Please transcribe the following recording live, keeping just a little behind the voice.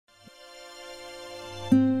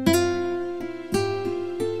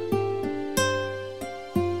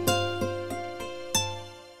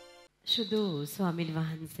සුදු ස්වාමීන්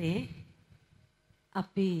වහන්සේ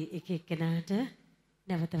අපි එක එක්කෙනාට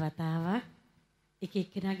නැවත වතාවක් එක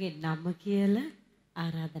එක්කෙනාගේ නම කියලා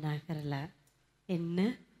ආරාධනා කරලා එන්න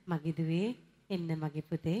මගේ දුවේ එන්න මගේ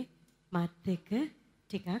පුතේ මාත් එක්ක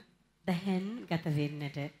ටිකක් දැහැන් ගත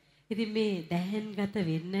වෙන්නට. ඉතින් මේ දැහැන් ගත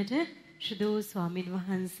වෙන්නට සුදු ස්වාමීන්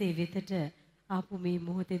වහන්සේ වෙතට ආපු මේ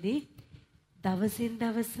මොහොතේදී දවසින්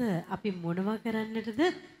දවස අපි මොනවා කරන්නටද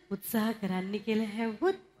උත්සාහ කරන්න කියලා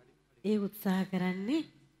හැවුවොත් ඒ උත්සාහ කරන්නේ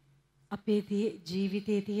අපේ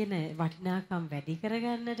ජීවිතයේ තියෙන වටිනාකම් වැඩි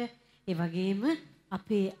කරගන්නට ඒ වගේම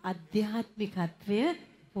අපේ අධ්‍යාත්මිකත්වය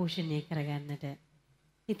පෝෂණය කරගන්නට.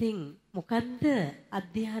 ඉතින් මොකද්ද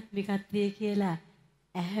අධ්‍යාත්මිකත්වය කියලා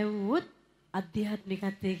ඇහැවුවොත්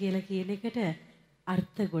අධ්‍යාත්මිකත්වය කියලා කියන එකට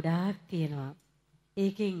අර්ථ ගොඩාක් තියෙනවා.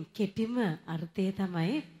 ඒකෙන් කෙටිම අර්ථය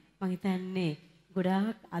තමයි මම හිතන්නේ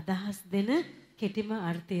ගොඩාක් අදහස් දෙන කෙටිම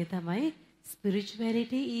අර්ථය තමයි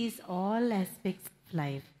spirituality is all aspects of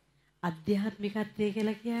life. අධ්‍යාත්මිකත්වය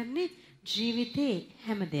කියලා කියන්නේ ජීවිතේ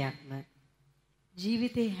හැම දෙයක්ම.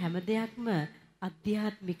 ජීවිතේ හැම දෙයක්ම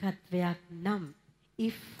අධ්‍යාත්මිකත්වයක් නම්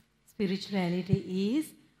if spirituality is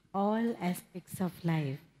all aspects of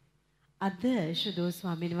life. අද සුදු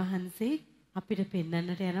ස්වාමීන් වහන්සේ අපිට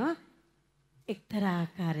පෙන්වන්නට යනවා එක්තරා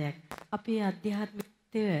ආකාරයක්. අපේ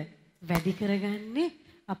අධ්‍යාත්මිකත්වය වැඩි කරගන්නේ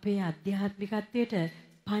අපේ අධ්‍යාත්මිකත්වයට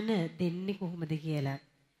පණ දෙන්නේ කොහොමද කියලා.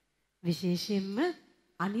 විශේෂයෙන්ම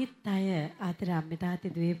අනිත් අය ආතර අම්මේ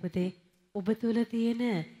තාත්තේ දුවේ පුතේ ඔබ තුල තියෙන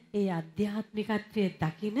ඒ අධ්‍යාත්මිකත්වයේ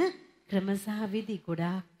දකින ක්‍රම සහ විදි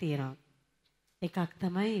ගොඩාක් තියෙනවා. එකක්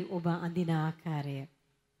තමයි ඔබ අඳින ආකාරය.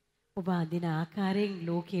 ඔබ අඳින ආකාරයෙන්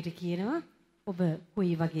ලෝකයට කියනවා ඔබ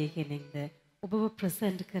කොයි වගේ කෙනෙක්ද? ඔබව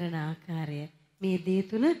ප්‍රසන්ට් කරන ආකාරය. මේ දේ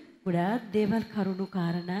තුල ගොඩාක් දේවල් කරුණු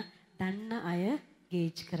කාරණා දන්න අය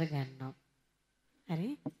ගේජ් කරගන්නවා.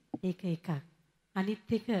 හරි? ඒක එකක්. අනිත්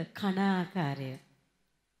එක කන ආකාරය.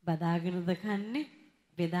 බදාගෙනද කන්නේ?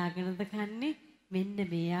 බෙදාගෙනද කන්නේ? මෙන්න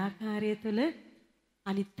මේ ආකාරය තුල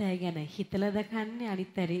අනිත් අය ගැන හිතලාද කන්නේ?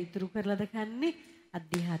 අනිත් අය ඉතුරු කරලාද කන්නේ?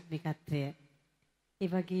 අධ්‍යාත්මිකත්වය. ඒ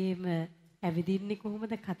වගේම ඇවිදින්නේ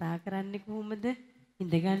කොහොමද? කතා කරන්නේ කොහොමද?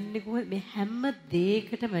 ඉඳගන්නේ කොහොමද? මේ හැම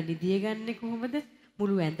දෙයකටම නිදිය ගන්නේ කොහොමද?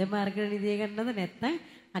 මුළු ඇඳම අරගෙන නිදිය ගන්නවද නැත්නම්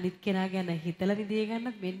අනිත් කෙනා ගැන හිතලා නිදිය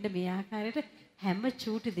ගන්නත් මෙන්න මේ ආකාරයට හැම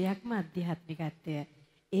චූටි දෙයක්ම අධ්‍යාත්මිකත්වය.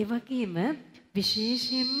 ඒ වගේම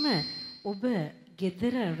විශේෂයෙන්ම ඔබ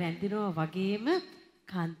gedara රැඳිනවා වගේම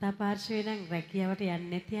කාන්තා පාර්ශවයෙන් නම් රැකියාවට යන්නේ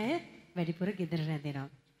නැති අය වැඩිපුර gedara රැඳෙනවා.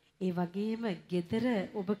 ඒ වගේම gedara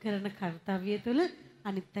ඔබ කරන කාර්යය තුළ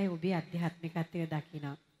අනිත් අය ඔබේ අධ්‍යාත්මිකත්වය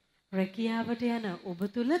දකිනවා. රැකියාවට යන ඔබ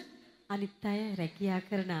තුළ අනිත් අය රැකියා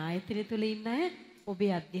කරන ආයතනය තුළ ඉන්න අය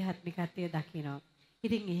ඔබේ අධ්‍යාත්මිකත්වය දකිනවා.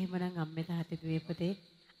 ඉතින් එහෙමනම් අම්මේ තාත්තේ දුවේ පුතේ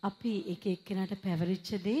අපි එක එක්කෙනාට පැවරිච්ච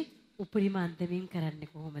දේ උපරිම අන්දමින් කරන්නේ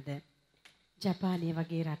කොහොමද? ජපානයේ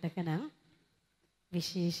වගේ රටක නම්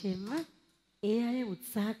විශේෂයෙන්ම ඒ අය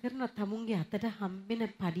උත්සාහ කරන තමුන්ගේ අතට හම්බෙන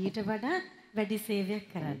පඩියට වඩා වැඩි සේවයක්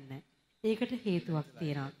කරන්න. ඒකට හේතුවක්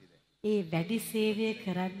තියෙනවා. ඒ වැඩි සේවය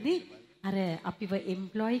කරද්දී අර අපිව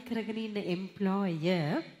එම්ප්ලොයි කරගෙන ඉන්න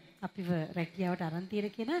එම්ප්ලොයර් අපිව රැකියාවට අරන් තියෙන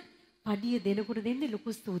කෙනා පඩිය දෙනකොට දෙන්නේ ලොකු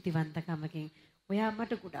ස්තුතිවන්තකමකින්. ඔයා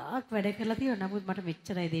මට ගොඩාක් වැඩ කරලා තියෙනවා. නමුත් මට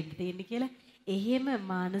මෙච්චරයි දෙන්න තියෙන්නේ කියලා. එහෙම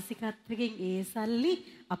මානසිකත්වයෙන් ඒ සල්ලි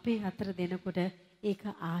අපේ අතර දෙනකොට ඒක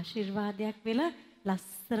ආශිර්වාදයක් වෙලා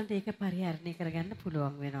ලස්සනට ඒක පරිහරණය කරගන්න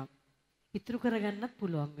පුළුවන් වෙනවා. ඉතුරු කරගන්නත්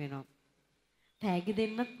පුළුවන් වෙනවා. තෑගි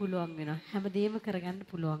දෙන්නත් පුළුවන් වෙනවා. හැමදේම කරගන්න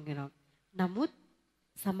පුළුවන් වෙනවා. නමුත්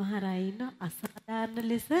සමහර අය ඉන්න අසාධාරණ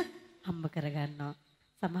ලෙස හම්බ කරගන්නවා.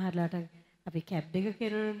 සමහරලාට අපි කැබ් එක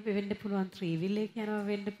කරනොත් වෙන්න පුළුවන්, ත්‍රී වීල් එක යනවා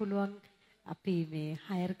වෙන්න පුළුවන්. අපි මේ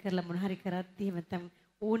හයර් කරලා මොන හරි කරද්දී නැත්නම්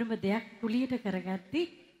ඕනම දෙයක් කුලියට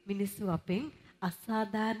කරගද්දී මිනිස්සු අපෙන්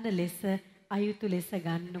අසාධාරණ ලෙස අයුතු ලෙස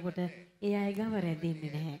ගන්නකොට ඒ අය ගාව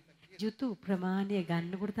රැඳෙන්නේ නැහැ. යුතු ප්‍රමාණය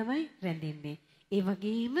ගන්නකොට තමයි රැඳෙන්නේ. ඒ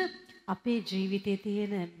වගේම අපේ ජීවිතයේ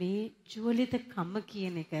තියෙන මේ ජුවලිතකම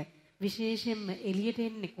කියන එක විශේෂයෙන්ම එළියට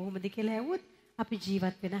එන්නේ කොහොමද කියලා ඇහුවොත් අපි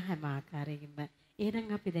ජීවත් වෙන හැම ආකාරයකින්ම. එහෙනම්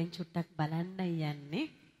අපි දැන් චුට්ටක් බලන්නයි යන්නේ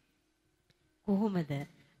කොහොමද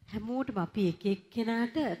හැමෝටම අපි එක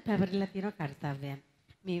එක්කෙනාට පැවරිලා තියෙන කාර්යයන්.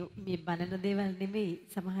 මේ බලන දේවල් නෙමෙයි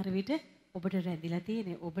සමහර විට ඔබට රැඳිලා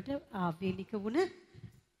තියෙන්නේ. ඔබට ආවේනික වුණ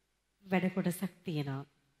වැඩ කොටසක් තියෙනවා.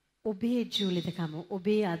 ඔබේ ජීවිතකම,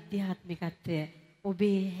 ඔබේ අධ්‍යාත්මිකත්වය,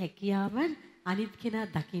 ඔබේ හැකියාවන් අනිත් කෙනා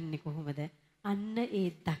දකින්නේ කොහොමද? අන්න ඒ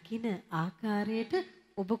දකින ආකාරයට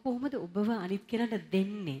ඔබ කොහොමද ඔබව අනිත් කෙනාට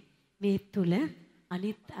දෙන්නේ? මේ තුල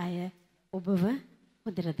අනිත් අය ඔබව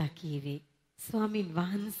හොඳට දකීවි. ස්වාමින්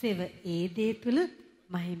වහන්සේව ඒ දේ තුල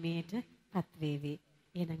මහිමයට පත් වේවි.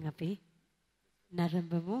 එහෙනම් අපි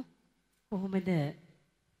නරඹමු කොහොමද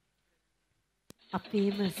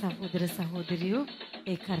අපේම සහෝදර සහෝදරියෝ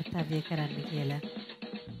ඒ කාර්යය කරන්න කියලා.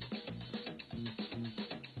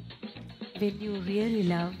 When you really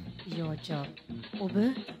love your job, ඔබ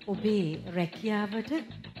ඔබේ රැකියාවට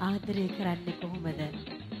ආදරය කරන්නේ කොහොමද?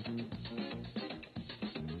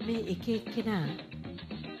 මේ එක එක්කෙනා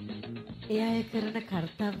ඒ අය කරන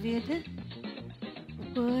කාර්යයට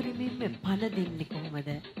උපරිමයෙන්ම පණ දෙන්නේ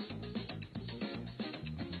කොහොමද?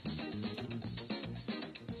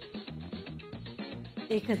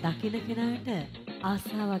 ඒක දකින කෙනාට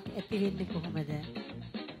ආසාවක් ඇති වෙන්නේ කොහොමද?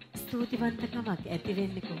 ස්තුතිවන්තකමක් ඇති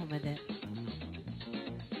වෙන්නේ කොහොමද?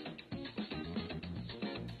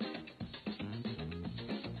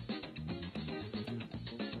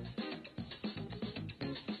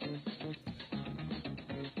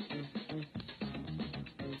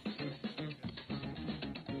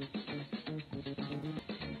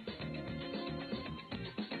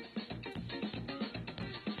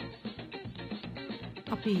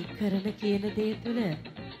 අපි කරන කියන දේ තුළ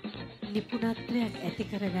නිපුණත්වයක් ඇති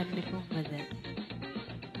කරගන්නේ කොහොමද?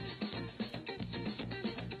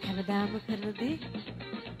 හැමදාම කරන දේ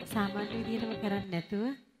සාමාන්‍ය විදිහටම කරන්නේ නැතුව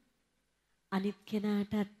අනිත්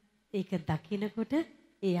කෙනාටත් ඒක දකිනකොට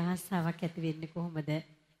ඒ ආසාවක් ඇති වෙන්නේ කොහොමද?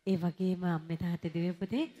 ඒ වගේම අම්මේ තාත්තේ දෙවියන්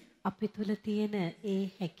පුතේ අපි තුළ තියෙන ඒ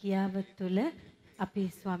හැකියාව තුළ අපි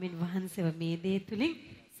ස්වාමින් වහන්සේව මේ දේ තුලින්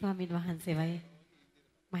ස්වාමින් වහන්සේවයි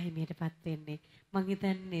මහිමයටපත් වෙන්නේ. මං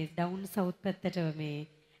හිතන්නේ ඩවුන් සවුත් පැත්තට මේ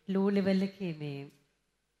ලෝ ලෙවල් එකේ මේ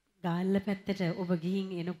ගාල්ල පැත්තට ඔබ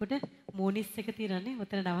ගිහින් එනකොට මෝනිස් එක තියනනේ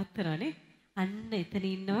උතන නවත්තනනේ. අන්න එතන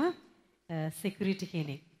ඉන්නවා සිකියුරිටි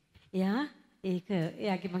කෙනෙක්.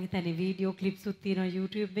 එයාගේ මං හිතන්නේ වීඩියෝ ක්ලිප්ස් උත් තියෙනවා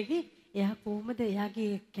YouTube එකේ. එයා කොහොමද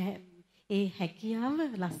එයාගේ ඒ හැකියාව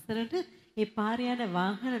ලස්සනට ඒ පාරේ යන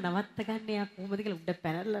වාහන නවත්ත ගන්න එයා කොහොමද කියලා උඩ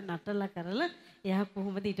පැනලා නටලා කරලා එයා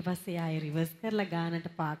කොහොමද ඊට පස්සේ ආයෙ රිවර්ස් කරලා ගානට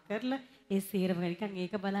පාක් කරලා ඒ සීරම නිකන්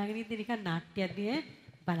ඒක බලාගෙන ඉඳි නිකන් නාට්‍යයක් දිහා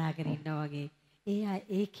බලාගෙන ඉන්නවා වගේ.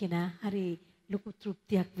 ඒ කෙනා හරි ලොකු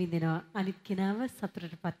තෘප්තියක් විඳිනවා අනිත් කෙනාව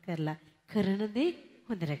සතුටටපත් කරලා කරන දේ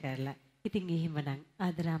හොඳට කරලා. ඉතින් එහෙමනම්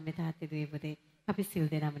ආදරාම්මේ තාත්තේ දුවේ අපි සිල්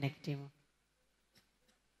දෙනාම නැගිටිමු.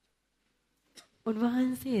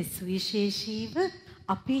 උන්වහන්සේ සුවිශේෂීව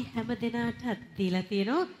අපි හැම දිනාටත් දීලා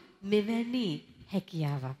තියෙනවා මෙවැනි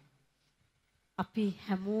හැකියාවක්. අපි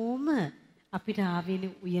හැමෝම අපිට ආවෙන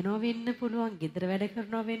උයනවා වෙන්න පුළුවන්, ගෙදර වැඩ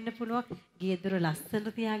කරනවා වෙන්න පුළුවන්, ගෙදර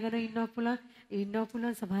ලස්සන තියාගෙන ඉන්නවා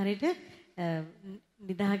පුළුවන් සමහර විට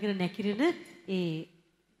නිදාගෙන නැකිරෙන ඒ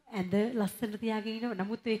ඇඳ ලස්සන තියාගෙන ඉන්නවා.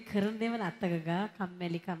 නමුත් ඒ කරන දේවල් අතගගා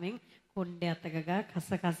කම්මැලි කමෙන් කොණ්ඩේ අතගගා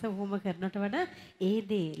කස වුම කරනට වඩා ඒ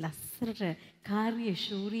දේ ලස්සනට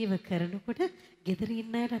කාර්යශූරීව කරනකොට ගෙදර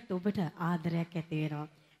ඉන්න අයටත් ඔබට ආදරයක් ඇති වෙනවා,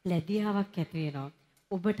 ලැබියාවක් ඇති වෙනවා.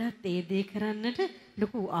 ඔබටත් ඒ දේ කරන්නට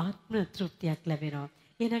ලොකු ආත්ම තෘප්තියක් ලැබෙනවා.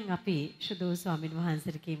 එහෙනම් අපි ශුද්ධ ස්වාමින්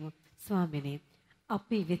වහන්සේට කියමු, ස්වාමිනේ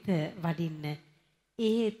අපි වෙත වඩින්න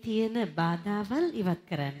ඒ තියෙන බාධාවල් ඉවත්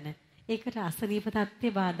කරන්න. ඒකට අසනීප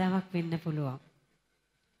තත්ත්වයේ බාධාවක් වෙන්න පුළුවන්.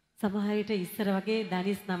 සමහර විට ඉස්සර වගේ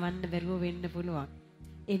දනිස් නවන්න බැරුව වෙන්න පුළුවන්.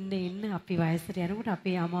 එන්න අපි වයසට යනකොට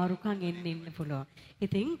අපේ අමාරුකම් එන්න පුළුවන්.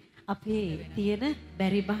 ඉතින් අපේ තියෙන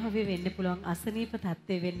බැරි භාවය වෙන්න පුළුවන්, අසනීප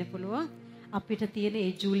තත්ත්වය වෙන්න පුළුවන්. අපිට තියෙන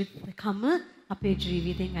ඒ ජූලිතකම අපේ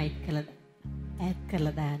ජීවිතෙන් ඈත්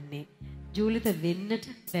කරලා දාන්නේ. ජූලිත වෙන්නට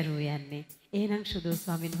බැරුව යන්නේ. එහෙනම් ශුද්ධ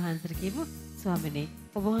ස්වාමින් වහන්සේට කියමු, ස්වාමිනේ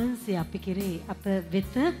ඔබ වහන්සේ අපි කෙරේ අප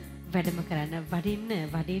වෙත වැඩම කරන්න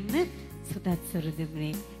වඩින්න සුදත්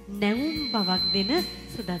සුරදෙමුනේ නැවුම් බවක් දෙන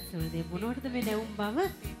සුදත් සුරදෙමු. මොනවටද මේ නැවුම් බව?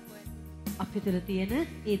 අපි තුළ තියෙන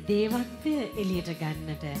ඒ දේවත්වය එළියට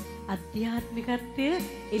ගන්නට, අධ්‍යාත්මිකත්වය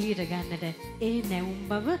එළියට ගන්නට ඒ නැවුම්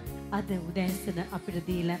බව අද උදෑසන අපිට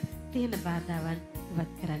දීලා තියෙන බාධාවන්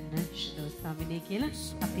ඉවත් කරන්න ශුද්ධ ස්වාමිනේ කියලා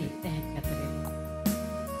අපි දැහැගත වෙමු.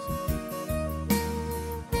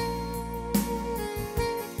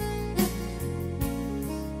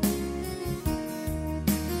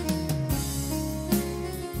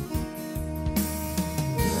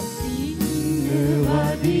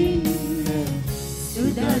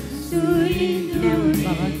 Sudah suri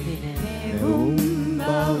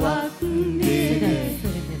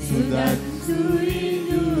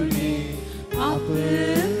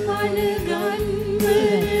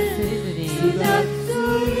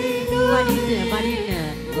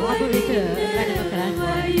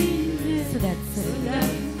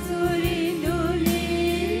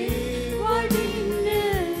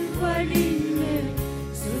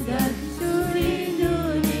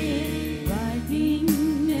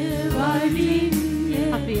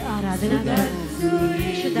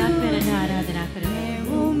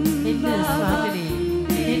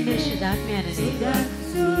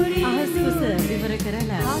vivar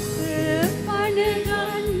karala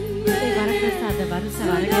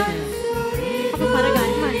වරුසවරගෙන අප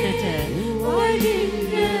පරගන්වන්නට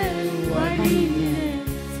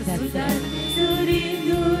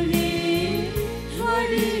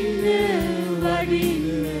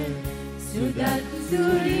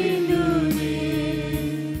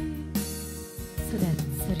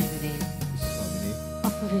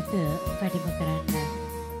වැඩම කරන්න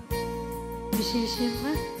විශේෂයෙන්ම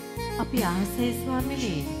අපි ආසයි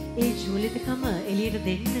ස්වාමිනේ ඒ ජූලිතකම එළියට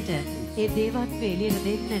දෙන්නට ඒ දේවත්වය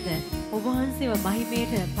එළියට දෙන්නට ඔබ වහන්සේව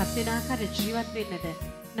මහිමයට පත් වෙන ආකාරයට ජීවත් වෙන්නට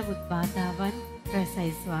නමුත් බාධාවන්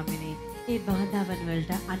රැසයි ස්වාමිනේ ඒ බාධාවන්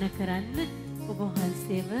වලට අන කරන්න ඔබ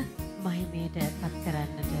වහන්සේව මහිමයට පත්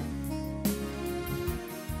කරන්නට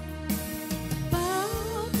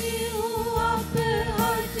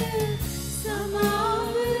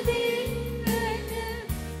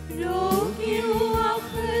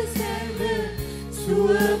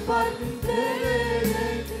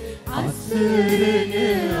අසරණ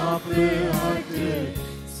අප අත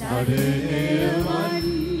සරණ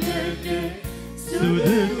වන්නට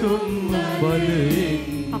සුදුතුම් බලයෙන්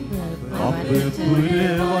අප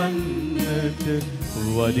පුරවන්නට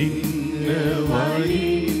වඩින්න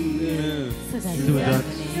සුදත්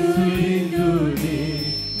සුරිඳුනේ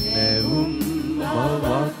නැවුම්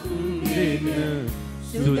බවක් දෙන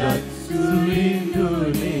සුදත්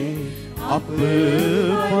සුරිඳුනේ අප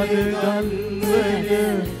පදගන්වන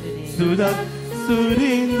සුදත්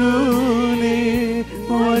සුරිඳුනේ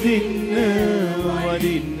වඩින්න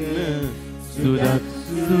සුදත්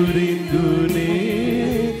සුරිඳුනේ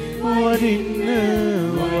වඩින්න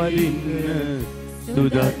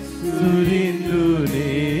සුදත්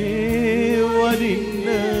සුරිඳුනේ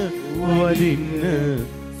වඩින්න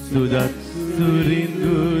සුදත්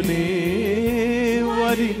සුරිඳුනේ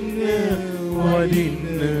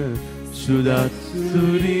වඩින්න සුදත්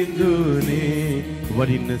සුරිඳුනේ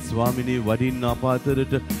වඩින්න ස්වාමිනේ වඩින්න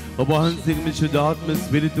අපාතරට ඔබ වහන්සේගේ මේ සුදාත්ම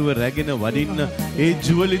ස්පිරිතුව රැගෙන වඩින්න ඒ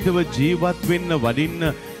ජීවලිතව ජීවත් වෙන්න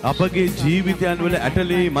වඩින්න අපගේ ජීවිතයන් වල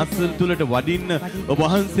ඇටලේ මස්සල් තුලට වඩින්න ඔබ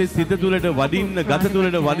වහන්සේ සිත තුලට වඩින්න ගත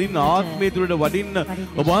තුලට වඩින්න ආත්මය තුලට වඩින්න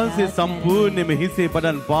ඔබ වහන්සේ සම්පූර්ණයෙන්ම හිසේ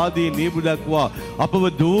පදන් පාදයේ නියුබු දක්වා අපව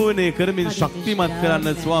දෝවනය කරමින් ශක්තිමත්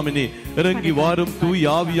කරන්න ස්වාමිනේ இறங்கி வாரும் தூய்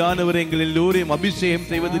ஆவியானவர் எங்கள் எல்லோரையும் அபிஷேகம்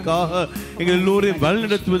செய்வதற்காக எங்கள் எல்லோரையும்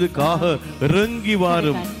வழிநடத்துவதற்காக இறங்கி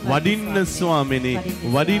வாரும் වඩින්න ස්වාමිනේ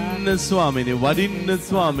වඩින්න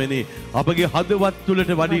ස්වාමිනේ අපගේ හදවත්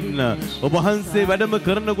තුලට වඩින්න ඔබ වහන්සේ වැඩම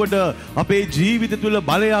කරනකොට අපේ ජීවිත තුල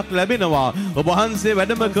බලයක් ලැබෙනවා ඔබ වහන්සේ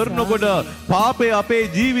වැඩම කරනකොට පාපය අපේ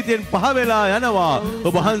ජීවිතෙන් පහ වෙලා යනවා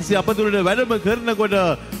ඔබ වහන්සේ අප තුලට වැඩම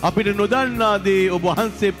කරනකොට අපිට නොදන්නා දේ ඔබ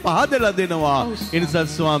වහන්සේ පහදලා දෙනවා ඒ නිසා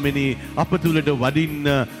ස්වාමිනේ අප තුලට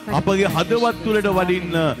වඩින්න අපගේ හදවත් තුලට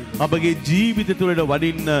වඩින්න අපගේ ජීවිත තුලට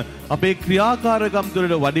වඩින්න අපේ ක්‍රියාකාරකම්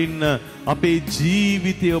තුලට වඩින්න අපේ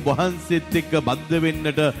ජීවිතය ඔබ වහන්සේත් එක්ක බද්ධ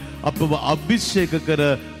වෙන්නට අපව අභිෂේක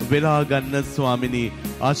කර වෙලා ගන්න ස්වාමිනේ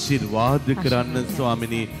ආශිර්වාද කරන්න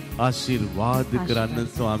ස්වාමිනේ ආශිර්වාද කරන්න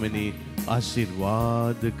ස්වාමිනේ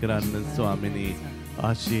ආශිර්වාද කරන්න ස්වාමිනේ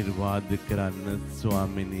ආශිර්වාද කරන්න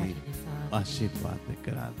ස්වාමිනේ ආශිර්වාද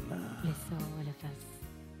කරන්න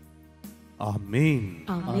ආමේන්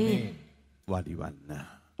ආමේන්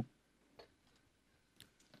වඩිවන්න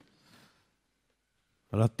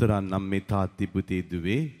රත්තරන් නම් මේ තාත්ති පුතේ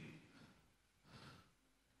දුවේ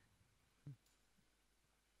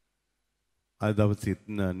අද දවසෙත්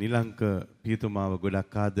නිලංක පියතුමාව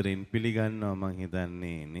ගොඩක් ආදරෙන් පිළිගන්නවා මං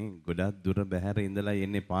හිතන්නේ නේ ගොඩක් දුර බැහැර ඉඳලා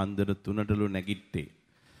එන්නේ පාන්දර 3ටලු නැගිට්ටේ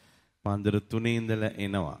පාන්දර 3 ඉඳලා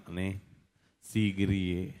එනවා නේ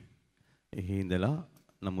සීගිරියේ එහි ඉඳලා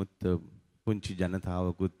නමුත් පුංචි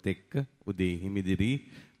ජනතාවකුත් එක්ක උදේ හිමිදිරි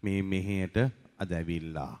මේ මෙහෙයට අද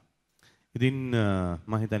ඇවිල්ලා ඉතින්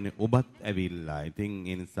මම හිතන්නේ ඔබත් ඇවිල්ලා. ඉතින්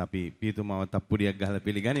ඒ නිසා අපි පියතුමාව තප්පුඩියක් ගහලා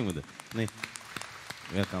පිළිගනිමුද? නේ.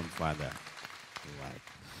 Welcome father. Right.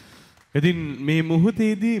 ඉතින් මේ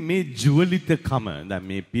මොහොතේදී මේ ජුවලිතකම දැන්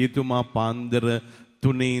මේ පියතුමා පාන්දර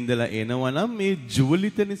 3 ඉඳලා එනවනම් මේ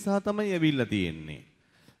ජුවලිත නිසා තමයි ඇවිල්ලා තියෙන්නේ.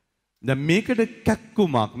 දැන් මේකට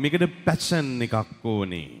කැක්කුමක් මේකට පැෂන් එකක්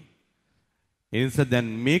ඕනේ. ඒ නිසා දැන්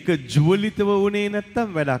මේක ජුවලිතව වුණේ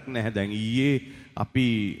නැත්තම් වැඩක් නැහැ. දැන් ඊයේ අපි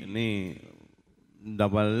නේ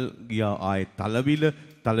ඩබල් ගියා ආයේ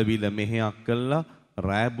තලවිල මෙහෙයක් කළා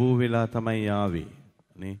රෑබෝ වෙලා තමයි ආවේ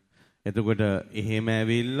නේ එතකොට එහෙම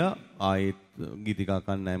ඇවිල්ලා ආයෙත් ගීතිකා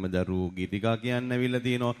කන්නෑම දරුවෝ ගීතිකා කියන්න ඇවිල්ලා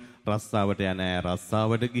තියෙනවා රස්සාවට යන අය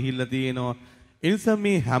රස්සාවට ගිහිල්ලා තියෙනවා ඒ නිසා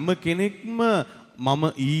මේ හැම කෙනෙක්ම මම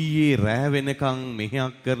ඊයේ රෑ වෙනකන්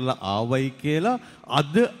මෙහෙයක් කරලා ආවයි කියලා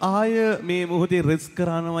අද ආය මේ මොහොතේ රෙස්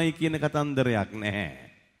කරනවයි කියන කතන්දරයක්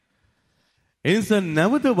නැහැ එනිසා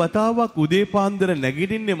නැවත වතාවක් උදේ පාන්දර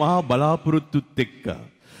නැගිටින්නේ මහා බලාපොරොත්තුත් එක්ක.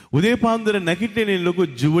 උදේ පාන්දර නැගිටින්නේ ලොකු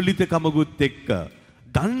ජුවලිතකමකුත් එක්ක.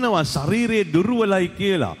 දන්නවා ශරීරයේ දුර්වලයි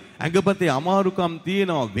කියලා. ඇඟපතේ අමාරුකම්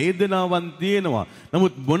තියෙනවා, වේදනාවන් තියෙනවා.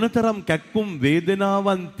 නමුත් මොනතරම් කැක්කුම්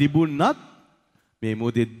වේදනාවන් තිබුණත් මේ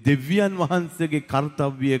මොහොතේ දෙවියන් වහන්සේගේ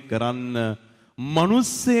කාර්යය කරන්න,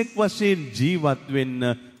 මිනිස්සෙක් වශයෙන් ජීවත් වෙන්න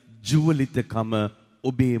ජුවලිතකම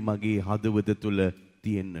ඔබේ මගේ හදවත තුල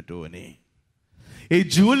තියෙන්නට ඕනේ. ඒ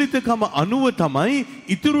ජුවලිතකම අනුව තමයි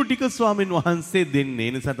ඉතුරු ටික ස්වාමීන් වහන්සේ දෙන්නේ.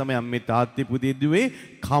 ඒ නිසා තමයි අම්මේ තාත්තේ පුතේ දුවේ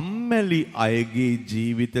කම්මැලි අයගේ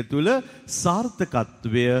ජීවිත තුල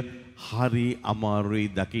සාර්ථකත්වය හරි අමාරුයි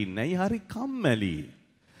දකින්නයි. හරි කම්මැලි.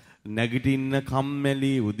 නැගිටින්න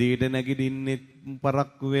කම්මැලි, උදේට නැගිටින්නේ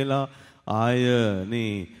පරක්කු වෙලා ආය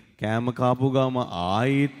නේ කෑම කාපු ගම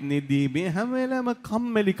ආයෙත් නිදී මේ හැම වෙලාවෙම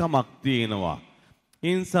කම්මැලිකමක් තියෙනවා.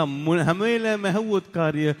 ඒ නිසා හැම වෙලාවෙම ඇහුවොත්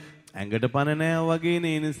කාර්ය ඇඟට පණ නෑ වගේ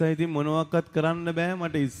නේ. ඒ නිසා ඉතින් මොනවත් කරන්න බෑ.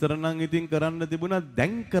 මට ඉස්සර නම් ඉතින් කරන්න තිබුණා,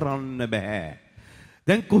 දැන් කරන්න බෑ.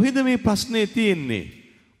 දැන් කොහෙද මේ ප්‍රශ්නේ තියෙන්නේ?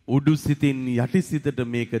 උඩු සිතින් යටි සිතට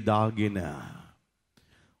මේක දාගෙන.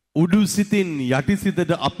 උඩු සිතින් යටි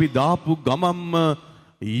සිතට අපි දාපු ගමම්ම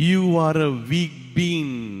you are a weak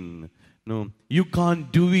being. No, you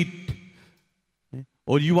can't do it.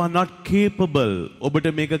 Or you are not capable. ඔබට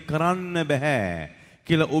මේක කරන්න බෑ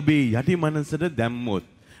කියලා ඔබේ යටි මනසට දැම්මොත්,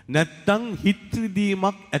 නැත්තම් හිත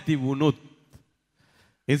රිදීමක් ඇති වුණොත්,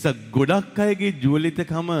 එස ගොඩක් අයගේ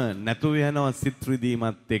ජුවලිතකම නැතුව යනවා සිත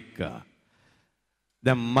රිදීමත් එක්ක.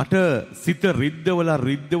 දැන් මට සිත රිද්දවලා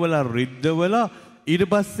ඊට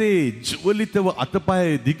පස්සේ ජුවලිතව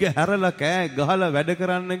අතපය දිග හැරලා කෑ ගහලා වැඩ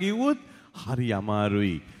කරන්න කිව්වොත් හරි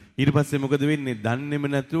අමාරුයි. ඊට පස්සේ මොකද වෙන්නේ? දන්නේම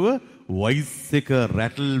නැතුව වොයිස් එක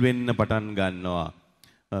රැටල් වෙන්න පටන් ගන්නවා.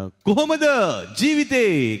 කොහොමද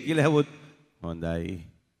ජීවිතේ කියලා ඇහුවොත් හොඳයි,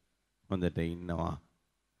 හොඳට ඉන්නවා.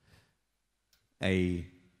 ඇයි?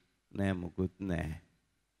 නෑ මොකුත් නෑ.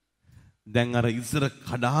 දැන් අර ඉස්සර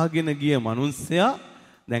කඩාගෙන ගිය මිනිස්සයා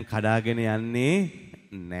දැන් කඩාගෙන යන්නේ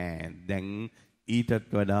නෑ. දැන්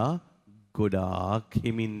ඊටත් වඩා ගොඩාක්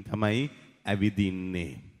හිමින් තමයි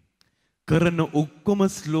ඇවිදින්නේ. කරන ඔක්කොම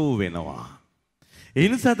ස්ලෝ වෙනවා. ඒ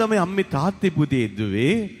නිසා තමයි අම්මේ තාත්තේ පුතේ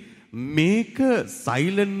දුවේ මේක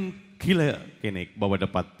සයිලන්ට් කිලර් කෙනෙක්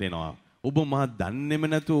බවට පත් වෙනවා. ඔබ මා දන්නේම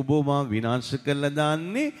නැතු ඔබ මා විනාශ කරලා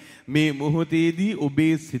දාන්නේ මේ මොහොතේදී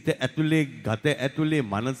ඔබේ සිත ඇතුලේ, ගත ඇතුලේ,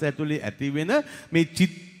 මනස ඇතුලේ ඇතිවෙන මේ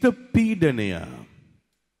චිත්ත පීඩනය.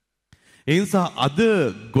 ඒ නිසා අද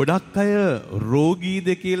ගොඩක් අය රෝගීද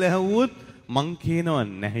කියලා ඇහුවොත් මං කියනවා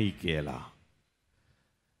නැහැයි කියලා.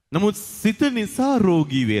 නමුත් සිත නිසා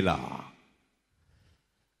රෝගී වෙලා.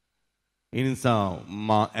 ඒ නිසා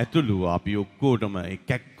මා ඇතුළු අපි ඔක්කොටම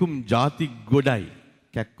කැක්කුම් ಜಾති ගොඩයි.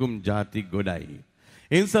 කැක්කුම් ಜಾති ගොඩයි.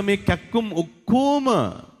 ඒ නිසා මේ කැක්කුම් ඔක්කොම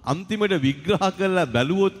අන්තිමට විග්‍රහ කරලා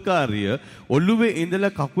බැලුවොත් කාර්ය ඔළුවේ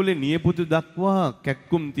ඉඳලා කකුලේ නියපොතු දක්වා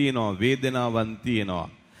කැක්කුම් තියෙනවා, වේදනාවන් තියෙනවා.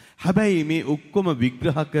 හැබැයි මේ ඔක්කොම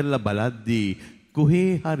විග්‍රහ කරලා බලද්දී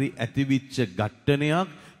කොහේ හරි ඇතිවිච්ච ඝට්ටනයක්,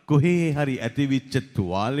 කොහේ හරි ඇතිවිච්ච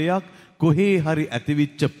තුවාලයක්, කොහේ හරි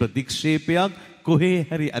ඇතිවිච්ච ප්‍රතික්ෂේපයක්, කොහේ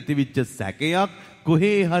හරි ඇතිවිච්ච සැකයක්,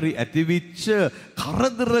 කොහේ හරි ඇතිවිච්ච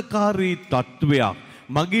කරදරකාරී තත්වයක්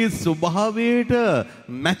මගේ ස්වභාවයට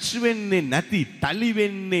මැච් වෙන්නේ නැති, ටලි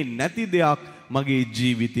වෙන්නේ නැති දෙයක් මගේ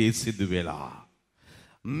ජීවිතේ සිදු වෙලා.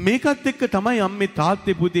 මේකත් එක්ක තමයි අම්මේ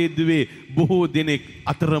තාත්තේ පුතේ දුවේ බොහෝ දෙනෙක්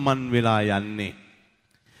අතරමන් වෙලා යන්නේ.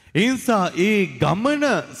 ඒ නිසා ඒ ගමන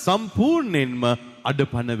සම්පූර්ණයෙන්ම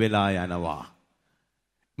අඩපණ වෙලා යනවා.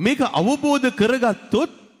 මේක අවබෝධ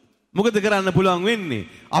කරගත්තොත් මොකද කරන්න පුළුවන් වෙන්නේ?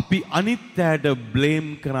 අපි අනිත් අයට බ්ලේම්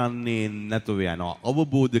කරන්නේ නැතුව යනවා.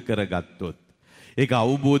 අවබෝධ කරගත්තොත්. ඒක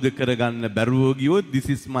අවබෝධ කරගන්න බැරුව ගියොත් this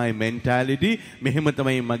is my mentality, මෙහෙම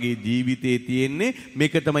තමයි මගේ ජීවිතේ තියෙන්නේ,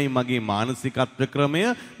 මේක තමයි මගේ මානසිකත්ව ක්‍රමය,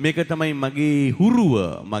 මේක තමයි මගේ හුරුව,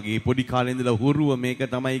 මගේ පොඩි කාලේ ඉඳලා හුරුව මේක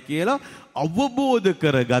තමයි කියලා අවබෝධ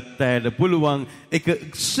කරගත්තට පුළුවන් එක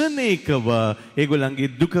ක්ෂණයකව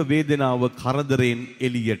ඒගොල්ලන්ගේ දුක, වේදනාව, කරදරෙන්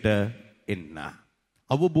එළියට එන්න.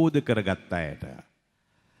 අවබෝධ කරගත්ත අයට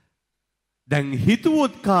දැන්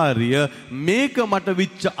හිතුවොත් කාර්ය මේක මට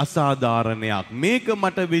විච්ච අසාධාරණයක්, මේක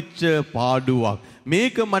මට විච්ච පාඩුවක්,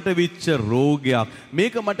 මේක මට විච්ච රෝගයක්,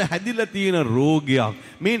 මේක මට හැදිලා තියෙන රෝගයක්,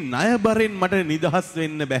 මේ ණය බරෙන් මට නිදහස්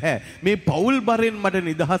වෙන්න බෑ, මේ පෞල් බරෙන් මට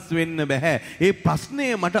නිදහස් වෙන්න බෑ, ඒ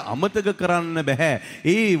ප්‍රශ්නේ මට අමතක කරන්න බෑ,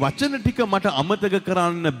 ඒ වචන ටික මට අමතක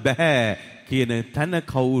කරන්න බෑ කියන තැන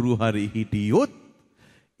කවුරු හරි හිටියොත්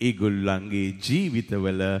ඒගොල්ලන්ගේ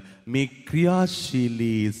ජීවිතවල මේ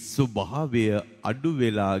ක්‍රියාශීලී ස්වභාවය අඩු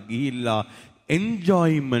වෙලා ගිහිල්ලා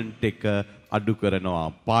එන්ජොයිමන්ට් එක අඩු කරනවා.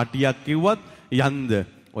 පාටියක් කිව්වත් යන්ද,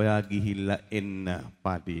 ඔයා ගිහිල්ලා එන්න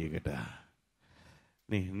පාටි එකට.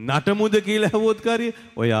 නේ නටමුද කියලා හවොත් කාරිය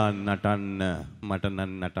ඔයා නටන්න මට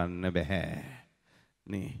නම් නටන්න බෑ.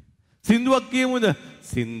 නේ සින්දුවක් කියමුද?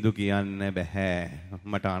 සින්දු කියන්න බෑ.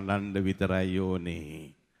 මට අඬන්න විතරයි ඕනේ.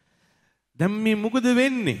 දැන් මේ මොකද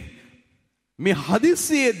වෙන්නේ? මේ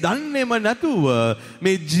හදිස්සියේ දන්නේම නැතුව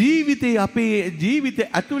මේ ජීවිතේ අපේ ජීවිතේ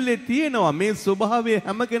ඇතුලේ තියෙනවා මේ ස්වභාවය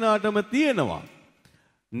හැම කෙනාටම තියෙනවා.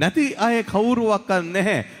 නැති අය කවුරුවක්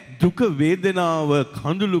නැහැ. දුක වේදනාව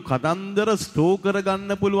කඳුළු කතන්දර ස්ටෝ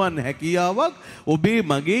කරගන්න පුළුවන් හැකියාවක් ඔබේ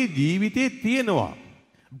මගේ ජීවිතේ තියෙනවා.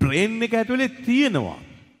 බ්‍රේන් එක ඇතුලේ තියෙනවා.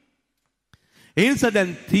 ඒ නිසා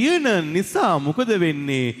දැන් තියෙන නිසා මොකද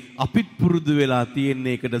වෙන්නේ? අපිත් පුරුදු වෙලා තියෙන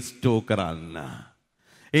එකට ස්ටෝ කරන්න.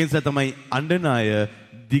 ඒ නිසා තමයි අඬන අය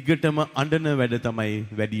දිගටම අඬන වැඩ තමයි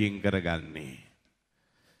වැඩියෙන් කරගන්නේ.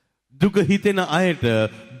 දුක හිතෙන අයට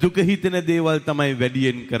දුක හිතෙන දේවල් තමයි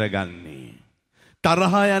වැඩියෙන් කරගන්නේ.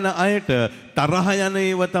 තරහ යන අයට තරහ යන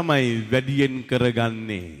ඒවා තමයි වැඩියෙන්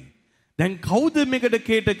කරගන්නේ. දැන් කවුද මේකට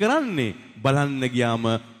කේට කරන්නේ? බලන්න ගියාම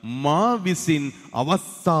මා විසින්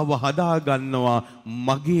අවස්ථාව හදා ගන්නවා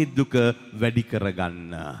මගේ දුක වැඩි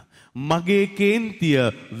කරගන්න. මගේ කේන්තිය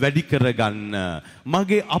වැඩි කරගන්න.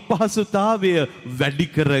 මගේ අපහසුතාවය වැඩි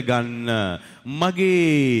කරගන්න.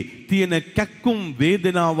 මගේ තියෙන කැක්කුම්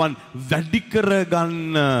වේදනාවන් වැඩි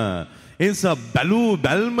කරගන්න. එනිසා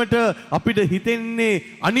බැල්මට අපිට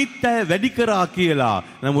හිතෙන්නේ අනිත් අය වැඩි කරා කියලා.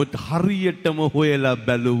 නමුත් හරියටම හොයලා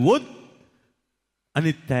බැලුවොත්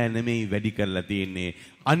අනිත් අය නෙමෙයි වැඩි කරලා තියෙන්නේ.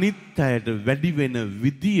 අනිත් අයට වැඩි වෙන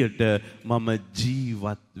විදියට මම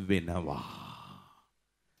ජීවත් වෙනවා.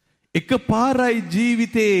 එකපාරයි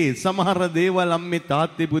ජීවිතේ සමහර දේවල් අම්මේ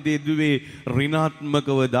තාත්තේ පුතේ දුවේ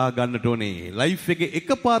ඍණාත්මකව දා ගන්නට ඕනේ. ලයිෆ් එකේ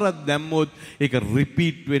එකපාරක් දැම්මොත් ඒක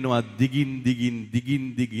රිපීට් වෙනවා දිගින්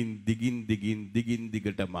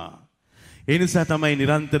දිගටම. ඒ නිසා තමයි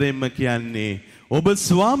නිරන්තරයෙන්ම කියන්නේ ඔබ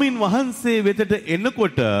ස්වාමින් වහන්සේ වෙතට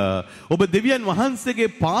එනකොට ඔබ දෙවියන් වහන්සේගේ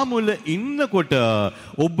පාමුල ඉන්නකොට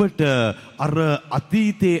ඔබට අර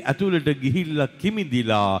අතීතයේ ඇතුළට ගිහිල්ලා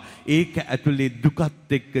කිමිදිලා ඒක ඇතුලේ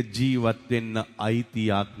දුකත් එක්ක ජීවත් වෙන්න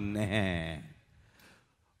අයිතියක් නැහැ.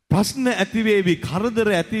 ප්‍රශ්න ඇතිවේවි, කරදර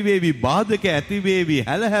ඇතිවේවි, බාධක ඇතිවේවි,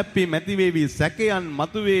 හැලහැප්පීම් ඇතිවේවි, සැකයන්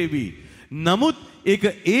මතුවේවි. නමුත් ඒක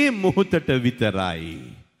ඒ මොහොතට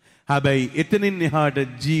විතරයි. හැබැයි එතනින් එහාට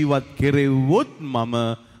ජීවත් කෙරෙව්වොත් මම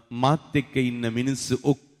මාත් එක්ක ඉන්න මිනිස්සු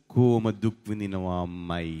ඔක්කොම දුක්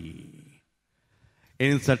විඳිනවාමයි.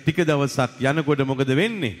 එනිසා ටික දවසක් යනකොට මොකද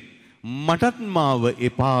වෙන්නේ? මටත් මාව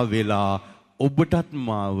එපා වෙලා ඔබටත්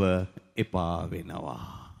මාව එපා වෙනවා.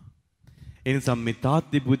 එනිසා මේ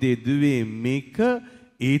තාත්ති පුතේ දුවේ මේක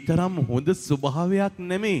ඒ තරම් හොඳ ස්වභාවයක්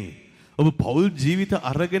නෙමෙයි. ඔබ පෞල් ජීවිත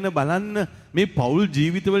අරගෙන බලන්න මේ පෞල්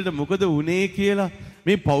ජීවිතවලට මොකද වුනේ කියලා.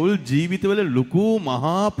 මේ පෞල් ජීවිතවල ලොකු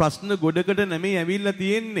මහා ප්‍රශ්න ගොඩකට නෙමෙයි ඇවිල්ලා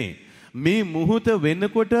තියෙන්නේ. මේ මොහොත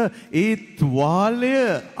වෙනකොට ඒ තුවාලය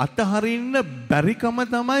අතහරින්න බැරිකම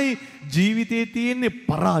තමයි ජීවිතේ තියෙන්නේ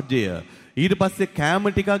පරාජය. ඊට පස්සේ කෑම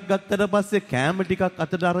ටිකක් ගත්තට පස්සේ කෑම ටිකක්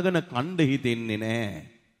අතට අරගෙන කන්න හිතෙන්නේ නැහැ.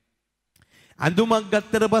 අඳුමක්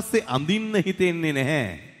ගත්තට පස්සේ අඳින්න හිතෙන්නේ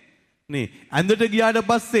නැහැ. නේ ඇඳට ගියාට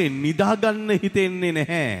පස්සේ නිදා ගන්න හිතෙන්නේ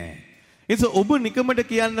නැහැ. එස ඔබ නිකමට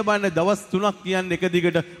කියන්න බෑ දවස් 3ක් කියන්න එක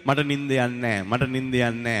දිගට මට නිින්ද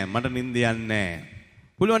යන්නේ නැහැ.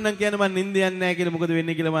 පුළුවන් නම් කියන්න මම නිින්ද යන්නේ නැහැ කියලා මොකද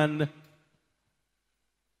වෙන්නේ කියලා බලන්න.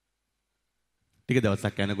 ටික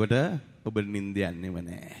දවසක් යනකොට ඔබ නිින්ද යන්නේම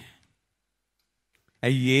නැහැ.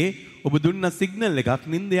 ඇයි ඔබ දුන්න සිග්නල් එකක්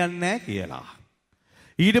නිින්ද යන්නේ නැහැ කියලා.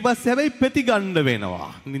 ඊට පස්සේ හැබැයි පෙති ගන්න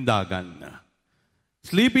වෙනවා නිදා ගන්න.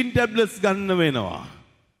 ස්ලීපින් ටැබ්ලට්ස් ගන්න වෙනවා.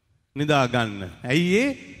 නිදා ගන්න. ඇයි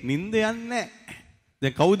නිින්ද යන්නේ?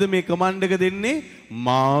 දැන් කවුද මේ කමාන්ඩ් එක දෙන්නේ?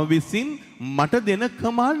 මා විසින් මට දෙන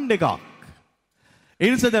කමාන්ඩ් එකක්.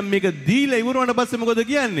 ඒ නිසා දැන් මේක දීලා ඉවරුනට පස්සේ මොකද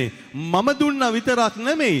කියන්නේ? මම දුන්නා විතරක්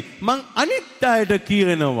නෙමෙයි මං අනිත් අයට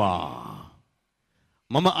කියනවා.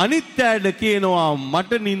 මම අනිත් අයට කියනවා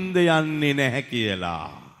මට නිින්ද යන්නේ නැහැ කියලා.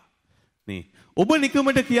 නේ ඔබ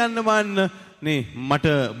නිකමට කියන්න වන්න නේ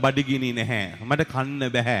මට බඩගිනි නැහැ. මට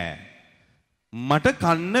කන්න බෑ. මට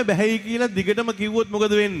කන්න බැහැයි කියලා දිගටම කිව්වොත්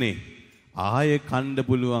මොකද වෙන්නේ? ආයෙ කන්න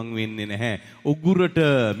පුළුවන් වෙන්නේ නැහැ. උගුරට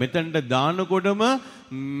මෙතනට දානකොටම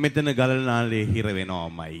මෙතන ගලනාලේ හිර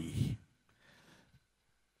වෙනවමයි.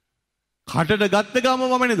 කටට ගත්ත ගම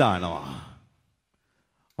වමනේ දානවා.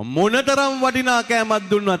 මොනතරම් වටිනා කෑමක්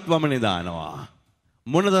දුන්නත් වමනේ දානවා.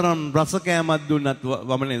 මොනතරම් රස කෑමක් දුන්නත්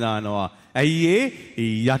වමනේ දානවා.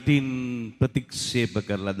 ඇයි යටින් ප්‍රතික්ෂේප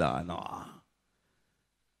කරලා දානවා.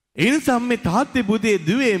 එනිසා මේ තාත්තේ පුතේ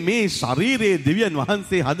දුවේ මේ ශරීරයේ දෙවියන්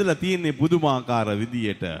වහන්සේ හදලා තියෙන්නේ පුදුමාකාර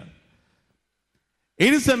විදියට.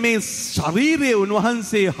 එනිසා මේ ශරීරය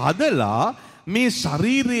උන්වහන්සේ හදලා මේ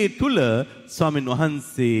ශරීරයේ තුල ස්වාමීන්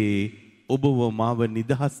වහන්සේ ඔබව මාව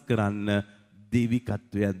නිදහස් කරන්න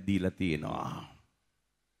දේවිකත්වයක් දීලා තියෙනවා.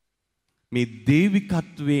 මේ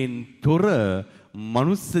දේවිකත්වයෙන් තොර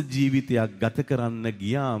මනුස්ස ජීවිතයක් ගත කරන්න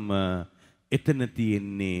ගියාම එතන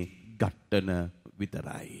තියෙන්නේ ගැට්ටන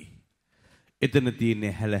විතරයි. එතන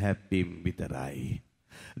තියෙන්නේ හැලහැප්පීම් විතරයි.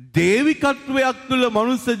 දේවිකත්වයක් තුළ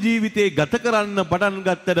මනුස්ස ජීවිතේ ගත කරන්න පටන්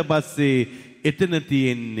ගත්තට පස්සේ එතන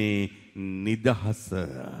තියෙන්නේ නිදහස.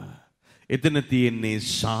 එතන තියෙන්නේ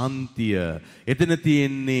ශාන්තිය. එතන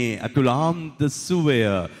තියෙන්නේ අතුලාන්ත සුවය.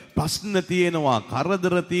 ප්‍රශ්න තියෙනවා,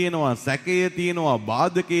 කරදර තියෙනවා, සැකය තියෙනවා,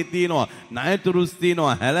 බාධකේ තියෙනවා, ණයතුරුස්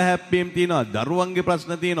තියෙනවා, හැලහැප්පීම් තියෙනවා, දරුවන්ගේ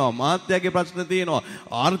ප්‍රශ්න තියෙනවා, මාත්‍යාගේ ප්‍රශ්න තියෙනවා,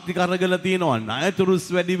 ආර්ථික අරගල තියෙනවා, ණයතුරුස්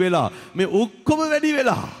වැඩි වෙලා, මේ ඔක්කොම වැඩි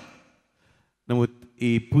වෙලා. නමුත්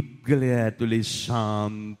ඒ පුද්ගලයා ඇතුලේ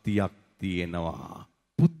ශාන්තියක් තියෙනවා.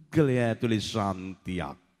 පුද්ගලයා ඇතුලේ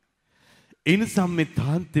ශාන්තියක්. එනිසා මේ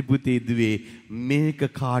තාන්ති පුතේ දුවේ මේක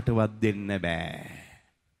කාටවත් දෙන්න බෑ.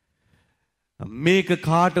 මේක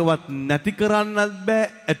කාටවත් නැති කරන්නත් බෑ,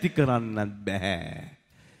 ඇති කරන්නත් බෑ.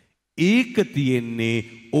 ඒක තියෙන්නේ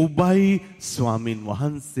ඔබයි ස්වාමින්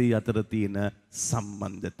වහන්සේ අතර තියෙන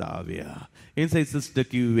සම්බන්ධතාවය. එනිසා සිස්ටර්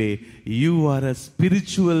කිව්වේ you are a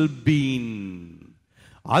spiritual being.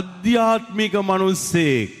 අධ්‍යාත්මික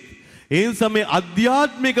මිනිසෙක්. එනිසා මේ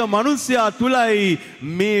අධ්‍යාත්මික මිනිසයා තුලයි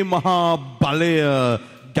මේ මහා බලය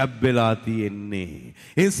ගැබ් වෙලා තියෙන්නේ.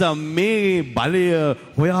 එනිසා මේ බලය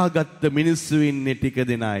හොයාගත්ත මිනිස්සු ඉන්නේ ටික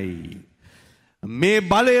දෙනයි. මේ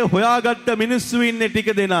බලය හොයාගත්ත මිනිස්සු ඉන්නේ ටික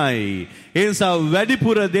දෙනයි. එනිසා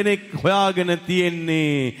වැඩිපුර දෙනෙක් හොයාගෙන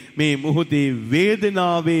තියෙන්නේ මේ මොහොතේ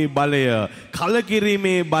වේදනාවේ බලය,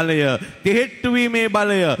 කලකිරීමේ බලය, තෙහෙට්ටු වීමේ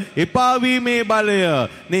බලය, එපා වීමේ බලය,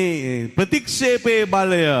 මේ ප්‍රතික්ෂේපයේ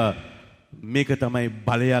බලය. මේක තමයි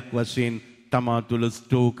බලයක් වශයෙන් තමා තුළ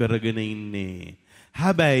ස්ටෝ කරගෙන ඉන්නේ.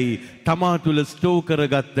 හැබැයි තමා තුළ ස්ටෝ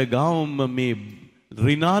කරගත්ත ගාම මේ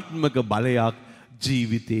ඍණාත්මක බලයක්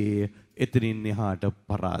ජීවිතයේ එතනින් එහාට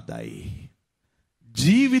පරාදයි.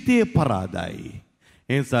 ජීවිතයේ පරාදයි.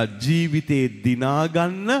 එනිසා ජීවිතේ දිනා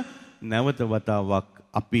ගන්න නැවත වතාවක්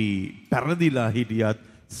අපි පෙරදිලා හිටියත්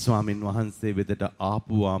ස්වාමින් වහන්සේ වෙතට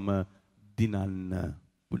ආපුවාම දිනන්න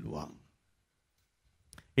පුළුවන්.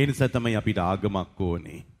 ඒ නිසා තමයි අපිට ආගමක්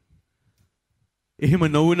ඕනේ. එහෙම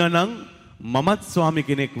නොවුනා නම් මමත් ස්වාමි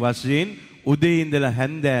කෙනෙක් වශයෙන් උදේ ඉඳලා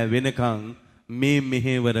හැන්දෑ වෙනකන් මේ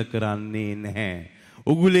මෙහෙවර කරන්නේ නැහැ.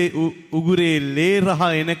 උගුරේ ලේ රහ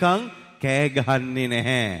එනකන් කෑ ගහන්නේ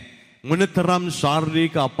නැහැ. මොනතරම්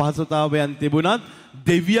ශාරීරික අපහසුතාවයන් තිබුණත්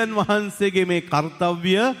දෙවියන් වහන්සේගේ මේ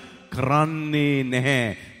කාර්යය කරන්නේ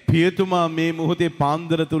නැහැ. පියතුමා මේ මොහොතේ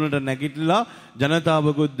පාන්දර 3ට නැගිටලා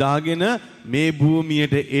ජනතාවකුත් දාගෙන මේ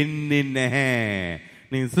භූමියට එන්නේ නැහැ.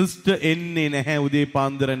 නේ සිස්ටර් එන්නේ නැහැ උදේ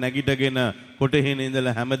පාන්දර නැගිටගෙන කොටහෙන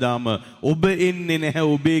ඉඳලා හැමදාම. ඔබ එන්නේ නැහැ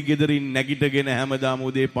ඔබේ ගෙදරින් නැගිටගෙන හැමදාම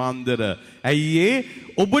උදේ පාන්දර. ඇයි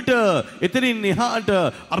ඔබට එතනින් එහාට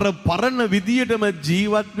අර පරණ විදියටම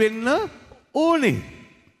ජීවත් වෙන්න ඕනේ.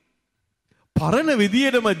 පරණ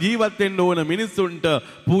විදියටම ජීවත් වෙන්න ඕන මිනිස්සුන්ට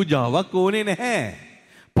පූජාවක් ඕනේ නැහැ.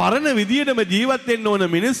 පරණ විදියටම ජීවත් වෙන්න ඕන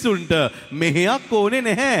මිනිස්සුන්ට මෙහෙයක් ඕනේ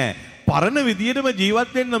නැහැ. පරණ විදියටම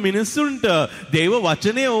ජීවත් වෙන්න මිනිස්සුන්ට දේව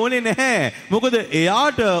වචනේ ඕනේ නැහැ. මොකද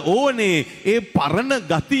එයාට ඕනේ ඒ පරණ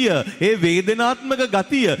ගතිය, ඒ වේදනාත්මක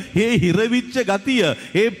ගතිය, ඒ හිරවිච්ච ගතිය,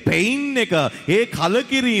 ඒ පෙයින් එක, ඒ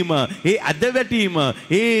කලකිරීම, ඒ ඇදවැටීම,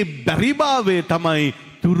 ඒ බැරිභාවය තමයි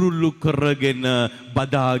තුරුළු කරගෙන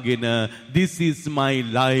බදාගෙන this is my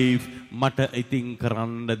life මට ඉතින්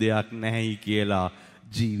කරන්න දෙයක් නැහැයි කියලා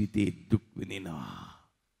ජීවිතේ දුක් විඳිනවා.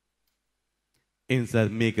 එනිසා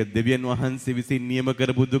මේක දෙවියන් වහන්සේ විසින් නියම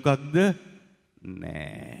කරපු දුකක්ද?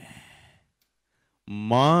 නෑ.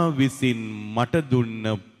 මා විසින් මට දුන්න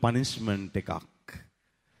පනිෂ්මන්ට් එකක්.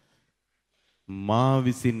 මා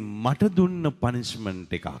විසින් මට දුන්න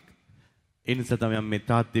පනිෂ්මන්ට් එකක්. එනිසා තමයි මේ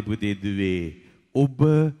තාත්තේ පුතේ දුවේ ඔබ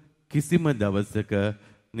කිසිම දවසක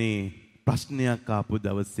නේ ප්‍රශ්නයක් ආපු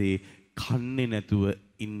දවසේ කන්නේ නැතුව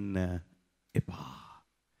ඉන්න එපා.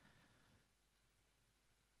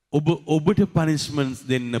 ඔබට පනිෂ්මන්ට්ස්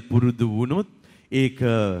දෙන්න පුරුදු වුණොත් ඒක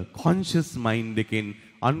කොන්ෂස් මයින්ඩ් එකෙන්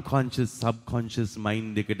අන්කොන්ෂස් සබ්කොන්ෂස්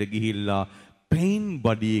මයින්ඩ් එකට ගිහිල්ලා පේන්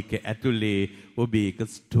බොඩි එක ඇතුලේ ඔබ ඒක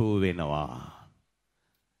ස්ටෝ වෙනවා.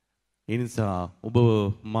 ඒ නිසා ඔබ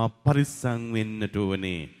මා පරිස්සම් වෙන්නට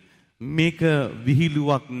ඕනේ. මේක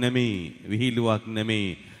විහිළුවක්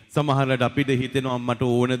නෙමෙයි. සමහරවිට අපිට හිතෙනවා මට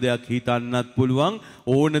ඕන දෙයක් හිතන්නත් පුළුවන්,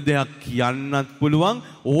 ඕන දෙයක් කියන්නත් පුළුවන්,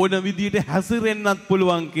 ඕන විදියට හැසිරෙන්නත්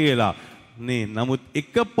පුළුවන් කියලා. නේ නමුත්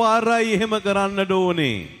එකපාරයි එහෙම කරන්නට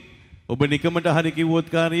ඕනේ. ඔබ නිකමට හරි කිව්වොත්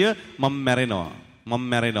කාර්ය මම මැරෙනවා. මම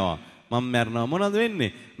මැරෙනවා. මම මැරෙනවා මොනවද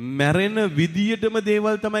වෙන්නේ? මැරෙන විදියටම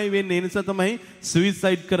දේවල් තමයි වෙන්නේ. ඒ නිසා තමයි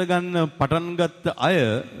සුයිසයිඩ් කරගන්න පටන් ගත්ත අය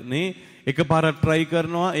නේ එකපාරක් try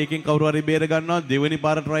කරනවා, ඒකෙන් කවුරු හරි බේර ගන්නවා, දෙවෙනි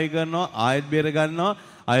පාර try කරනවා, ආයෙත් බේර ගන්නවා.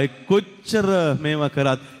 අය කොච්චර මේව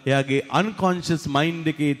කරත් එයාගේ unconscious mind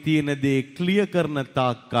එකේ තියෙන දේ clear කරන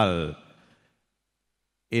තාක්කල්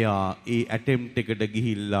එයා ඒ attempt එකට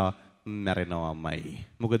ගිහිල්ලා මැරෙනවාමයි.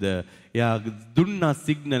 මොකද එයා දුන්නා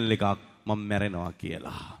සිග්නල් එකක් මම මැරෙනවා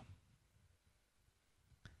කියලා.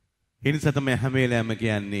 ඒ නිසා තමයි හැම වෙලාවෙම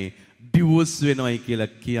කියන්නේ ඩිවෝස් වෙනවයි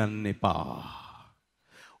කියලා කියන්න එපා.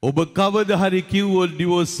 ඔබ කවදා හරි කිව්වොත්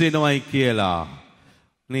ඩිවෝස් වෙනවයි කියලා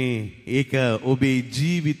නේ ඒක ඔබේ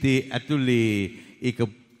ජීවිතේ ඇතුලේ ඒක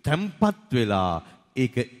තැම්පත් වෙලා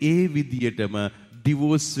ඒක ඒ විදියටම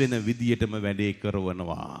ඩිවෝස් වෙන විදියටම වැඩේ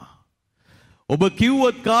කරවනවා. ඔබ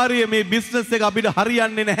කිව්වොත් කාර්යය මේ බිස්නස් එක අපිට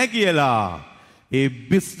හරියන්නේ නැහැ කියලා. ඒ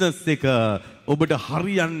බිස්නස් එක ඔබට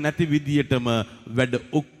හරියන්නේ නැති විදියටම වැඩ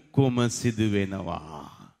ඔක්කොම සිදු වෙනවා.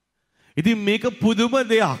 ඉතින් මේක පුදුම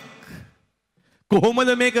දෙයක්.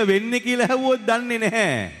 කොහොමද මේක වෙන්නේ කියලා ඇහුවොත් දන්නේ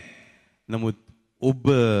නැහැ. නමුත් ඔබ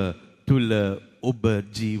තුල ඔබ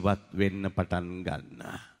ජීවත් වෙන්න පටන් ගන්න.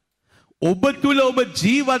 ඔබ තුල ඔබ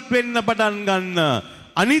ජීවත් වෙන්න පටන් ගන්න.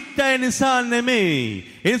 අනිත් අය නිසා නෙමෙයි.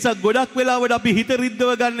 ඒ නිසා ගොඩක් වෙලාවට අපි හිත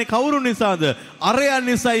රිද්දව ගන්නේ කවුරු නිසාද? අරයා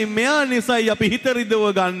නිසායි මෙයා නිසායි අපි හිත රිද්දව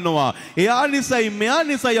ගන්නවා. එයා නිසායි මෙයා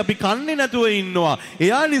නිසායි අපි කන්නේ නැතුව ඉන්නවා.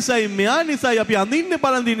 එයා නිසායි මෙයා නිසායි අපි අඳින්න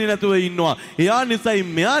බලඳින්නේ නැතුව ඉන්නවා. එයා නිසායි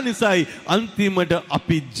මෙයා නිසායි අන්තිමට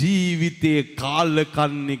අපි ජීවිතේ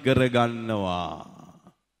කාලකන්ණි කරගන්නවා.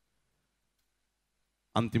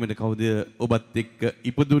 අන්තිමට කවුද ඔබත් එක්ක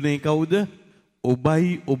ඉපදුනේ කවුද?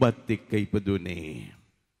 ඔබයි ඔබත් එක්ක ඉපදුනේ.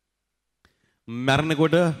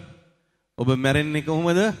 මරණකොට ඔබ මැරෙන්නේ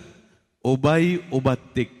කොහොමද? ඔබයි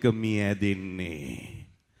ඔබත් එක්ක මිය ඇදෙන්නේ.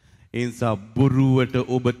 ඒ නිසා බොරුවට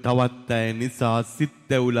ඔබ තවත් අය නිසා සිත්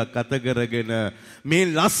ඇවුලා කත කරගෙන මේ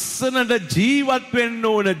ලස්සනට ජීවත් වෙන්න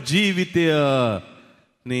ඕන ජීවිතය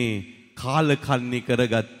නේ කාලකන්ණි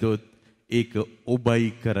කරගත්තොත් ඒක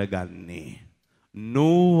ඔබයි කරගන්නේ.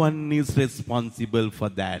 No one is responsible for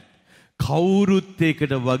that. කවුරුත්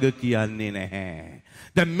ඒකට වග කියන්නේ නැහැ.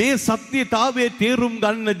 දැන් මේ සත්‍යතාවයේ තේරුම්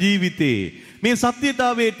ගන්න ජීවිතේ මේ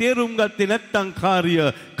සත්‍යතාවයේ තේරුම් ගත්තේ නැත්නම් කාර්ය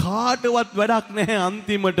කාටවත් වැඩක් නැහැ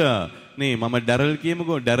අන්තිමට. නේ මම ඩැරල්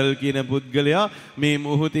කියමුකෝ. ඩැරල් කියන පුද්ගලයා මේ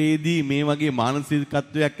මොහොතේදී මේ වගේ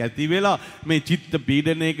මානසිකත්වයක් ඇති වෙලා මේ චිත්ත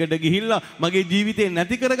පීඩනයකට ගිහිල්ලා මගේ ජීවිතේ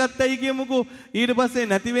නැති කරගත්තයි කියමුකෝ. ඊට පස්සේ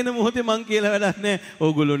නැති වෙන මොහොතේ මං කියලා වැඩක් නැහැ.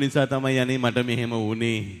 ඕගොල්ලෝ නිසා තමයි අනේ මට මෙහෙම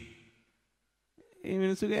වුනේ. ඒ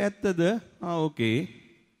මිනිස්සුගේ ඇත්තද? ඕකේ.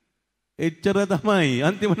 එච්චර තමයි.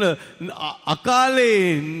 අන්තිමට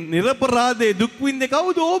අකාලේ නිර්පරාදේ දුක් විඳේ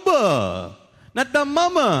කවුද? ඔබ. නැත්නම්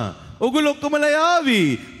මම. ඔගොල්ලෝ ඔක්කොමලා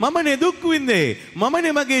යාවි. මමනේ දුක් විඳේ.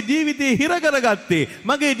 මමනේ මගේ ජීවිතේ හිර කරගත්තේ.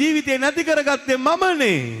 මගේ ජීවිතේ නැති කරගත්තේ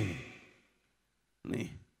මමනේ.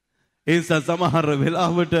 නේ. ඒ සමහර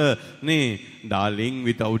වෙලාවට නේ darling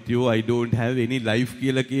without you I don't have any life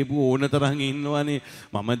කියලා කියපු ඕන තරම් ඉන්නවනේ.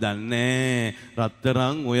 මම දන්නේ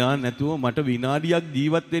රත්තරන් ඔයා නැතුව මට විනාඩියක්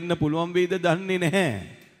ජීවත් වෙන්න පුළුවන් වේද දන්නේ නැහැ.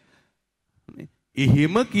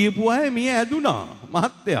 එහෙම කියපු අය මිය ඇදුනා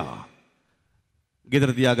මහත්තයා.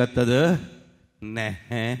 ගෙදර තියාගත්තද?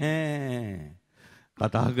 නැහැ.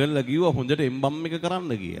 කතා කරලා කිව්වා හොඳට එම්බම් එක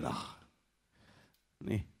කරන්න කියලා.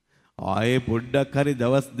 නේ ආයේ පොඩ්ඩක් හරි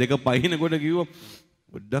දවස් දෙක පහිනකොට කිව්වා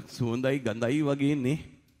පොඩ්ඩක් සුවඳයි ගඳයි වගේ නේ.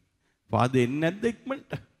 පාද එන්නේ නැද්ද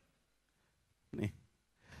ඉක්මනට? නේ.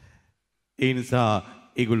 ඒ නිසා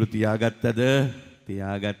ඒගොල්ලෝ තියාගත්තද?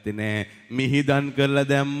 තියාගත්තේ නෑ. මිහිදන් කරලා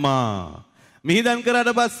දැම්මා. මිහිදන්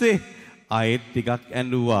කරාට පස්සේ ආයෙත් ටිකක්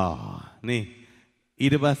ඇඬුවා. නේ.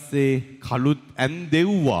 ඊට පස්සේ කළුත්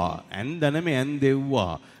ඇන්දෙව්වා. ඇන්ද නෙමෙයි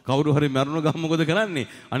ඇන්දෙව්වා. කවුරු හරි මරුණ ගම මොකද කරන්නේ?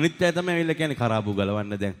 අනිත් අය තමයි ඇවිල්ලා කියන්නේ කරාබු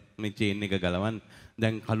ගලවන්න දැන් මේ චේන් එක ගලවන්න.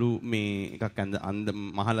 දැන් කළු මේ එකක් අඳ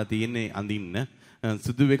මහලා තියෙන්නේ අඳින්න.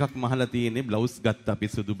 සුදු එකක් මහලා තියෙන්නේ බ්ලවුස් ගත්තා. අපි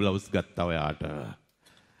සුදු බ්ලවුස් ගත්තා ඔයාට.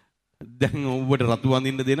 දැන් ඔබට රතු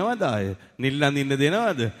අඳින්න දෙනවද ආය? නිල් අඳින්න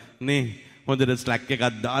දෙනවද? නේ හොඳට ස්ලැක්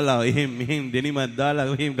එකක් දාලා එහෙම මෙහෙම දෙනිමක් දාලා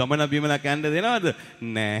එහෙම ගමන බිමන කැන්න දෙනවද?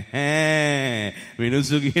 නැහැ.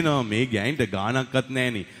 මිනිස්සු කියනවා මේ ගෑනිට ගාණක්වත්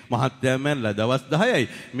නැහෙනි. මහත්තයා මැරලා දවස් 10යි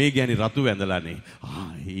මේ ගෑණි රතු වැඳලානේ.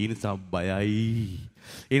 ඒ නිසා බයයි.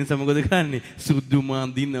 ඒ නිසා මොකද කරන්නේ? සුදුම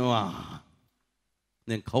අඳිනවා.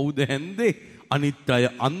 දැන් කවුද හැන්දේ? අනිත් අය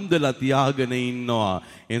අන්දලා තියාගෙන ඉන්නවා.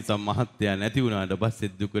 ඒ නිසා මහත්ය නැති වුණාට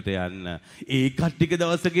පස්සේ දුකට යන්න. ඒ කට්ටික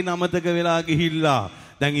දවසකින් අමතක වෙලා ගිහිල්ලා.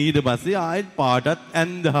 දැන් ඊට පස්සේ ආයෙත් පාටත්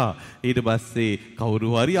ඇඳා. ඊට පස්සේ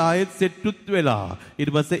කවුරු හරි ආයෙත් සෙට්ටුත් වෙලා.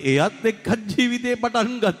 ඊට පස්සේ එයත් එක්ක ජීවිතේ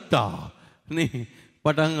පටන් ගත්තා. නේ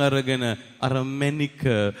පටන් අරගෙන අර මැනික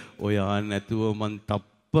ඔයා නැතුව මං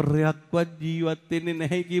තප්පරයක්වත් ජීවත් වෙන්නේ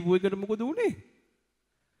නැහැ කියපු එකට මොකද උනේ?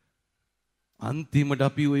 අන්තිමට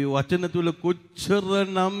අපි ওই වචන තුල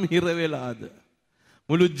කොච්චරනම් හිර වෙලාද?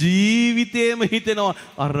 මුළු ජීවිතේම හිතෙනවා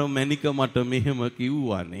අර මැනික මට මෙහෙම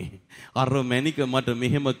කිව්වානේ. අර මැනික මට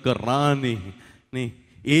මෙහෙම කරානේ. නේ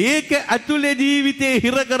ඒක ඇතුලේ ජීවිතේ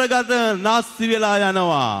හිර කරගත නැස්ති වෙලා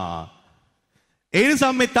යනවා. ඒ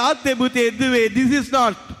නිසා මේ තාත්තේ පුතේ දුවේ this is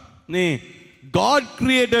not නේ God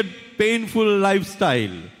created painful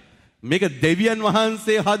lifestyle. මේක දෙවියන්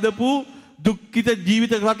වහන්සේ හදපු දුක්ඛිත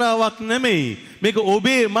ජීවිත රටාවක් නෙමෙයි. මේක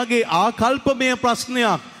ඔබේ මගේ ආකල්පමය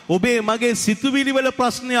ප්‍රශ්නයක්. ඔබේ මගේ සිතුවිලි වල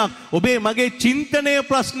ප්‍රශ්නයක්. ඔබේ මගේ චින්තනයේ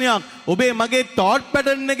ප්‍රශ්නයක්. ඔබේ මගේ thought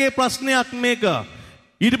pattern එකේ ප්‍රශ්නයක් මේක.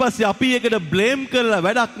 ඊට පස්සේ අපි ඒකට බ්ලේම් කරලා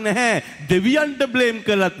වැඩක් නැහැ. දෙවියන්ට බ්ලේම්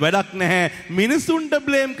කළත් වැඩක් නැහැ. මිනිසුන්ට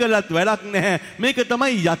බ්ලේම් කළත් වැඩක් නැහැ. මේක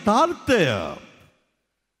තමයි යථාර්ථය.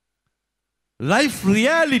 life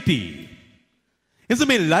reality. එස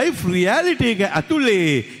මේ life reality එක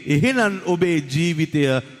ඇතුලේ එහෙනම් ඔබේ ජීවිතය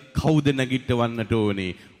කවුද නැගිටවන්නට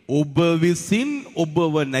ඕනේ? ඔබ විසින්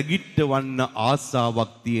ඔබව නැගිටවන්න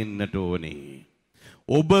ආසාවක් තියෙන්නට ඕනේ.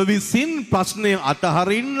 ඔබ විසින් ප්‍රශ්නය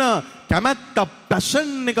අතහරින්න කැමැත්ත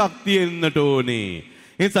පැෂන් එකක් තියෙන්නට ඕනේ.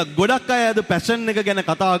 එනිසා ගොඩක් අය අද පැෂන් එක ගැන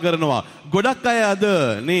කතා කරනවා. ගොඩක් අය අද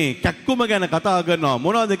නේ කැක්කුම ගැන කතා කරනවා.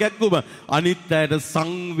 මොනවද කැක්කුම? අනිත් අයට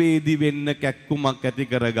සංවේදී වෙන්න කැක්කුමක් ඇති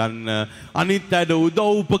කරගන්න. අනිත් අයට උදව්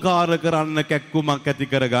උපකාර කරන්න කැක්කුමක් ඇති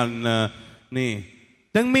කරගන්න. නේ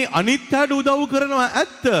දැන් මේ අනිත් අයට උදව් කරනවා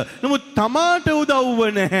ඇත්ත. නමුත් තමාට උදව්ව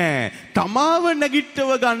නැහැ. තමාව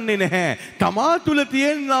නැගිටව ගන්නෙ නැහැ. තමා තුල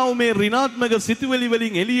තියෙනා මේ ඍණාත්මක සිතුවිලි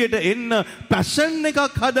වලින් එළියට එන්න පැෂන්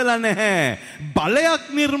එකක් හදලා නැහැ.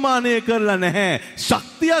 බලයක් නිර්මාණය කරලා නැහැ.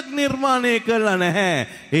 ශක්තියක් නිර්මාණය කරලා නැහැ.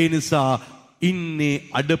 ඒ නිසා ඉන්නේ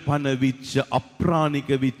අඩපණ විච්ච, අප්‍රාණික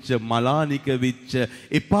විච්ච, මලානික විච්ච,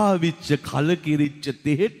 එපා විච්ච, කලකිරිච්ච,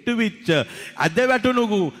 තෙහෙට්ටු විච්ච, අද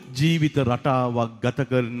වැටුණු ජීවිත රටාවක් ගත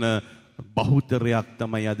කරන බහුතරයක්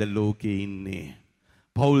තමයි අද ලෝකේ ඉන්නේ.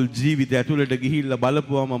 පෞල් ජීවිතය ඇතුළට ගිහිල්ලා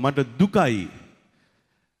බලපුවම මට දුකයි.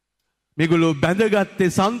 මේගොල්ලෝ බැඳගත්තේ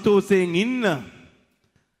සන්තෝෂයෙන් ඉන්න.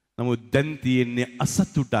 නමුත් දැන් තියෙන්නේ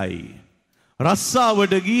අසතුටයි.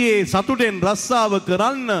 රස්සාවට ගියේ සතුටෙන් රස්සාව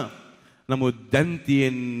කරන්න. නමුත් දැන්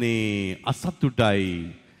තියෙන්නේ අසතුටයි.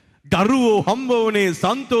 දරුවෝ හම්බ වුණේ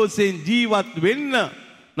සන්තෝෂයෙන් ජීවත් වෙන්න.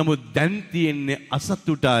 නමුත් දැන් තියෙන්නේ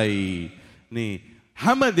අසතුටයි. නේ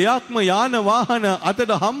හැම දෙයක්ම යාන වාහන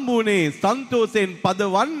අතට හම්බුනේ සන්තෝෂයෙන්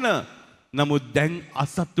පදවන්න. නමුත් දැන්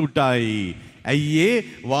අසතුටයි. ඇයි ඒ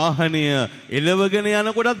වාහනය එලවගෙන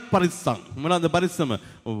යනකොටත් පරිස්සම්. මොනවාද පරිස්සම?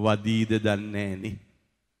 වදීද දන්නේ නැහනේ.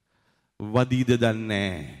 වදීද දන්නේ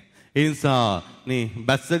නැහැ. ඒ නිසා නේ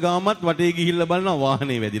බැස්ස ගාමත් වටේ ගිහිල්ලා බලනවා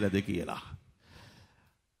වාහනේ වැදිලාද කියලා.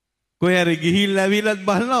 කොහේ හරි ගිහිල්ලා ඇවිල්ලත්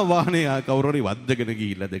බලනවා වාහනේ කවුරු හරි වද්දගෙන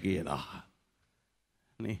ගිහිල්ලාද කියලා.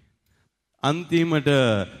 නේ අන්තිමට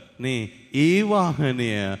නේ ඒ වාහනය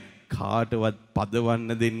කාටවත්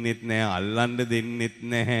පදවන්න දෙන්නෙත් නැහැ, අල්ලන්න දෙන්නෙත්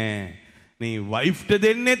නැහැ. නේ වයිෆ්ට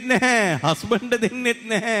දෙන්නෙත් නැහැ, හස්බන්ඩ්ට දෙන්නෙත්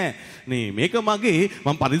නැහැ. නේ මේක මගේ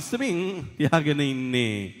මම පරිස්සමෙන් තියාගෙන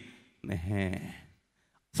ඉන්නේ නැහැ.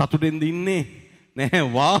 සතුටෙන් දින්නේ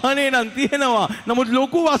නැහැ. වාහනේ නම් තියෙනවා. නමුත්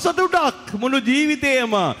ලොකු අසතුටක් මුළු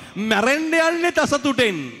ජීවිතේම මැරෙන්න යන්නේ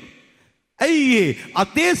අසතුටෙන්. ඇයි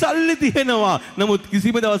අතේ සල්ලි තියෙනවා. නමුත්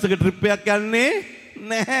කිසිම දවසක ට්‍රිප් එකක් යන්නේ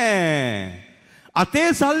නැහැ.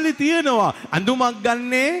 අතේ සල්ලි තියෙනවා. ඇඳුමක්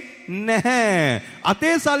ගන්නේ නැහැ.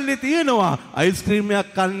 අතේ සල්ලි තියෙනවා. අයිස්ක්‍රීම්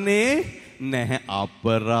එකක් කන්නේ නැහැ.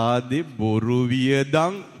 අපරාධේ බොරු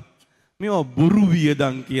වියදම්. මේවා බොරු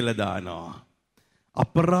වියදම් කියලා දානවා.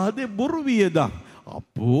 අපරාධේ බොරු වියදම්.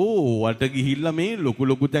 අපෝ වට ගිහිල්ලා මේ ලොකු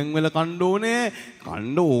ලොකු තැන්වල කන්න ඕනේ.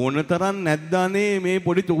 කන්න ඕන තරම් නැද්දානේ මේ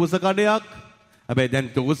පොඩි තෝස කඩයක්. හැබැයි දැන්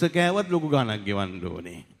තෝස කෑවත් ලොකු ගණක් ගෙවන්න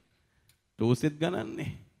ඕනේ. තෝසෙත්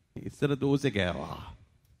ගණන්නේ. ඉස්සර තෝසේ කෑවා.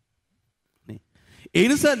 ඒ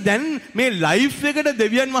නිසා දැන් මේ ලයිෆ් එකට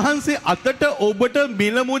දෙවියන් වහන්සේ අතට ඔබට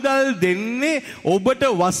මිල මුදල් දෙන්නේ, ඔබට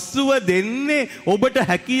වස්තුව දෙන්නේ, ඔබට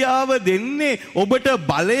හැකියාව දෙන්නේ, ඔබට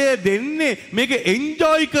බලය දෙන්නේ මේක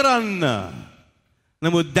එන්ජොයි කරන්න.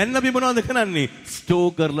 නමුත් දැන් අපි මොනවද කරන්නේ?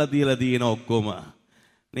 ස්ටෝ කරලා තියලා තියෙන ඔක්කොම.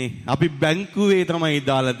 නේ අපි බැංකුවේ තමයි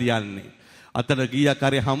දාලා තියන්නේ. අතට කීයක්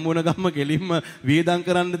හරි හම්බුන ගම්ම කෙලින්ම වියදම්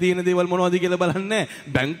කරන්න තියෙන දේවල් මොනවද කියලා බලන්නේ.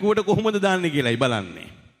 බැංකුවට කොහොමද දාන්නේ කියලායි බලන්නේ.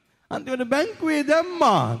 අන්තිමට බැංකුවේ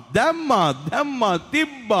දැම්මා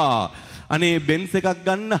තිබ්බා. අනේ බෙන්ස් එකක්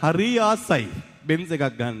ගන්න හරි ආසයි. බෙන්ස්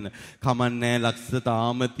එකක් ගන්න. කමන්නේ ලක්ෂ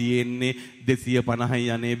තාම තියෙන්නේ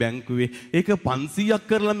 250යි අනේ බැංකුවේ. ඒක 500ක්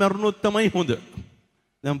කරලා මරුණොත් තමයි හොඳ.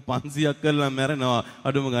 දැන් 500ක් කරලා මැරෙනවා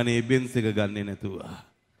අඩුම ගානේ බෙන්ස් එක ගන්නේ නැතුව.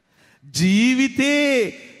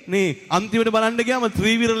 ජීවිතේ නේ අන්තිමට බලන්න ගියාම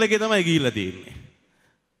ත්‍රිවිරල එකේ තමයි ගිහිල්ලා තියෙන්නේ.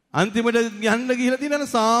 අන්තිමට යන්න ගිහිල්ලා තියෙන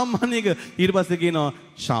සාමාන්‍ය එක. ඊට පස්සේ කියනවා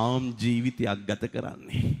ශාම් ජීවිතයක් ගත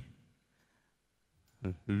කරන්නේ.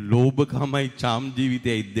 ලෝභකමයි ශාම්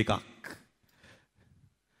ජීවිතයයි දෙකක්.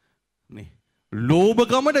 නේ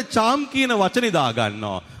ලෝභකමට ශාම් කියන වචනේ දා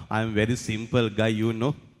ගන්නවා. I am very simple guy, you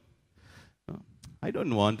know. I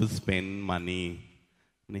don't want to spend money.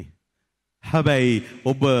 නේ හැබැයි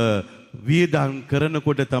ඔබ වියදම්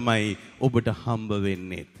කරනකොට තමයි ඔබට හම්බ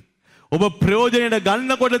වෙන්නේ. ඔබ ප්‍රයෝජනෙට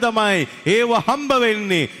ගන්නකොට තමයි ඒව හම්බ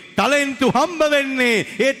වෙන්නේ. ටැලන්ට් හම්බ වෙන්නේ.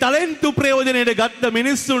 ඒ ටැලන්ට් ප්‍රයෝජනෙට ගත්ත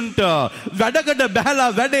මිනිස්සුන්ට වැඩකට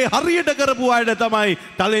බහැලා වැඩේ හරියට කරපු අයට තමයි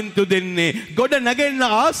ටැලන්ට් දෙන්නේ. ගොඩ නැගෙන්න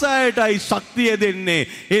ආසයටයි ශක්තිය දෙන්නේ.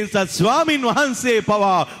 ඒ නිසා ස්වාමින් වහන්සේ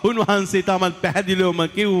පවා උන්වහන්සේ තමත් පැහැදිලිවම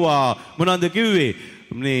කිව්වා. මොනවද කිව්වේ?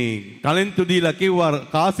 මේ ටැලන්ට් දීලා කිව්වා,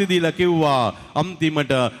 කාසි දීලා කිව්වා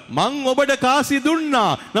අන්තිමට මං ඔබට කාසි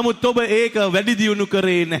දුන්නා. නමුත් ඔබ ඒක වැඩි දියුණු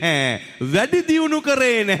කරේ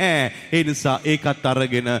නැහැ. ඒ නිසා ඒකත්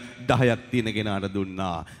අරගෙන 10ක් තියෙන කෙනාට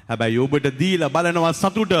දුන්නා. හැබැයි ඔබට දීලා බලනවා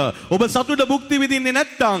සතුට. ඔබ සතුට භුක්ති විඳින්නේ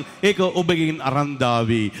නැත්නම් ඒක ඔබගෙන් අරන්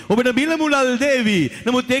දාවි. ඔබට මිල මුදල් දෙවි.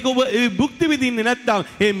 නමුත් ඒක ඔබ භුක්ති විඳින්නේ නැත්නම්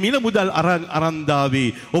ඒ මිල මුදල් අරන්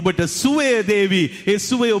දාවි. ඔබට සුවය දෙවි. ඒ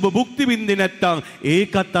සුවය ඔබ භුක්ති විඳින්නේ නැත්නම්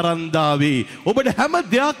ඒකත් අරන් දාවි. ඔබට හැම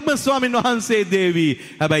දෙයක්ම ස්වාමීන් වහන්සේ දේවි.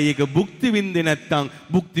 හැබැයි ඒක භුක්ති විඳින්නේ නැත්නම්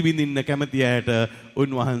භුක්ති විඳින්න කැමති අයට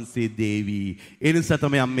උන්වහන්සේ දේවි. ඒ නිසා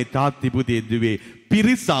තමයි අම්මේ තාත්ති පුතේ දුවේ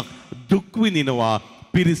පිරිසක් දුක් විඳිනවා,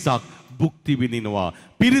 පිරිසක් භුක්ති විඳිනවා.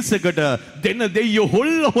 පිරිසකට දෙන දෙයියෝ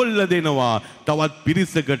හොල්ල දෙනවා. තවත්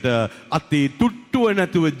පිරිසකට අතේ තුට්ටුව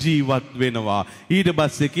නැතුව ජීවත් වෙනවා. ඊට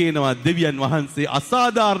පස්සේ කියනවා දෙවියන් වහන්සේ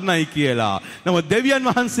අසාධාරණයි කියලා. නමුත් දෙවියන්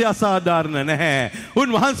වහන්සේ අසාධාරණ නැහැ.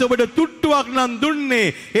 උන්වහන්සේ ඔබට තුට්ටුවක් නම්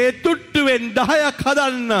දුන්නේ ඒ තුට්ටුවෙන් 10ක්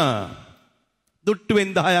හදන්න.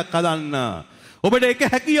 ඔබට එක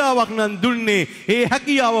හැකියාවක් නම් දුන්නේ ඒ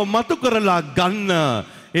හැකියාව මතු කරලා ගන්න.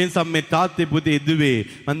 ඒ නිසා මේ තාත්තේ පුතේ දුවේ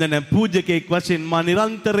මම දැන් පූජකෙක් වශයෙන් මා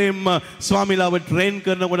නිරන්තරයෙන්ම ස්වාමිලාව ට්‍රේන්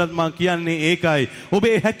කරනකොටත් මා කියන්නේ ඒකයි.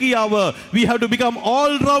 ඔබේ හැකියාව we have to become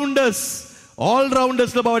all rounders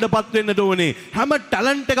ලා බවට පත් වෙන්නට ඕනේ. හැම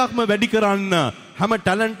ටැලන්ට් එකක්ම වැඩි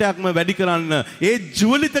කරන්න. ඒ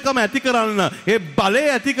ජීවිතකම ඇති කරන්න, ඒ බලය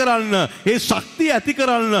ඇති කරන්න, ඒ ශක්තිය ඇති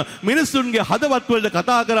කරන්න, මිනිසුන්ගේ හදවත් වලට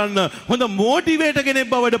කතා කරන්න, හොඳ මොටිවේටර් කෙනෙක්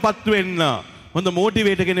බවට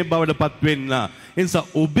පත් වෙන්න. ඒ නිසා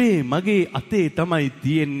ඔබේ මගේ අතේ තමයි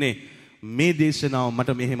තියෙන්නේ. මේ දේශනාව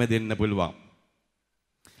මට මෙහෙම දෙන්න පුළුවන්.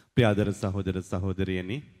 ප්‍රියාදර සහෝදර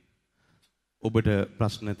සහෝදරියනි, ඔබට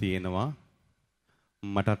ප්‍රශ්න තියෙනවා,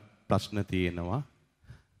 මටත් ප්‍රශ්න තියෙනවා.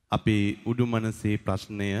 අපේ උඩු මනසේ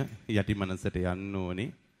ප්‍රශ්නය යටි මනසට යන්න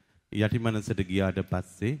ඕනේ. යටි මනසට ගියාට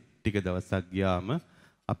පස්සේ ටික දවසක් ගියාම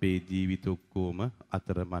අපේ ජීවිත ඔක්කොම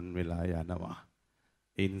අතරමන් වෙලා යනවා.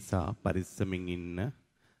 ඒ නිසා පරිස්සමින් ඉන්න.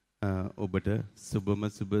 ඔබට සුබම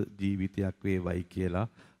සුබ ජීවිතයක් වේවයි කියලා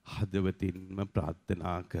හදවතින්ම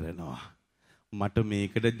ප්‍රාර්ථනා කරනවා. මට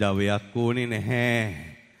මේකට ජවයක් ඕනේ නැහැ.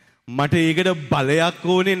 මට ඒකට බලයක්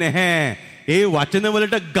ඕනේ නැහැ. ඒ වචන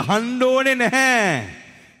වලට ගහන්න ඕනේ නැහැ.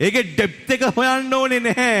 ඒකේ ඩෙප්ත් එක හොයන්න ඕනේ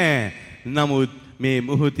නැහැ. නමුත් මේ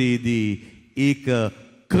මොහොතේදී ඒක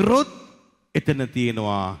කරොත් එතන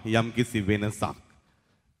තියෙනවා යම්කිසි වෙනසක්.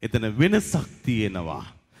 එතන වෙනසක් තියෙනවා.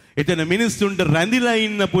 එතන මිනිස්සුන්ට රැඳිලා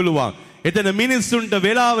ඉන්න පුළුවන්. එතන මිනිස්සුන්ට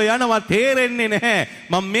වෙලාව යනවා තේරෙන්නේ නැහැ.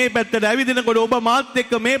 මම මේ පැත්තට ඇවිදිනකොට ඔබ මාත්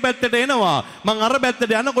එක්ක මේ පැත්තට එනවා. මම අර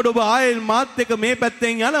පැත්තට යනකොට ඔබ ආයෙ මාත් එක්ක මේ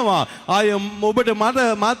පැත්තෙන් යනවා. ආයෙ ඔබට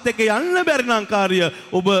මාත් එක්ක යන්න බැරි නම් කාර්ය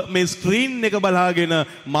ඔබ මේ ස්ක්‍රීන් එක බලාගෙන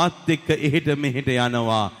මාත් එක්ක එහෙට මෙහෙට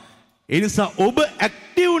යනවා. ඒ නිසා ඔබ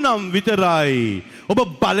ඇක්ටිව් නම් විතරයි, ඔබ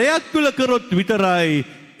බලයක් තුල කරොත් විතරයි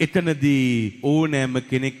එතනදී ඕනෑම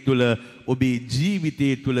කෙනෙක් තුල ඔබේ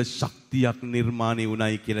ජීවිතයේ තුල ශක්තියක් නිර්මාණය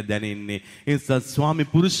වුණයි කියලා දැනෙන්නේ. ඒ නිසා ස්වාමි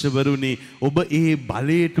පුරුෂවරුනි, ඔබ ඒ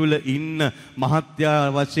බලයේ තුල ඉන්න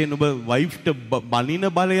මහත්යා වශයෙන් ඔබ වයිෆ්ට බනින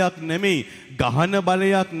බලයක් නෙමෙයි, ගහන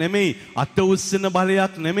බලයක් නෙමෙයි, අත උස්සන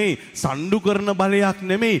බලයක් නෙමෙයි, සණ්ඩු කරන බලයක්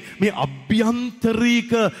නෙමෙයි, මේ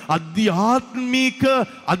අභ්‍යන්තරික අධ්‍යාත්මික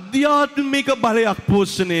බලයක්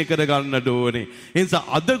පෝෂණය කරගන්නට ඕනේ. ඒ නිසා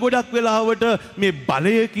අද ගොඩක් වෙලාවට මේ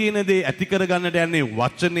බලය කියන දේ ඇති කරගන්නට යන්නේ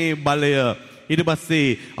වචනේ බලය. ඊට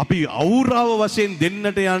පස්සේ අපි අවුරාව වශයෙන්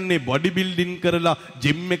දෙන්නට යන්නේ බොඩි බිල්ඩින් කරලා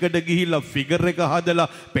ජිම් එකට ගිහිල්ලා ෆිගර් එක හදලා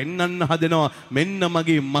පෙන්වන්න හදනවා මෙන්න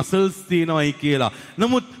මගේ මසල්ස් තියෙනවායි කියලා.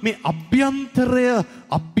 නමුත් මේ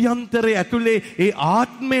අභ්‍යන්තරය ඇතුලේ ඒ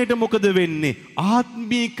ආත්මයට මොකද වෙන්නේ?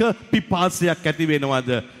 ආත්මීක පිපාසයක් ඇති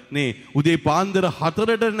වෙනවද? නේ උදේ පාන්දර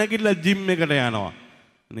 4ට නැගිටලා ජිම් එකට යනවා.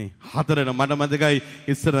 නේ 4ට මට මතකයි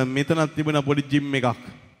ඉස්සර මෙතනක් තිබුණා පොඩි ජිම් එකක්.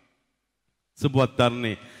 සුපුවත්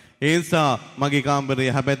අරණේ. ඒ නිසා මගේ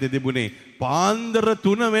කාමරයේ හැබැයි තිබුණේ පාන්දර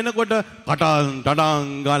 3 වෙනකොට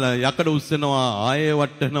කටාන් ගාලා යකඩ උස්සනවා ආයේ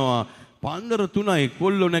වට්ටනවා. පාන්දර 3යි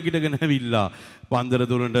කොල්ලෝ නැගිටගෙන ඇවිල්ලා පාන්දර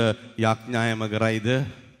 3ට යඥායම කරයිද?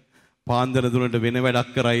 පාන්දර 3ට වෙන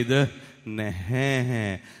වැඩක් කරයිද?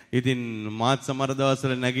 නැහැ. ඉතින් මාත් සමහර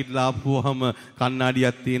දවස්වල නැගිටලා ආපුවම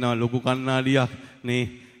කණ්ණාඩියක් තියෙනවා ලොකු කණ්ණාඩියක් නේ.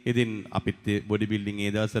 ඉතින් අපිත් බොඩි බිල්ඩින්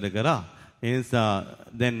ඒ දවස්වල කරා. ඒ නිසා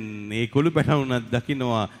දැන් මේ කොළු පැටවුණක්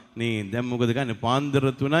දකින්නවා නේ. දැන් මොකද ගන්නේ?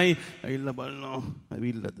 පාන්දර 3යි ඇවිල්ලා බලනවා.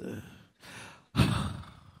 ඇවිල්ලාද?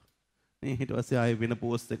 නේ ඊට පස්සේ ආයෙ වෙන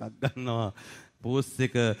පෝස්ට් එකක් ගන්නවා. පෝස්ට්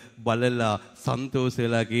එක බලලා සන්තෝෂ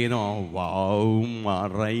වෙලා කියනවා වව්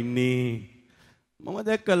මාරයිනේ. මම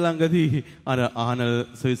දැක්ක ළඟදී අර ආනල්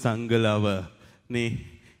සොයිසංගලව නේ.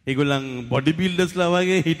 ඒගොල්ලන් බොඩි බිල්ඩර්ස්ලා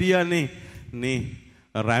වගේ හිටියානේ නේ.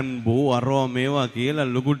 රැම්බෝ අරෝ මේවා කියලා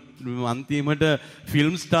ලොකු අන්තිමට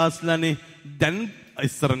ෆිල්ම් ස්ටාර්ස්ලානේ. දැන්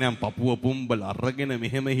ඉස්සර නම් පපුව පුම්බල අරගෙන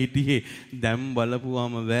මෙහෙම හිටියේ. දැන්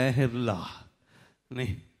බලපුවාම වැහැරලා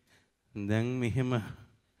නේ. දැන් මෙහෙම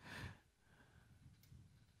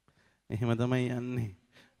තමයි යන්නේ.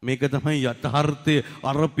 මේක තමයි යථාර්ථය.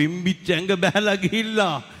 අර පිම්බිච්ච ඇඟ බහැලා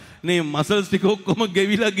ගිහිල්ලා නේ මසල්ස් ටික ඔක්කොම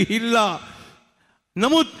ගෙවිලා ගිහිල්ලා.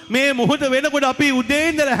 නමුත් මේ මොහොත වෙනකොට අපි උදේ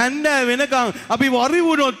ඉඳලා හැන්දෑ වෙනකන් අපි වරි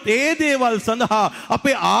වුණොත් ඒ දේවල් සඳහා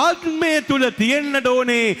අපේ ආත්මය තුල තියෙන්නට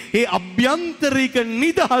ඕනේ ඒ අභ්‍යන්තරික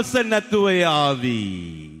නිදහස නැතුව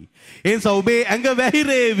යාවි. එනිසා ඔබේ ඇඟ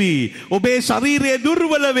වැහිරේවි, ඔබේ ශරීරය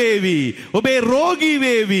දුර්වල වේවි, ඔබේ රෝගී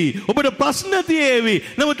වේවි, ඔබට ප්‍රශ්න තියෙවි.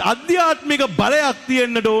 නමුත් අධ්‍යාත්මික බලයක්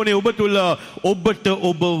තියෙන්නට ඕනේ ඔබ තුල. ඔබට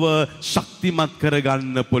ඔබව ශක්තිමත්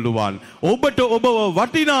කරගන්න පුළුවන්. ඔබට ඔබව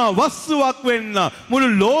වටිනා වස්තුවක් වෙන්න.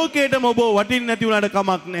 මුළු ලෝකෙටම ඔබ වටින්න නැති වුණාට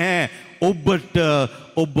කමක් නැහැ. ඔබට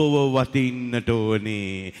ඔබව වටින්නට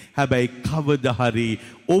ඕනේ. හැබැයි කවදා හරි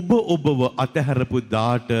ඔබව අතහැරපු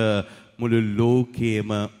දාට මුළු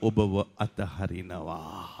ලෝකයේම ඔබව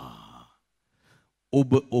අතහරිනවා.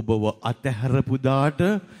 ඔබව අතහැරපු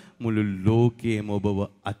දාට මුළු ලෝකයේම ඔබව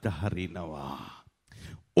අතහරිනවා.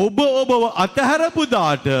 ඔබව අතහැරපු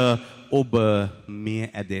දාට ඔබ මිය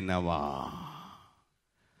ඇදෙනවා.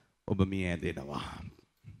 ඔබ මිය ඇදෙනවා.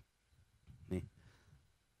 නේ.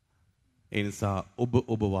 ඒ නිසා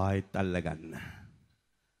ඔබ ආයෙත් අල්ලගන්න.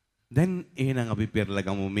 දැන් එහෙනම් අපි පෙරලා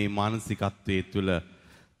ගමු මේ මානසිකත්වයේ තුල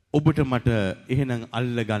ඔබට මට එහෙනම්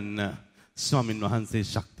අල්ලගන්න ස්වාමින් වහන්සේ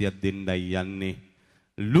ශක්තියක් දෙන්නයි යන්නේ.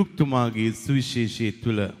 ලුක්තුමාගේ සුවිශේෂයේ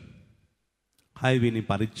තුල 6 වෙනි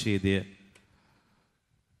පරිච්ඡේදය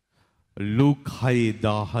ලුක්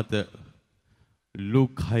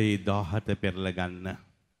 6:17 පෙරලා ගන්න.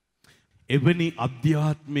 එවැනි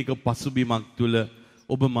අධ්‍යාත්මික පසුබිමක් තුල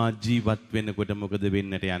ඔබ මා ජීවත් වෙනකොට මොකද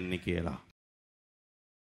වෙන්නට යන්නේ කියලා.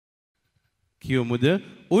 කියමුද?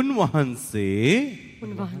 උන්වහන්සේ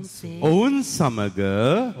ඔවුන් සමග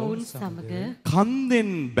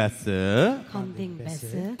කන්දෙන් බැස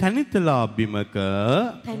තනිතලා බිමක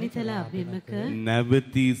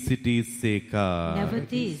නැවතී සිටිසේක.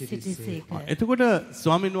 එතකොට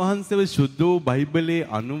ස්වාමින් වහන්සේව සුද්ධ වූ බයිබලයේ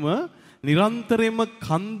අනුව නිරන්තරයෙන්ම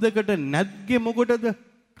කන්දකට නැග්ගේ මොකටද?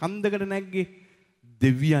 කන්දකට නැග්ගේ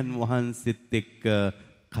දෙවියන් වහන්සේත් එක්ක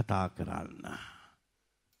කතා කරන්න.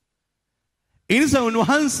 එනිසා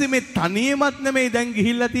උන්වහන්සේ මේ තනියමත් නෙමෙයි දැන්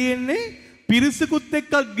ගිහිල්ලා තියෙන්නේ, පිරිසකුත්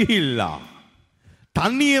එක්කත් ගිහිල්ලා.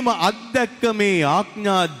 තනියම අත්දැක්ක මේ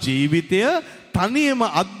ආඥා ජීවිතය, තනියම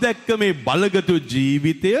අත්දැක්ක මේ බලගතු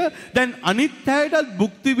ජීවිතය දැන් අනිත් අයටත්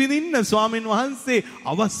භුක්ති විඳින්න ස්වාමින් වහන්සේ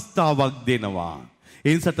අවස්ථාවක් දෙනවා.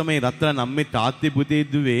 ඒ නිසා තමයි රත්තරන් අම්මේ තාත්තේ පුතේ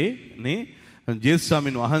දුවේ නේ ජේසුස්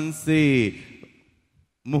ස්වාමින් වහන්සේ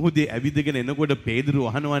මුහුදේ ඇවිදගෙන එනකොට පේදුරු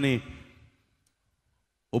අහනවනේ,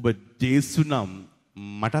 ඔබ ජේසු නම්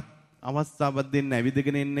මටත් අවස්ථාවක් දෙන්න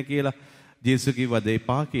ඇවිදගෙන එන්න කියලා. ජේසු කිව්වද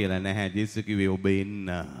එපා කියලා? නැහැ. ජේසු කිව්වේ ඔබ එන්න.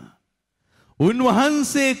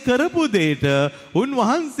 උන්වහන්සේ කරපු දෙයට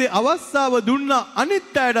උන්වහන්සේ අවස්ථාව දුන්නා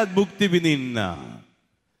අනිත් අයටත් භුක්ති විඳින්න.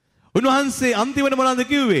 උන්වහන්සේ අන්තිමට මොනවද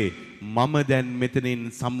කිව්වේ? මම දැන්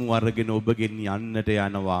මෙතනින් සමු අරගෙන ඔබගෙන් යන්නට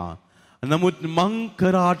යනවා. නමුත් මං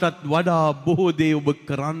කරාටත් වඩා බොහෝ දේ ඔබ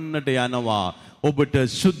කරන්නට යනවා. ඔබට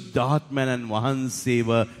සුද්ධාත්මයන් වහන්සේව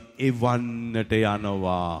එවන්නට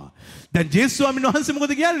යනවා. දැන් ජේසුස් ස්වාමීන් වහන්සේ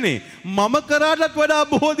මොකද කියන්නේ? මම කරාටත් වඩා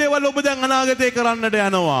බොහෝ දේවල් ඔබ දැන් අනාගතේ කරන්නට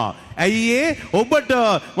යනවා. ඇයි ඒ? ඔබට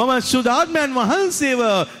මම සුදාත්මයන් වහන්සේව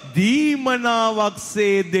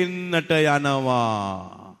දීමනාවක්සේ දෙන්නට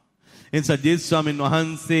යනවා. එනිසා ජේසුස් ස්වාමීන්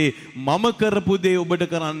වහන්සේ මම කරපු දේ ඔබට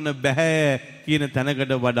කරන්න බෑ කියන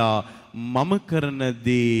තැනකට වඩා මම කරන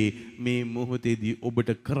දේ මේ මොහොතේදී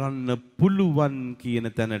ඔබට කරන්න පුළුවන්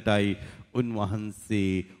කියන තැනටයි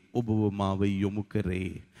උන්වහන්සේ ඔබව මාව යොමු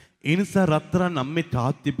කරේ. ඒ නිසා රත්තරන් අම්මේ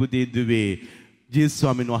තාත්ති පුතේ දුවේ ජේසුස්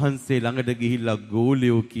ස්වාමීන් වහන්සේ ළඟට ගිහිල්ලා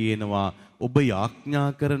ගෝලියෝ කියනවා ඔබ යාඥා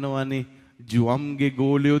කරනවනේ. ජුවම්ගේ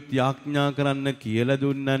ගෝලියොත් යාඥා කරන්න කියලා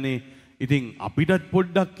දුන්නනේ. ඉතින් අපිටත්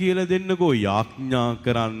පොඩ්ඩක් කියලා දෙන්නකෝ යාඥා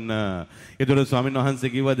කරන්න. ඒතකොට ස්වාමීන්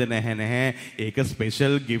වහන්සේ කිව්වද නැහැ ඒක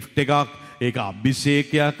ස්පෙෂල් ගිෆ්ට් එකක්. ඒක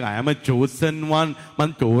අභිෂේකයක්. I am a chosen one.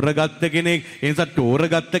 මං තෝරගත්ත කෙනෙක්. ඒ නිසා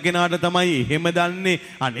තෝරගත්ත කෙනාට තමයි එහෙම දන්නේ.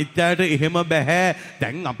 අනිත් අයට එහෙම බෑ.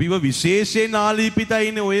 දැන් අපිව විශේෂයෙන්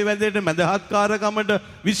ආලීපිතයිනේ ඔය වැදේට මදහත්කාරකමට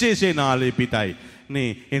විශේෂයෙන් ආලීපිතයි. නේ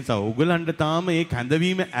ඒ නිසා ඕගලන්ට තාම ඒ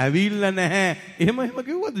කැඳවීම ඇවිල්ලා නැහැ. එහෙම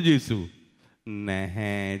කිව්වද ජේසුස්?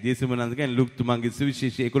 නැහැ. ජේසුස් මනන්ද කියන්නේ ලුක් තුමන්ගේ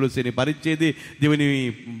සුවිශේෂ 11 වෙනි පරිච්ඡේදයේ දෙවෙනි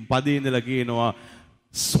පදයේ ඉඳලා කියනවා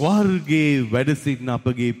ස්වර්ගයේ වැඩ සිටින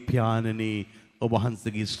අපගේ පියාණනි ඔබ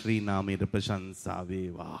වහන්සේගේ ශ්‍රී නාමයට ප්‍රශංසා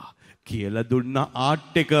වේවා කියලා දුන්න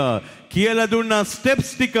ආර්ට් එක කියලා දුන්න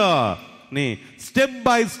ස්ටෙප්ස් ටික නේ ස්ටෙප්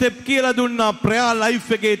බයි ස්ටෙප් කියලා දුන්නා ප්‍රෙයර්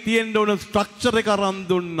ලයිෆ් එකේ තියෙන්න ඕන ස්ට්‍රක්චර් එක අරන්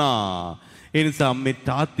දුන්නා. ඒ නිසා මේ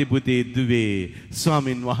තාත්ති පුතේ දුවේ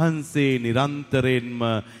ස්වාමින් වහන්සේ නිරන්තරයෙන්ම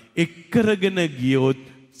එක් කරගෙන ගියොත්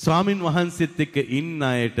ස්වාමින් වහන්සේත් එක්ක ඉන්න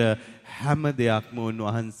අයට හැම දෙයක්ම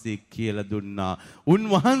උන්වහන්සේ කියලා දුන්නා.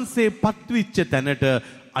 උන්වහන්සේ පත්විච්ච තැනට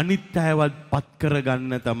අනිත් අයවත් පත්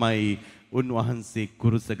කරගන්න තමයි උන්වහන්සේ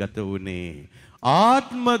කුරුසගත වුණේ.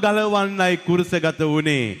 ආත්ම ගලවන්නයි කුරුසගත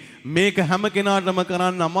වුණේ. මේක හැම කෙනාටම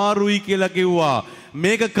කරන්න අමාරුයි කියලා කිව්වා.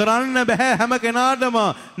 මේක කරන්න බෑ හැම කෙනාටම.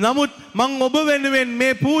 නමුත් මං ඔබ වෙනුවෙන්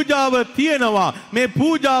මේ පූජාව තියනවා. මේ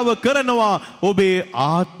පූජාව කරනවා. ඔබේ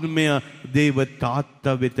ආත්මය දේව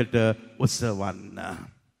තාත්තා වෙතට ඔසවන්න.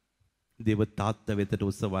 දේව තාත්තා වෙතට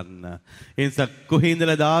ඔසවන්න. ඒ නිසා කොහේ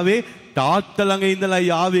ඉඳලා දාවේ? තාත්තා ළඟ ඉඳලා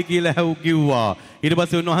යාවේ කියලා කිව්වා. ඊට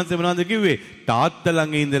පස්සේ උන්වහන්සේ මොනවද කිව්වේ? තාත්තා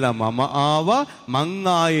ළඟ ඉඳලා මම ආවා. මං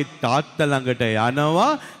ආයේ තාත්තා ළඟට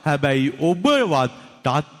යනවා. හැබැයි ඔබවත්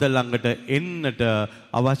තාත්තා ළඟට එන්නට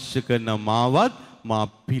අවශ්‍ය කරන මාවත් මා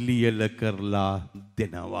පිළියෙල කරලා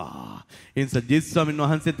දෙනවා. ඒ නිසා ජේසුස් ස්වාමීන්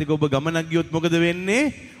වහන්සේත් එක්ක ඔබ ගමනක් ගියොත් මොකද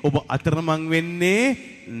වෙන්නේ? ඔබ අතරමං වෙන්නේ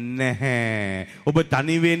නැහැ. ඔබ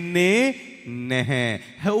තනි වෙන්නේ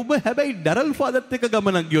නැහැ. ඔබ හැබැයි ඩැරල් ෆාදර්ත් එක්ක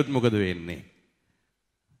ගමනක් ගියොත් මොකද වෙන්නේ?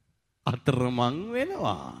 අතරමං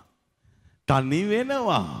වෙනවා. තනි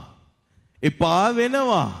වෙනවා. එපා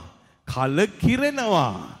වෙනවා.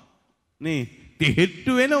 කලකිරෙනවා. නේ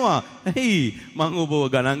තෙහෙට්ටු වෙනවා. ඇයි මං ඔබව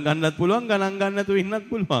ගණන් ගන්නත් පුළුවන් ගණන් ගන්න නැතුව ඉන්නත්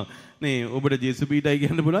පුළුවන්. නේ ඔබට ජේසුස් පීඩයි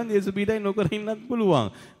කියන්න පුළුවන් ජේසුස් පීඩයි නොකර ඉන්නත් පුළුවන්.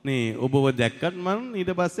 නේ ඔබව දැක්කත් මං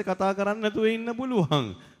ඊට පස්සේ කතා කරන්න නැතුව ඉන්න පුළුවන්.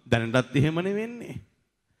 දැනටත් එහෙම නෙවෙන්නේ.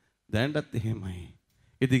 දැනටත් එහෙමයි.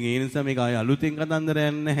 ඉතින් ඒ නිසා මේක ආය අලුතෙන්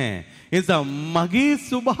කතන්දරයක් නැහැ. ඒ නිසා මගේ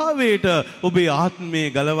ස්වභාවයට ඔබේ ආත්මය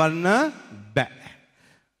ගලවන්න බෑ.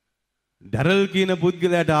 ඩැරල් කියන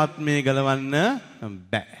පුද්ගලයාට ආත්මය ගලවන්න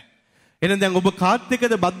බෑ. එහෙනම් දැන් ඔබ කාත්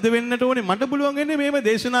එක්කද බද්ධ වෙන්නට ඕනේ? මට පුළුවන් වෙන්නේ මේව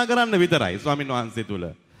දේශනා කරන්න විතරයි ස්වාමින් වහන්සේ තුල.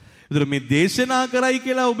 ඒතර මේ දේශනා කරයි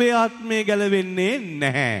කියලා ඔබේ ආත්මය ගැලවෙන්නේ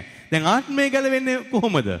නැහැ. දැන් ආත්මය ගැලවෙන්නේ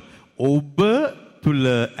කොහොමද? ඔබ තුල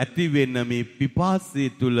ඇති වෙන මේ පිපාසය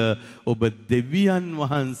තුල ඔබ දෙවියන්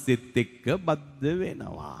වහන්සේත් එක්ක බද්ධ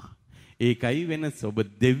වෙනවා. ඒකයි වෙනස. ඔබ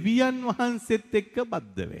දෙවියන් වහන්සේත් එක්ක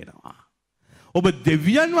බද්ධ වෙනවා. ඔබ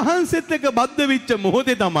දෙවියන් වහන්සේත් එක්ක බද්ධ වෙච්ච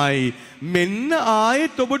මොහොතේ තමයි මෙන්න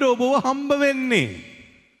ආයෙත් ඔබට ඔබව හම්බ වෙන්නේ.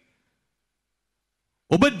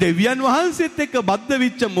 ඔබ දෙවියන් වහන්සේත් එක්ක බද්ධ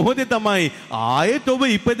වෙච්ච මොහොතේ තමයි ආයෙත් ඔබ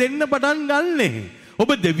ඉපදෙන්න පටන් ගන්නෙ.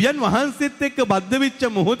 ඔබ දෙවියන් වහන්සේත් එක්ක බද්ධ වෙච්ච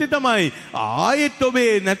මොහොතේ තමයි ආයෙත්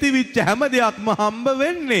ඔබේ නැති වෙච්ච හැම දෙයක්ම හම්බ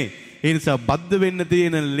වෙන්නේ. ඒ නිසා බද්ධ වෙන්න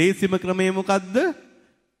තියෙන ලේසිම ක්‍රමය මොකද්ද?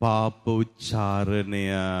 පාප උච්චාරණය.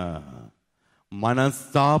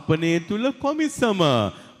 මනස්ථාපනයේ තුල කොමිසම.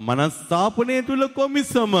 මනස්ථාපනයේ තුල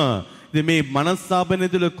කොමිසම. ඉතින් මේ මනස්ථාපනයේ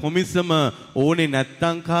තුල කොමිසම ඕනේ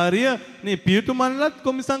නැත්තම් කාර්ය මේ පියතුමන්ලත්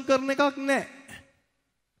කොමිසම් කරන එකක් නැහැ.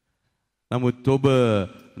 නමුත් ඔබ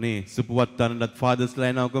නේ සුපුවත් අරනත් ෆාදර්ස්ලා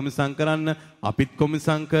එනවා කොමිසම් කරන්න. අපිත්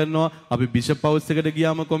කොමිසම් කරනවා. අපි බිෂප් හවුස් එකට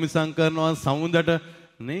ගියාම කොමිසම් කරනවා සවුන්දට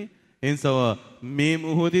නේ. එනිසා මේ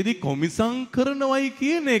මොහොතේදී කොමිසම් කරනවයි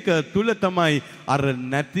කියන එක තුල තමයි අර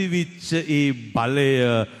නැතිවිච්ච ඒ බලය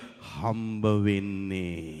හම්බ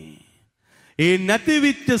වෙන්නේ. ඒ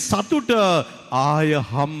නැතිවිච්ච සතුට ආය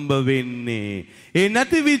හම්බ වෙන්නේ. ඒ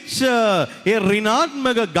නැතිවිච්ච ඒ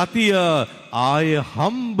ඍණාත්මක ගතිය ආය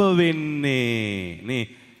හම්බ වෙන්නේ නේ.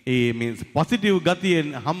 ඒ මේ පොසිටිව්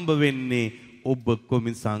ගතියෙන් හම්බ වෙන්නේ ඔබ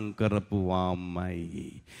කොමිසම්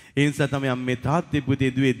කරපුවාමයි. ඒ නිසා තමයි මේ තාත්තේ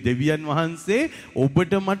පුතේ දුවේ දෙවියන් වහන්සේ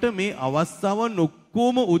ඔබට මට මේ අවස්ථාවන්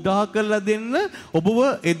ඔක්කොම උදා කරලා දෙන්න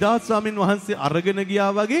ඔබව එදා ස්වාමින් වහන්සේ අරගෙන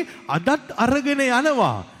ගියා වගේ අදත් අරගෙන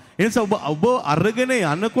යනවා. ඒ නිසා ඔබ අරගෙන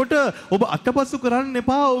යනකොට ඔබ අතපසු කරන්න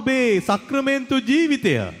එපා ඔබේ සක්‍රමේන්තු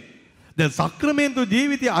ජීවිතය. දැන් සක්‍රමේන්තු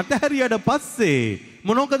ජීවිතය අතහැරියට පස්සේ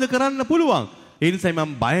මොනවද කරන්න පුළුවන්? ඒ නිසා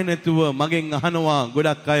මම බය නැතුව මගෙන් අහනවා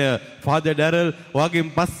ගොඩක් අය ෆාදර් ඩැරල් ඔයගෙන්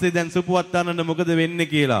පස්සේ දැන් සුපුවත් අරනට මොකද වෙන්නේ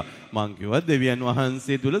කියලා. මං කිව්වා දෙවියන්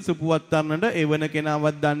වහන්සේ තුල සුපුවත් අරනට එවන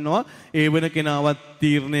කෙනාවක් දන්නවා. එවන කෙනාවක්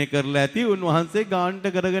තීරණය කරලා ඇති. උන්වහන්සේ ගාන්ට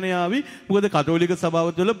කරගෙන යාවි. මොකද කතෝලික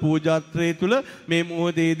සභාව තුල පූජාත්‍රයේ තුල මේ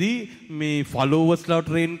මොහොතේදී මේ ෆලෝවර්ස්ලා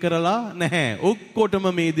ට්‍රේන් කරලා නැහැ. ඔක්කොටම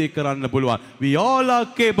මේ දේ කරන්න පුළුවන්. We all are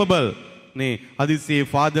capable. නේ හදිස්සියේ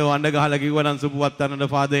ෆාදර් වණ්ඩ ගහලා කිව්වා නම් සුපුවත් අරනට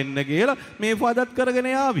ෆාදර් එන්න කියලා මේ ෆාදර්ත් කරගෙන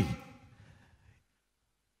යාවි.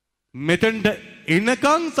 මෙතෙන්ට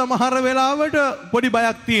එනකන් සමහර වෙලාවට පොඩි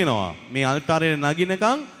බයක් තියෙනවා. මේ අල්තාරේ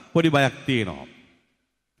නගිනකන් පොඩි බයක් තියෙනවා.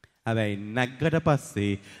 හැබැයි නැග්ගට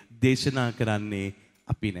පස්සේ දේශනා කරන්නේ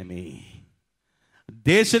අපි නෙමෙයි.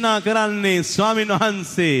 දේශනා කරන්නේ ස්වාමීන්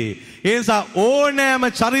වහන්සේ. ඒ නිසා ඕනෑම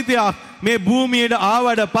චරිතයක් මේ භූමියට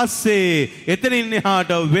ආවට පස්සේ එතනින් එහාට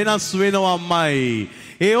වෙනස් වෙනවමයි.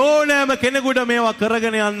 ඒ ඕනෑම කෙනෙකුට මේවා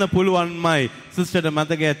කරගෙන යන්න පුළුවන්මයි. සිස්ටර්ට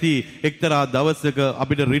මතක ඇති එක්තරා දවසක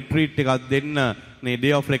අපිට රිට්‍රීට් එකක් දෙන්න මේ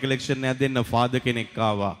ඩේ ඔෆ් රෙකලෙක්ෂන් එකක් දෙන්න ෆාදර් කෙනෙක්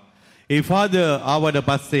ආවා. ඒ ෆාදර් ආවට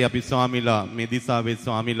පස්සේ අපි ස්වාමිලා මේ දිසාවේ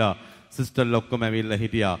ස්වාමිලා සිස්ටර්ලා ඔක්කොම ඇවිල්ලා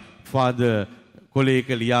හිටියා. ෆාදර්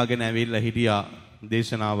කොලේක ලියාගෙන ඇවිල්ලා හිටියා.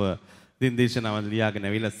 දේශනාව ලියාගෙන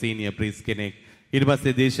ඇවිල්ලා සීනියර් ප්‍රීස් කෙනෙක්. ඊට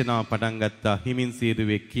පස්සේ දේශනාව පටන් ගත්තා. හිමින්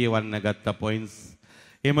සීරුවේ කියවන්න ගත්තා පොයින්ට්ස්.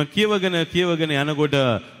 එහෙම කියවගෙන යනකොට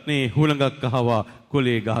මේ හුළඟක් අහවා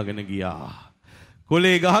කොලේ ගහගෙන ගියා.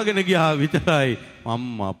 කොලේ ගහගෙන ගියා විතරයි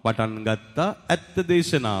අම්මා පටන් ගත්තා ඇත්ත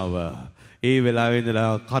දේශනාව. ඒ වෙලාවේ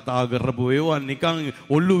ඉඳලා කතා කරපු ඒවා නිකන්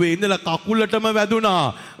ඔල්ලුවේ ඉඳලා කකුලටම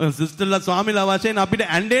වැදුනා. සිස්ටර්ලා ස්වාමිලා වශයෙන් අපිට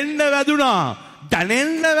ඇඬෙන්න වැදුනා.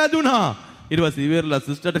 දැනෙන්න වැදුනා. ඊට පස්සේ ඉවරලා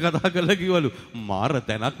සිස්ටර්ට කතා කරලා කිව්වලු මාර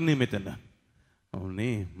තැනක් නේ මෙතන.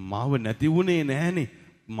 ඔව්නේ මාව නැති වුණේ නෑනේ.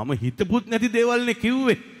 මම හිතපුත් නැති දේවල්නේ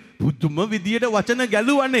කිව්වේ. පුදුම විදියට වචන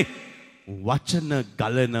ගැලුවානේ. වචන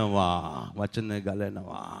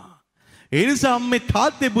ගලනවා. ඒ නිසා මේ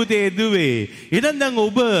තාත්තේ පුතේ දුවේ එහෙනම් දැන්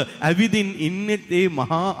ඔබ ඇවිදින් ඉන්නේ ඒ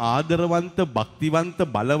මහා ආදරවන්ත භක්තිවන්ත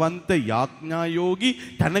බලවන්ත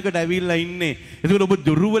යාඥායෝගී තැනකට ඇවිල්ලා ඉන්නේ. ඒකට ඔබ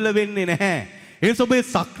දුර්වල වෙන්නේ නැහැ. ඒ ඔබේ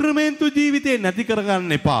සක්‍රමේන්තු ජීවිතේ නැති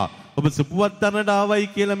කරගන්න එපා. ඔබ සුපුවත් අරනට ආවයි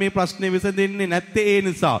කියලා මේ ප්‍රශ්නේ විසඳෙන්නේ නැත්තේ ඒ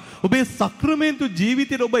නිසා. ඔබේ සක්‍රමේන්තු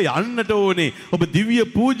ජීවිතේට ඔබ යන්නට ඕනේ. ඔබ දිව්‍ය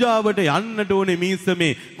පූජාවට යන්නට ඕනේ.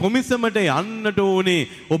 මීසමේ කොමිසමට යන්නට ඕනේ.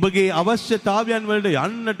 ඔබගේ අවශ්‍යතාවයන් වලට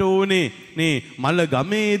යන්නට ඕනේ. නේ මල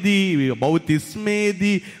ගමේදී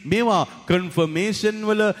බෞතිස්මේදී මේවා කන්ෆර්මේෂන්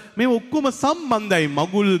වල මේ ඔක්කොම සම්බන්ධයි.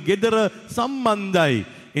 මගුල් ගෙදර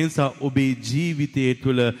සම්බන්ධයි. එනිසා ඔබේ ජීවිතය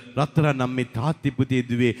තුළ රත්තරන් අම්මේ තාත්තේ පුතේ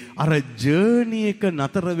දුවේ අර ජර්නි එක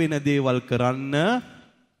නතර වෙන දේවල් කරන්න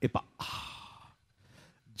එපා.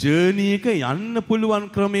 ජර්නි එක යන්න පුළුවන්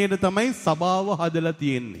ක්‍රමයට තමයි සභාව හදලා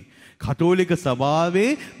තියෙන්නේ. කතෝලික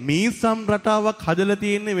සභාවේ මීසම් රටාවක් හදලා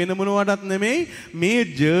තියෙන්නේ වෙන මොනවටත් නෙමෙයි මේ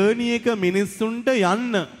ජර්නි එක මිනිස්සුන්ට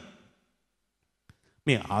යන්න.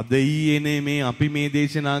 මේ අද ඊයේනේ මේ අපි මේ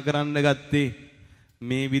දේශනා කරන්න ගත්තේ.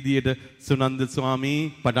 මේ විදියට සුනන්ද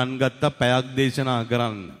ස්වාමී පටන් ගත්ත පැයක් දේශනා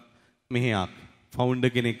කරන්න. මෙහෙයක් ෆවුන්ඩර්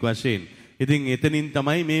කෙනෙක් වශයෙන්. ඉතින් එතනින්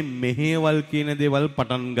තමයි මේ මෙහෙවල් කියන දේවල්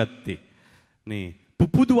පටන් ගත්තේ. නේ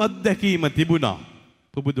පුපුදු අත්දැකීම තිබුණා.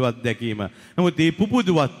 පුපුදු අත්දැකීම. නමුත් මේ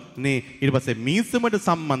පුපුදුවත් නේ ඊට පස්සේ මීසමට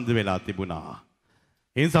සම්බන්ධ වෙලා තිබුණා.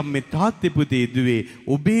 එනිසා මේ තාත්තේ පුතේ දුවේ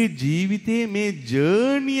ඔබේ ජීවිතයේ මේ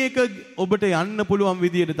ජර්නි එක ඔබට යන්න පුළුවන්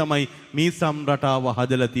විදියට තමයි මේ සම්රටාව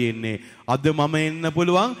හදලා තියෙන්නේ. අද මම එන්න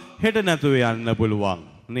පුළුවන්, හෙට නැතුව යන්න පුළුවන්.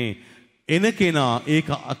 නේ එන කෙනා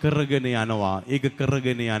ඒක අකරගෙන යනවා. ඒක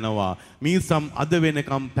කරගෙන යනවා. මීසම් අද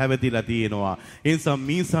වෙනකම් පැවතිලා තියෙනවා. ඒ නිසා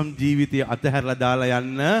මීසම් ජීවිතය අතහැරලා දාලා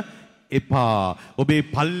යන්න එපා. ඔබේ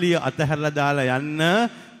පල්ලිය අතහැරලා දාලා යන්න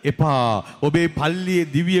එපා. ඔබේ පල්ලියේ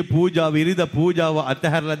දිව්‍ය පූජාව ඉරිදා පූජාව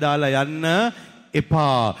අතහැරලා දාලා යන්න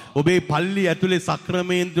එපා. ඔබේ පල්ලිය ඇතුලේ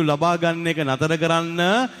සක්‍රමේන්තු ලබා ගන්න එක නතර කරන්න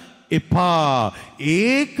එපා.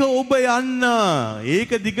 ඒක ඔබ යන්න.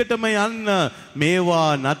 ඒක දිගටම යන්න.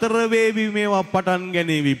 මේවා නතර වේවි, මේවා පටන්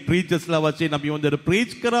ගනීවි. ප්‍රීචර්ස්ලා වශයෙන් අපි හොඳට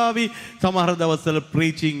ප්‍රීච් කරાવી. සමහර දවස්වල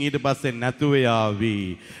ප්‍රීචින් ඊට පස්සේ නැතුව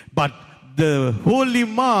යාවි. but the holy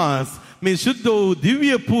mass මේ සුද්ධ වූ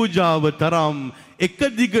දිව්‍ය පූජාව තරම් එක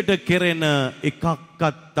දිගට කෙරෙන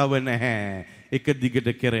එකක්වත් තව නැහැ. එක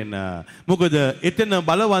දිගට කෙරෙන. මොකද එතන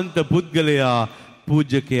බලවන්ත පුද්ගලයා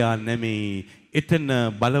පූජකයා නෙමෙයි.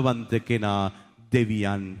 එතන බලවන්ත කෙනා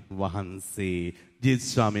දෙවියන් වහන්සේ,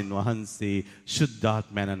 ජේසුස් ස්වාමීන් වහන්සේ,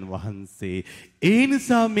 ශුද්ධාත්මයන්න් වහන්සේ. ඒ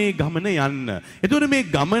නිසා මේ ගමන යන්න. එතකොට මේ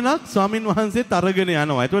ගමනක් ස්වාමීන් වහන්සේත් අරගෙන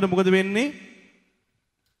යනවා. එතකොට මොකද වෙන්නේ?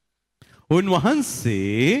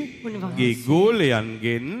 උන්වහන්සේගේ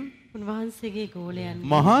ගෝලයන්ගෙන් උන්වහන්සේගේ ගෝලයන්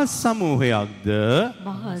මහා සමූහයක්ද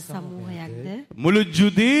මුළු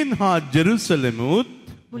ජුදේන් හා ජෙරුසලමුත්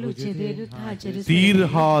තීර්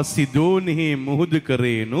හා සිදෝනෙහි මුහුදු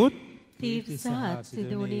කරේනුත්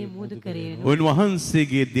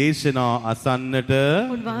උන්වහන්සේගේ දේශනා අසන්නට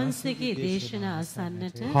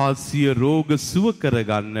හාසිය රෝග සුව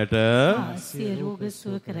කරගන්නට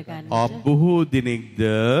බොහෝ දිනෙක්ද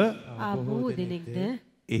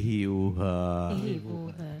එහි වූහ.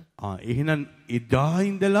 එහෙනම් එදා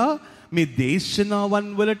ඉඳලා මේ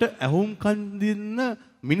දේශනාවන් වලට ඇහුම්කන් දෙන්න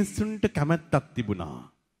මිනිසුන්ට කැමැත්තක්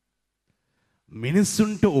තිබුණා.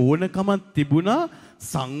 මිනිසුන්ට ඕනකමක් තිබුණා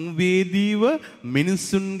සංවේදීව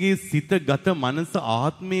මිනිසුන්ගේ සිත ගත මනස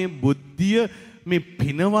ආත්මයේ බුද්ධිය මේ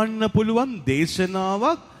පිනවන්න පුළුවන්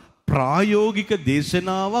දේශනාවක්, ප්‍රායෝගික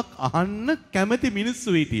දේශනාවක් අහන්න කැමති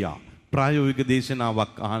මිනිස්සු හිටියා. ප්‍රායෝගික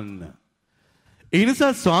දේශනාවක් අහන්න. ඒ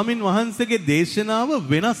නිසා ස්වාමින් වහන්සේගේ දේශනාව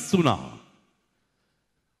වෙනස් වුණා.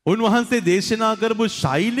 උන්වහන්සේ දේශනා කරපු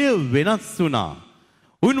ශෛලය වෙනස් වුණා.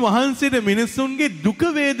 උන්වහන්සේට මිනිසුන්ගේ දුක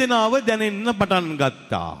වේදනාව දැනෙන්න පටන්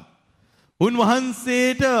ගත්තා.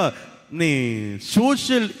 උන්වහන්සේට මේ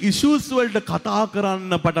සෝෂල් ඉෂුස් වලට කතා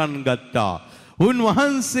කරන්න පටන් ගත්තා.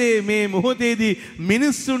 උන්වහන්සේ මේ මොහොතේදී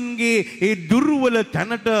මිනිසුන්ගේ ඒ දුර්වල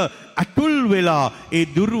තැනට අතුල් වෙලා ඒ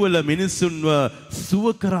දුර්වල මිනිසුන්ව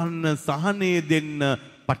සුව කරන්න සහනය දෙන්න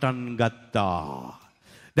පටන් ගත්තා.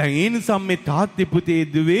 දැන් ඒ නිසා මේ තාත්ති පුතේ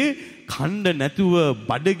දුවේ කණ්ඩ නැතුව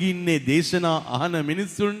බඩගින්නේ දේශනා අහන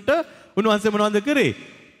මිනිසුන්ට උන්වහන්සේ මොනවද කරේ?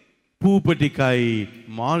 පූප ටිකයි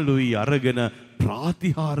මාළුයි අරගෙන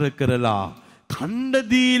ප්‍රාතිහාර කරලා කණ්ඩ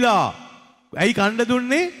දීලා. ඇයි කණ්ඩ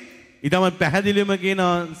දුන්නේ? ඊටම පැහැදිලිවම කියන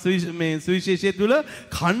මේ සුවිශේෂය තුල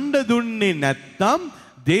කණ්ඩ දුන්නේ නැත්තම්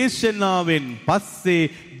දේශනාවෙන් පස්සේ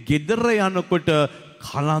ගෙදර යනකොට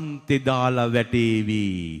කලන්තේ දාලා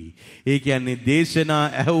වැටේවි. ඒ කියන්නේ දේශනා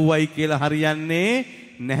ඇහුවයි කියලා හරියන්නේ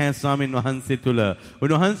නැහැ ස්වාමින් වහන්සේ තුල.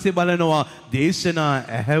 උන්වහන්සේ බලනවා දේශනා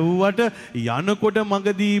ඇහැව්වට යනකොට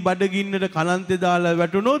මගදී බඩගින්නට කලන්තේ දාලා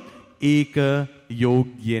වැටුනොත් ඒක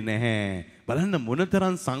යෝග්‍ය නැහැ. බලන්න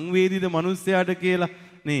මොනතරම් සංවේදීද මිනිස්සයාට කියලා.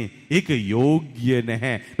 නේ ඒක යෝග්‍ය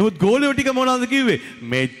නැහැ. නමුත් ගෝලියෝ ටික මොනවද කිව්වේ?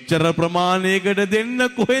 මෙච්චර ප්‍රමාණයකට දෙන්න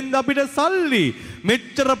කොහෙන්ද අපිට සල්ලි?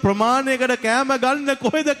 මෙච්චර ප්‍රමාණයකට කෑම ගන්න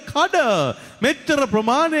කොහෙද කඩ? මෙච්චර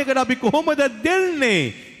ප්‍රමාණයකට අපි කොහොමද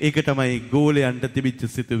දෙන්නේ? ඒක තමයි ගෝලයන්ට තිබිච්ච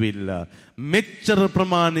සිතුවිල්ල. මෙච්චර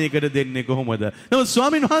ප්‍රමාණයකට දෙන්නේ කොහොමද? නමුත්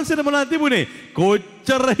ස්වාමීන් වහන්සේට මොනවද තිබුණේ?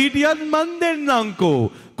 කොච්චර හිටියත් මන්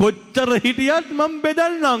දෙන්නම්කෝ. කොච්චර හිටියත් මම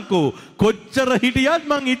බෙදන්නම්කෝ. කොච්චර හිටියත්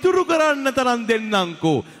මං ඉතුරු කරන්න තරම්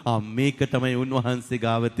දෙන්නම්කෝ. මේක තමයි උන්වහන්සේ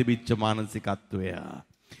ගාව තිබිච්ච මානසිකත්වය.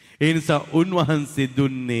 ඒ නිසා උන්වහන්සේ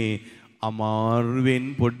දුන්නේ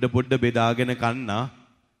අමාරුවෙන් පොඩ බෙදාගෙන කන්න.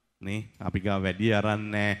 නේ අපි ගාව වැඩි අරන්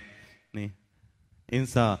නැහැ. නේ ඒ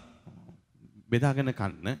නිසා බෙදාගෙන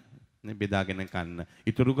කන්න. නේ බෙදාගෙන කන්න.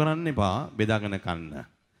 ඉතුරු කරන්න එපා. බෙදාගෙන කන්න.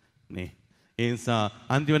 නේ ඒ නිසා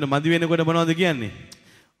අන්තිමට මදි වෙනකොට මොනවද කියන්නේ?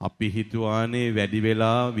 අපි හිතුවානේ වැඩි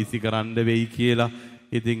වෙලා විසි කරන්න වෙයි කියලා.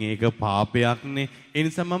 ඉතින් ඒක පාපයක්නේ. ඒ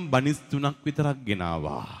නිසා මම බනිස් 3ක් විතරක්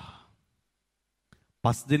ගෙනාවා.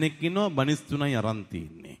 5 දෙනෙක් ඉන්නවා බනිස් 3යි අරන්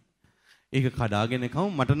තින්නේ. ඒක කඩාගෙන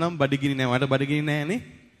කමු. මට නම් බඩගිනි නෑ. මට බඩගිනි නෑනේ.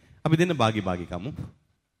 අපි දෙන්න බාගි කමු.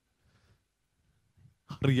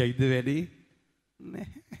 හරියයිද වැඩි?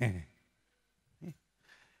 නෑ.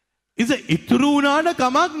 ඉතුරු වුණාට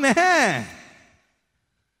කමක් නැහැ.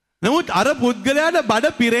 නමුත් අර පුද්ගලයාට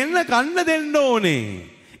බඩ පිරෙන්න කන්න දෙන්න ඕනේ.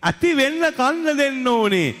 ඇති වෙන්න කන්න දෙන්න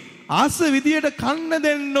ඕනේ. ආස විදියට කන්න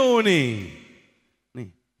දෙන්න ඕනේ. නේ.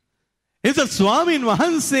 එතකොට ස්වාමීන්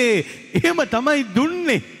වහන්සේ එහෙම තමයි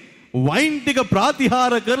දුන්නේ. වයින් ටික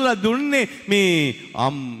ප්‍රාතිහාර කරලා දුන්නේ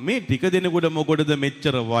මේ ටික දෙනකොට මොකටද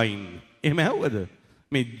මෙච්චර වයින්? එහෙම ඇහුවද?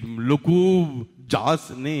 මේ ලොකු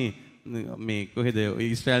ජාස් නේ මේ කොහෙද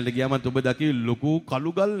ඊශ්‍රායලට ගියාම ඔබ දකි ලොකු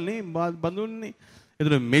කළුගල් නේ බඳුන්නේ.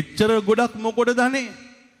 එතන මෙච්චර ගොඩක් මොකටද අනේ?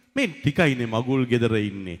 මේ ටිකයිනේ මගුල් ගෙදර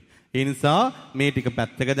ඉන්නේ. ඒ නිසා මේ ටික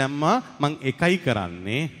පැත්තක දැම්මා. මං එකයි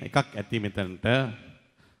කරන්නේ. එකක් ඇති මෙතනට.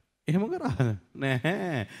 එහෙම කරා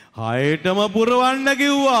නැහැ. 6ටම පුරවන්න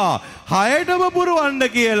කිව්වා. 6ටම පුරවන්න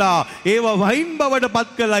කියලා. ඒවා වයින් බවට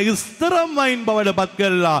පත් කළා. ඉස්තරම් වයින් බවට පත්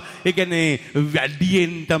කළා. ඒ කියන්නේ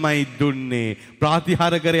වැඩියෙන් තමයි දුන්නේ.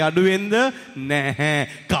 ප්‍රාතිහාර කරේ අඩුවෙන්ද නැහැ.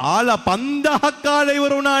 කාලා 5000ක් කාලා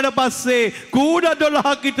ඉවර වුණාට පස්සේ කූඩ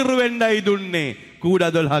 12ක් ඉතුරු වෙන්නයි දුන්නේ. කූඩ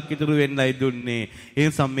 12ක් ඉතුරු වෙන්නයි දුන්නේ. ඒ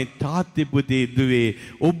සම්මේ තාත්තේ පුතේ දුවේ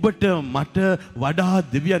ඔබට මට වඩා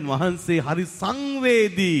දෙවියන් වහන්සේ හරි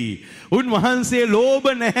සංවේදී. උන්වහන්සේ ලෝභ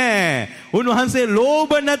නැහැ. උන්වහන්සේ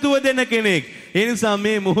ලෝභ නැතුව දෙන කෙනෙක්. ඒ නිසා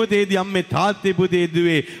මේ මොහොතේදී අම්මේ තාත්තේ පුතේ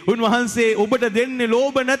දුවේ උන්වහන්සේ ඔබට දෙන්නේ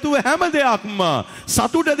ලෝභ නැතුව හැම දෙයක්ම.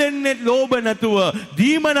 සතුට දෙන්නෙත් ලෝභ නැතුව,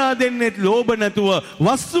 දීමනා දෙන්නෙත් ලෝභ නැතුව,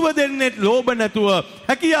 වස්තුව දෙන්නෙත් ලෝභ නැතුව,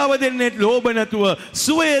 හැකියාව දෙන්නෙත් ලෝභ නැතුව,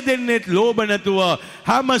 සුවය දෙන්නෙත් ලෝභ නැතුව,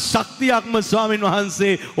 හැම ශක්තියක්ම ස්වාමීන්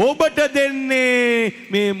වහන්සේ ඔබට දෙන්නේ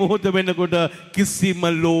මේ මොහොත වෙනකොට කිසිම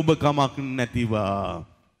ලෝභකමක් නැතිව.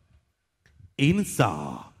 ඒ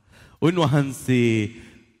නිසා උන්වහන්සේ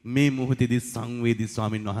මේ මොහොතේදී සංවේදී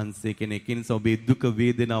ස්වාමීන් වහන්සේ කෙනෙක්. ඒ නිසා ඔබේ දුක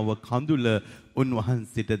වේදනාව කඳුල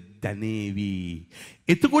උන්වහන්සේට දැනේවි.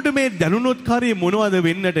 එතකොට මේ දැනුනොත් කාර්යය මොනවද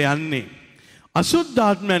වෙන්නට යන්නේ?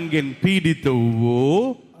 අසුද්ධාත්මයන්ගෙන් පීඩිත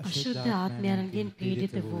වූ අශුද්ධ ආත්මයන්ගෙන්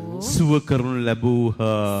පීඩිත වූ සුව කරනු ලැබූහ.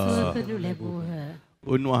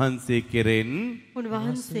 උන්වහන්සේ කෙරෙන්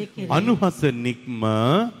අනුහස නික්ම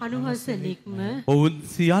ඔවුන්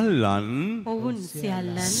සියල්ලන්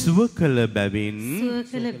සුව කළ බැවින්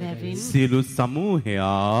සියලු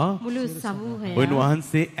සමූහයා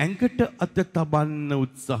උන්වහන්සේ ඇඟට අත තබන්න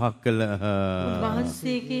උත්සාහ කළහ.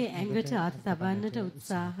 උන්වහන්සේගේ ඇඟට අත තබන්නට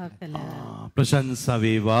උත්සාහ කළා. ප්‍රශංසා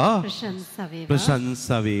වේවා. ප්‍රශංසා වේවා.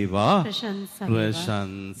 ප්‍රශංසා වේවා. ප්‍රශංසා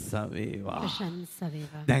ප්‍රශංසා වේවා. ප්‍රශංසා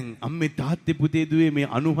වේවා. දැන් අම්මේ තාත්තේ පුතේ දුවේ මේ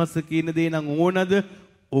අනුහස කියන දේ නම් ඕනද?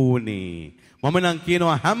 ඕනේ. මම නම්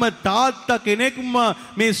කියනවා හැම තාත්තා කෙනෙක්ම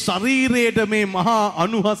මේ ශරීරයට මේ මහා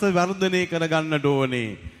අනුහස වර්ධනය කරගන්නට ඕනේ.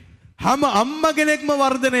 හැම අම්මා කෙනෙක්ම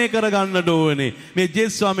වර්ධනය කරගන්නට ඕනේ. මේ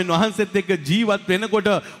ජේසුස් ස්වාමීන් වහන්සේත් එක්ක ජීවත් වෙනකොට,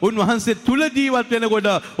 උන්වහන්සේ තුල ජීවත් වෙනකොට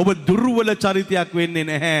ඔබ දුර්වල චරිතයක් වෙන්නේ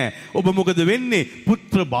නැහැ. ඔබ මොකද වෙන්නේ?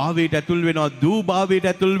 පුත්‍ර භාවයට ඇතුල් වෙනවා, දූ භාවයට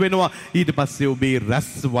ඇතුල් වෙනවා. ඊට පස්සේ ඔබේ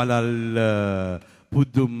රැස් වලල්ල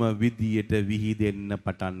පුදුම විදියට විහිදෙන්න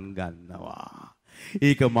පටන් ගන්නවා.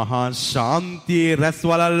 ඒක මහා ශාන්තියේ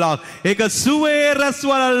රැස්වලල්ලක්. ඒක සුවේ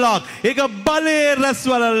රැස්වලල්ලක්. ඒක බලයේ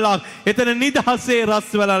රැස්වලල්ලක්. එතන නිදහසේ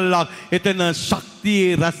රැස්වලල්ලක්. එතන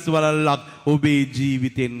ශක්තියේ රැස්වලල්ලක් ඔබේ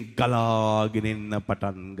ජීවිතෙන් ගලාගෙන එන්න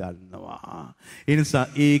පටන් ගන්නවා. ඒ නිසා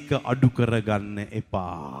ඒක අඩු කරගන්න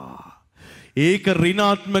එපා. ඒක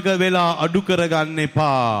ඍණාත්මක වෙලා අඩු කරගන්න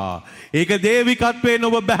එපා. ඒක දේවිකත්වයෙන්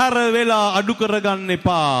ඔබ බැහැර වෙලා අඩු කරගන්න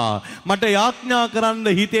එපා. මට යාඥා කරන්න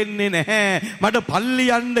හිතෙන්නේ නැහැ. මට පල්ලි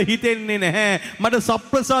යන්න හිතෙන්නේ නැහැ. මට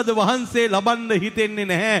සප්‍රසාද වහන්සේ ලබන්න හිතෙන්නේ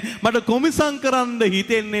නැහැ. මට කොමිසම් කරන්න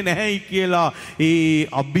හිතෙන්නේ නැහැයි කියලා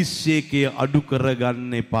ඒ අභිෂේකය අඩු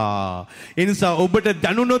කරගන්න එපා. ඒ නිසා ඔබට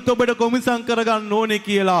දැනුනොත් ඔබට කොමිසම් කරගන්න ඕනේ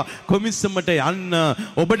කියලා කොමිසමට යන්න.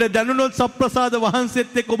 ඔබට දැනුනොත් සප්‍රසාද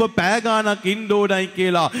වහන්සේත් එක්ක ඔබ පෑ ගානක් ඉන්න ඕනයි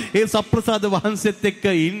කියලා ඒ සප්‍රසාද වහන්සේත් එක්ක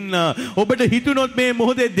ඉන්න. ඔබට හිතුනොත් මේ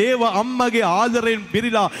මොහොතේ දේව අම්මගේ ආදරෙන්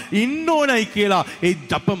පිරීලා ඉන්න ඕනයි කියලා ඒ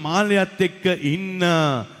ජපමාලයත් එක්ක ඉන්න.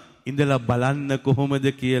 ඉඳලා බලන්න කොහොමද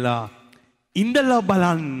කියලා. ඉඳලා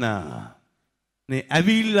බලන්න. නේ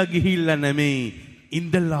ඇවිල්ලා ගිහිල්ලා නෙමෙයි.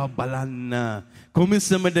 ඉඳලා බලන්න.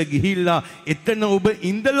 කොමිසමට ගිහිල්ලා එතන ඔබ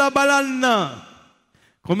ඉඳලා බලන්න.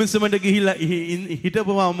 කොමිසමට ගිහිල්ලා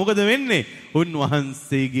හිටපුවා මොකද වෙන්නේ?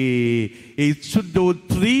 උන්වහන්සේගේ ඒ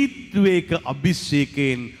සුද්ධෝත්‍රීත්වයක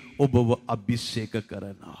අභිෂේකයෙන් ඔබව අභිෂේක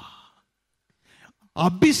කරනවා.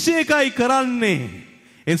 අභිෂේකයි කරන්නේ.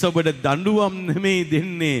 එනිසා ඔබට දඬුවම් නෙමෙයි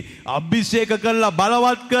දෙන්නේ. අභිෂේක කරලා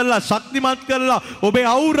බලවත් කරලා ශක්තිමත් කරලා ඔබේ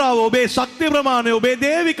අවුරාව, ඔබේ ශක්ති ප්‍රමාණය, ඔබේ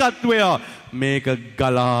දේවිකත්වය මේක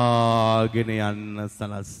ගලාගෙන යන්න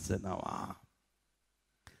සලස්සනවා.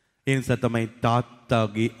 එනිසා තමයි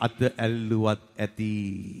තාත්තාගේ අත ඇල්ලුවත් ඇති.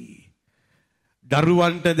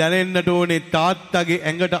 දරුවන්ට දැනෙන්නට ඕනේ තාත්තාගේ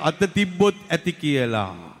ඇඟට අත තිබ්බොත් ඇති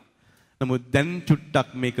කියලා. නමුත් දැන් චුට්ටක්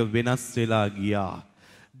මේක වෙනස් වෙලා ගියා.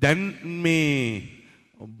 දැන් මේ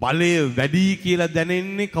බලය වැඩි කියලා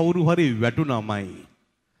දැනෙන්නේ කවුරු හරි වැටුනමයි.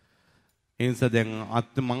 ඒ නිසා දැන්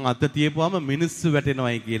මං අත තියපුවාම මිනිස්සු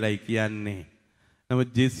වැටෙනවයි කියලායි කියන්නේ.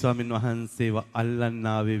 නමුත් ජේසුස් ස්වාමීන් වහන්සේව අල්ලන්න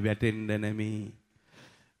ආවේ වැටෙන්න නෙමෙයි.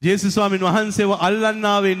 ජේසුස් ස්වාමීන් වහන්සේව අල්ලන්න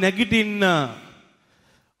ආවේ නැගිටින්න.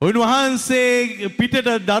 උන්වහන්සේ පිටට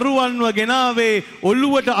දරුවන්ව ගෙනාවේ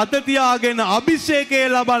ඔළුවට අත තියාගෙන අභිෂේකය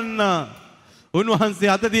ලබන්න. උන්වහන්සේ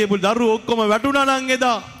අත තියපු දරුවෝ ඔක්කොම වැටුණා නම්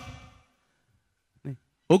එදා.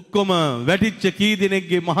 ඔක්කොම වැටිච්ච කී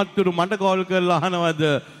දෙනෙක්ගේ මහත්තුරු මට කෝල් කරලා අහනවද,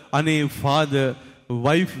 අනේ ෆාදර්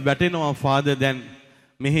wife වැටෙනවා father දැන්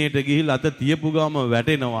මෙහෙට ගිහිල්ලා අත තියපු ගාම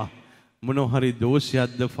වැටෙනවා. මොන හරි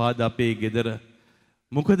දෝෂයක්ද father අපේ ගෙදර?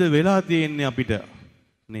 මොකද වෙලා තියෙන්නේ අපිට?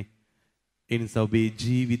 නේ. ඒ නිසා ඔබේ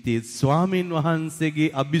ජීවිතයේ ස්වාමීන් වහන්සේගේ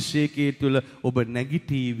අභිෂේකයේ තුල ඔබ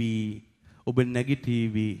නැගිටීවි. ඔබ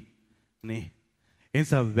නැගිටීවි. නේ. ඒ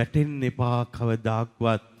නිසා වැටෙන්න එපා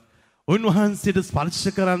කවදාක්වත්. උන්වහන්සේට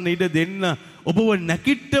ස්පර්ශ කරන්න ඉඩ දෙන්න. ඔබව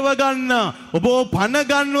නැකිටව ගන්න. ඔබව පණ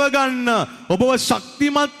ගන්නව ගන්න. ඔබව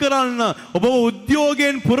ශක්තිමත් කරන්න. ඔබව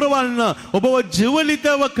උද්‍යෝගයෙන් පුරවන්න. ඔබව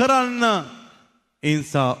ජීවලිතව කරන්න. ඒ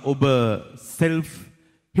නිසා ඔබ self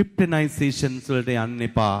hypnotization වලට යන්න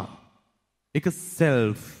එපා. ඒක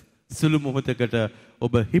self සුළු මොහොතකට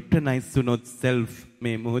ඔබ hypnotize වුණොත් self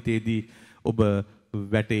මේ මොහොතේදී ඔබ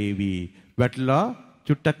වැටේවි. වැටලා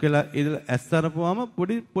චුට්ටක් වෙලා ඉඳලා ඇස් අරපුවාම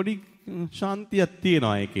පොඩි ශාන්තියක්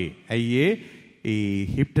තියෙනවා ඒකේ. ඇයි ඒ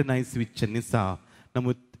හිප්නොටයිස් වෙච්ච නිසා.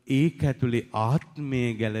 නමුත් ඒක ඇතුලේ ආත්මය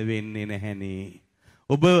ගැලවෙන්නේ නැහැනේ.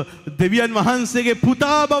 ඔබ දෙවියන් වහන්සේගේ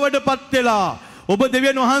පුතා බවට පත් වෙලා, ඔබ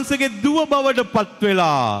දෙවියන් වහන්සේගේ දුව බවට පත්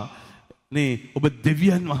වෙලා නේ. ඔබ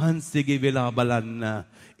දෙවියන් වහන්සේගේ වෙලා බලන්න.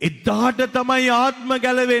 එදාට තමයි ආත්ම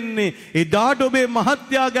ගැලවෙන්නේ. එදාට ඔබේ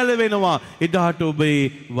මහත්යා ගැලවෙනවා. එදාට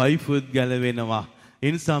ඔබේ වයිෆුත් ගැලවෙනවා.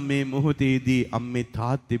 එනිසා මේ මොහොතේදී අම්මේ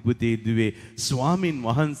තාත්තේ පුතේ දුවේ ස්වාමින්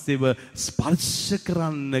වහන්සේව ස්පර්ශ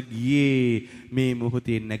කරන්න ගියේ මේ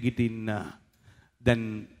මොහොතේ නැගිටින්න. දැන්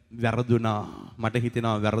වැරදුනා. මට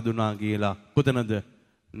හිතෙනවා වැරදුනා කියලා. කොතනද?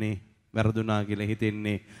 නේ වැරදුනා කියලා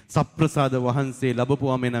හිතෙන්නේ. සප්‍රසාද වහන්සේ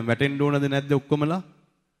ලැබපුවාම එනම් වැටෙන්න ඕනද නැද්ද ඔක්කොමලා?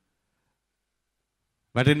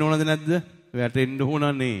 වැටෙන්න ඕනද නැද්ද? වැටෙන්න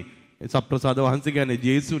ඕනනේ. සප්‍රසාද වහන්සේ කියන්නේ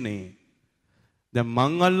ජේසුනේ. දැන්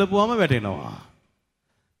මං අල්ලපුවාම වැටෙනවා.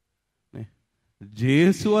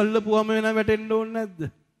 ජේසු අල්ලපුවම වෙන වැටෙන්න ඕනේ නැද්ද?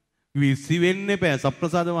 විසි වෙන්න එපා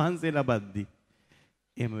සප්‍රසාද වහන්සේ ලබද්දි.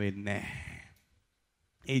 එහෙම වෙන්නේ නැහැ.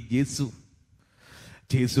 ඒ ජේසු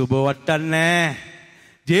ඔබ වටන්නේ නැහැ.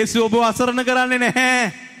 ජේසු ඔබ අසරණ කරන්නේ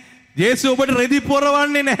නැහැ. ජේසු ඔබට රෙදි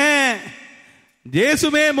පොරවන්නේ නැහැ.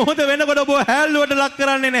 ජේසු මේ මොහොත වෙනකොට ඔබ හැල්ලුවට ලක්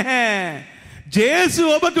කරන්නේ නැහැ. ජේසු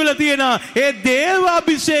ඔබ තුල තියෙන ඒ දේව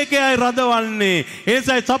අභිෂේකයයි රඳවන්නේ.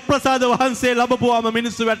 ඒසයි සප්‍රසාද වහන්සේ ලැබපුවාම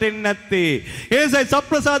මිනිස්සු වැටෙන්නේ නැත්තේ. ඒසයි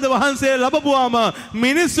සප්‍රසාද වහන්සේ ලැබපුවාම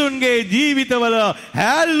මිනිසුන්ගේ ජීවිතවල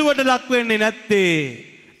හැල්ලුවට ලක් වෙන්නේ නැත්තේ.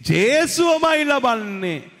 ජේසුමයි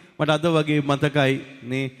ලබන්නේ. මට අද වගේ මතකයි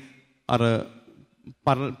නේ අර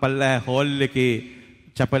පල්ලෑ හෝල් එකේ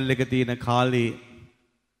චැපල් එක තියෙන කාලේ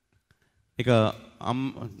එක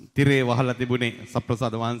තිරේ වහලා තිබුණේ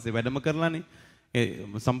සප්‍රසාද වහන්සේ වැඩම කරලානේ. ඒ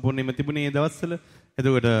සම්පූර්ණයෙන්ම තිබුණේ ඒ දවස්වල.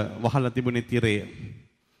 එතකොට වහලා තිබුණේ තිරේ.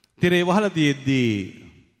 තිරේ වහලා තියෙද්දී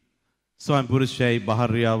ස්වාමි පුරුෂයයි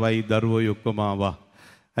භාර්යාවයි දරුවෝයි ඔක්කොම ආවා.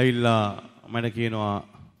 ඇවිල්ලා මට කියනවා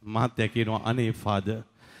මහත්තයා කියනවා අනේ ෆාදර්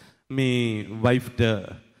මේ වයිෆ්ට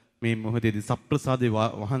මේ මොහොතේදී සප්‍රසාද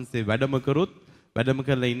වහන්සේ වැඩම කරොත් වැඩම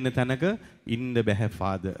කරලා ඉන්න තැනක ඉන්න බෑ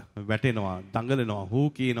ෆාදර්. වැටෙනවා, දඟලනවා, හූ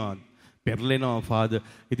කියනවා, පෙරලෙනවා ෆාදර්.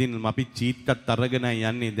 ඉතින් අපි චීත්තත් අරගෙන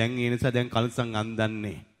යන්නේ. දැන් ඒ නිසා දැන් කල්සම්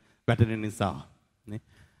අන්දන්නේ වැටෙන නිසා නේ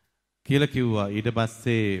කියලා කිව්වා. ඊට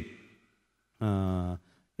පස්සේ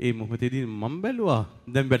ඒ මොහොතේදී මම බැලුවා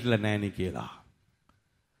දැන් වැටලා නෑනේ කියලා.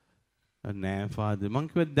 නෑ ෆාදර් මං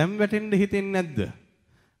කිව්වා දැන් වැටෙන්න හිතෙන්නේ නැද්ද?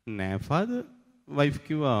 නෑ ෆාදර්. වයිෆ්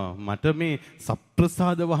කිව්වා මට මේ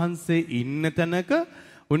සප්‍රසාද වහන්සේ ඉන්න තැනක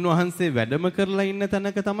උන්වහන්සේ වැඩම කරලා ඉන්න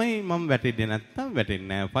තැනක තමයි මම වැටෙන්නේ. නැත්තම් වැටෙන්නේ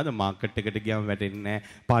නැහැ ෆාදර්. මාකට් එකට ගියාම වැටෙන්නේ නැහැ.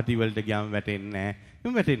 පාටි වලට ගියාම වැටෙන්නේ නැහැ.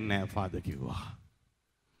 මම වැටෙන්නේ නැහැ ෆාදර් කිව්වා.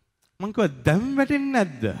 මං කිව්වා දැන් වැටෙන්නේ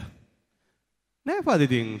නැද්ද? නෑ ෆාදර්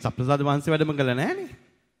ඉතින් සප්‍රසාද වහන්සේ වැඩම කළා නෑනේ.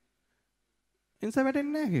 එනිසා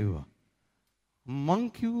වැටෙන්නේ නැහැ කිව්වා. මං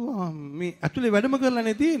කිව්වා මේ ඇතුලේ වැඩම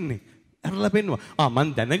කරලානේ තියෙන්නේ. අරලා පෙන්නවා.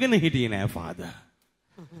 මං දැනගෙන හිටියේ නෑ ෆාදර්.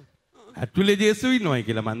 ඇතුලේ ජේසු ඉන්නවයි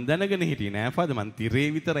කියලා මං දැනගෙන හිටියේ නෑ ෆාදර්. මං තිරේ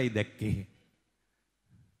විතරයි දැක්කේ.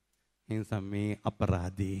 එනිසා මේ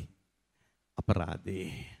අපරාධේ.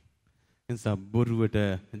 එනිසා බොරුවට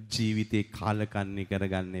ජීවිතේ කාලකන්ණි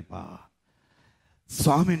කරගන්න එපා.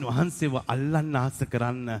 ස්වාමීන් වහන්සේව අල්ලන්න ආස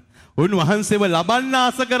කරන්න. උන්වහන්සේව ලබන්න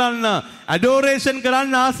ආස කරන්න. ඇඩෝරේෂන්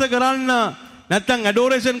කරන්න ආස කරන්න. නැත්තම්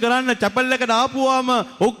ඇඩෝරේෂන් කරන්න චැපල් එකට ආපුවාම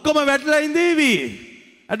ඔක්කොම වැටලා ඉඳීවි.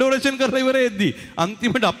 ඇඩෝරේෂන් කරලා ඉවරෙද්දී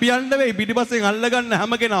අන්තිමට අපි යන්න වෙයි පිටිපස්සෙන් අල්ලගන්න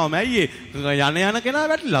හැම කෙනාම. ඇයි යන කෙනා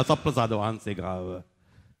වැටිලා සප්‍රසාද වහන්සේ ගාව.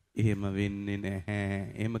 එහෙම වෙන්නේ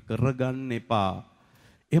නැහැ. එහෙම කරගන්න එපා.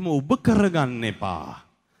 එහෙම ඔබ කරගන්න එපා.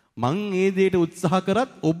 මං ඒ දෙයට උත්සාහ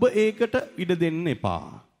කරත් ඔබ ඒකට ඉඩ දෙන්න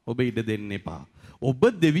එපා. ඔබ ඉඩ දෙන්න එපා. ඔබ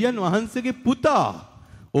දෙවියන් වහන්සේගේ පුතා.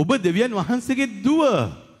 ඔබ දෙවියන් වහන්සේගේ දුව.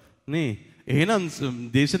 නේ එහෙනම්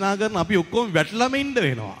දේශනා කරන අපි ඔක්කොම වැටලාම ඉන්න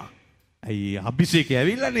වෙනවා. ඇයි අභිෂේකය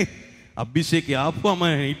ඇවිල්ලානේ. අභිෂේකය ආපුවම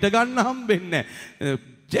හිට ගන්න හම්බෙන්නේ නැහැ.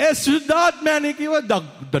 ජේ සුද්ධාත්මයනේ කිව්ව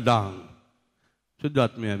දඩාං.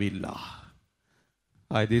 සුද්ධාත්මය ඇවිල්ලා.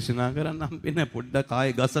 ආය දේශනා කරන්න හම්බෙන්නේ පොඩ්ඩක්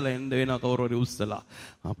ආයෙ ගසලා එන්න වෙනවා කවුරු හරි උස්සලා.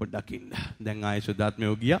 පොඩ්ඩක් ඉන්න. දැන් ආයෙ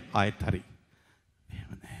සුද්ධාත්මය ගියා ආයෙත් හරි.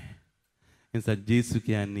 එහෙම නෑ. එනිසා ජේසු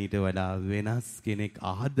කියන්නේ ඊට වඩා වෙනස් කෙනෙක්,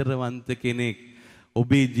 ආදරවන්ත කෙනෙක්.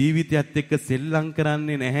 ඔබේ ජීවිතයත් එක්ක සෙල්ලම්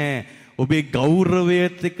කරන්නේ නැහැ. ඔබේ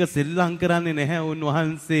ගෞරවයත් එක්ක සෙල්ලම් කරන්නේ නැහැ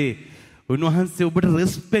උන්වහන්සේ. උන්වහන්සේ ඔබට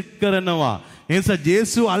රෙස්පෙක්ට් කරනවා. එනිසා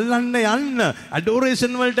ජේසු අල්ලන්න යන්න,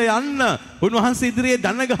 ඇඩෝරේෂන් වලට යන්න, උන්වහන්සේ ඉදිරියේ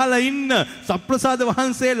දන ගහලා ඉන්න, සප්‍රසාද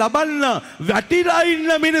වහන්සේ ලබන්න, වැටිලා ඉන්න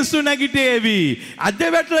මිනිස්සු නැගිටේවි. අද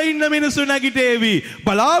වැටලා ඉන්න මිනිස්සු නැගිටේවි.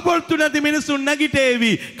 බලාපොරොත්තු නැති මිනිස්සු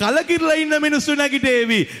නැගිටේවි. කලකිරලා ඉන්න මිනිස්සු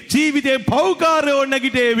නැගිටේවි. ජීවිතේ පෞකාරයෝ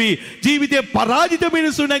නැගිටේවි. ජීවිතේ පරාජිත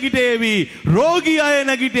මිනිස්සු නැගිටේවි. රෝගී අය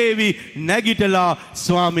නැගිටේවි. නැගිටලා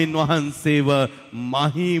ස්වාමින් වහන්සේව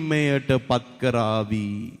මහිමයට පත්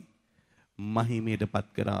කරાવી. මහිමයට පත්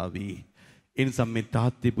කරાવી. එනිසා මේ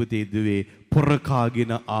තාත්ති පුතේ දුවේ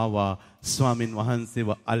පොරකාගෙන ආවා ස්වාමින් වහන්සේව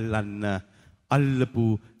අල්ලන්න.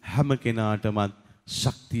 අල්ලපු හැම කෙනාටමත්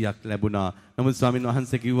ශක්තියක් ලැබුණා. නමුත් ස්වාමින්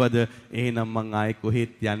වහන්සේ කිව්වද එහෙනම් මං ආයේ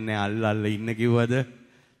කොහෙත් යන්නේ අල්ලල්ල ඉන්න කිව්වද?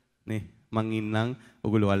 නේ මං ඉන්නම්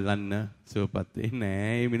ඔගොල්ලෝ අල්ලන්න සුවපත් වෙන්නේ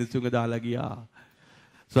නෑ. මේ මිනිස්සුන්ව දාලා ගියා.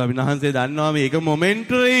 ස්වාමින් වහන්සේ දන්නවා මේක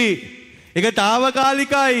මොමෙන්ටරි. ඒක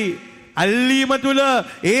తాවකාලිකයි. අල්ලීම තුල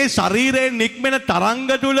ඒ ශරීරයෙන් නික්මෙන තරංග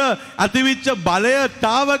තුල ඇතිවිච්ච බලය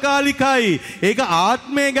తాවකාලිකයි. ඒක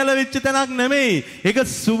ආත්මය ගැලවිච්ච තැනක් නෙමෙයි. ඒක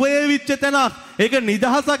සුවය විච්ච තැනක්. ඒක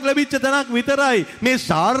නිදහසක් ලැබිච්ච තැනක් විතරයි. මේ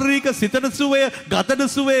ශාරීරික සිතන සුවය, ගතන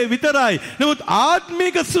සුවය විතරයි. නමුත්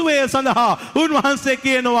ආත්මික සුවය සඳහා උන්වහන්සේ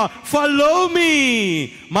කියනවා follow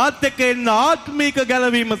me. මාත් එක්ක එන්න ආත්මික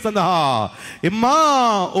ගැලවීම සඳහා.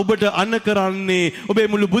 එමා ඔබට අන කරන්නේ ඔබේ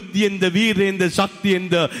මුළු බුද්ධියෙන්ද, වීරයෙන්ද,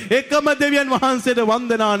 ශක්තියෙන්ද එකම දෙවියන් වහන්සේට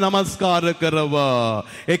වන්දනා නමස්කාර කරව.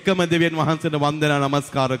 එකම දෙවියන් වහන්සේට වන්දනා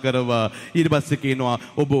නමස්කාර කරව. ඊට පස්සේ කියනවා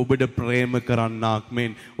ඔබ ඔබට ප්‍රේම කරන්නාක්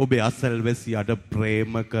මෙන් ඔබේ අසල්වැසියාට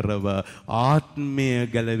ප්‍රේම කරව ආත්මය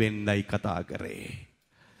ගැලවෙන්නයි කතා කරේ.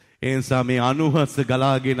 ඒ නිසා මේ අනුහස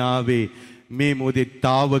ගලාගෙන ආවේ මේ මොදේ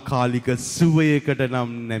తాවකාලික සුවයකට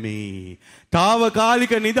නම් නෙමෙයි.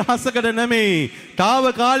 తాවකාලික නිදහසකට නෙමෙයි.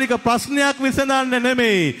 తాවකාලික ප්‍රශ්නයක් විසඳන්න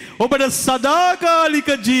නෙමෙයි. ඔබට සදාකාලික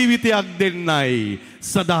ජීවිතයක් දෙන්නයි.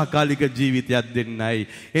 සදාකාලික ජීවිතයක් දෙන්නයි.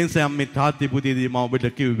 එනිසා මේ තාත්ති පුතේදී මම ඔබට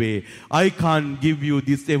කිව්වේ I can't give you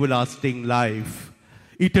this everlasting life.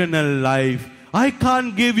 Eternal life. I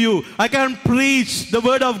can't give you. I can preach the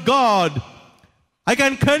word of God. I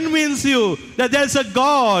can convince you that there's a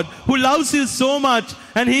God who loves you so much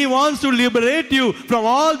and he wants to liberate you from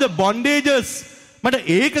all the bondages. මට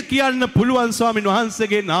ඒක කියන්න පුළුවන් ස්වාමීන්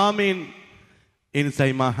වහන්සේගේ නාමයෙන්.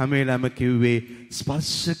 එනිසයි මා හැම වෙලාවෙම කිව්වේ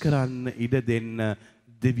ස්පර්ශ කරන්න ඉඩ දෙන්න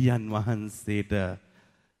දෙවියන් වහන්සේට.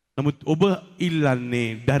 නමුත් ඔබ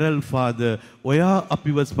ඉල්ලන්නේ ඩැරල් ෆාදර් ඔයා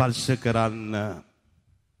අපිව ස්පර්ශ කරන්න.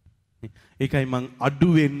 ඒකයි මං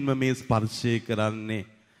අඩුවෙන්ම මේ ස්පර්ශය කරන්නේ.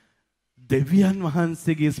 දෙවියන්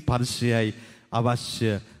වහන්සේගේ ස්පර්ශයයි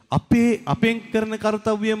අවශ්‍ය. අපෙන් කරන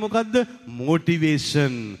කර්තව්‍යය මොකද්ද?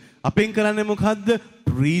 මොටිවේෂන්. අපෙන් කරන්නේ මොකද්ද?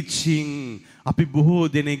 ප්‍රීචිං. අපි බොහෝ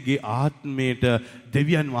දෙනෙක්ගේ ආත්මයට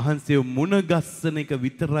දෙවියන් වහන්සේව මුණ ගස්සන එක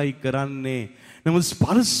විතරයි කරන්නේ. නමුත්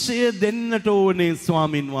ස්පර්ශය දෙන්නට ඕනේ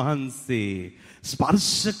ස්වාමින් වහන්සේ.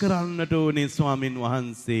 ස්පර්ශ කරන්නට ඕනේ ස්වාමින්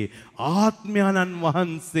වහන්සේ. ආත්මයන්න්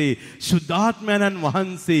වහන්සේ, සුද්ධාත්මයන්න්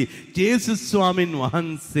වහන්සේ, ජේසුස් ස්වාමින්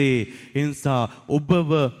වහන්සේ. එනිසා ඔබව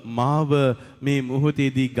මාව මේ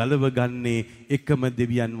මොහොතේදී ගලව ගන්නේ එකම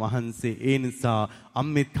දෙවියන් වහන්සේ. ඒ නිසා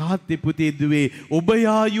අම්මේ තාත්තේ පුතේ දුවේ ඔබ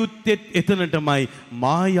යා යුත්තේත් එතනටමයි,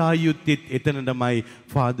 මා යා යුත්තේත් එතනටමයි,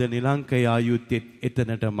 ෆාදර් නිලංක යා යුත්තේත්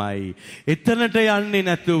එතනටමයි. එතනට යන්නේ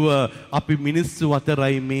නැතුව අපි මිනිස්සු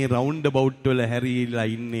අතරයි මේ රවුන්ඩ් බවුට් වල හැරීලා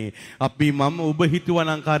ඉන්නේ. අපි මම ඔබ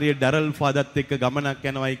හිතුවනම් කාර්යය ඩැරල් ෆාදර්ත් එක්ක ගමනක්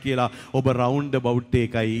යනවයි කියලා ඔබ රවුන්ඩ් බවුට්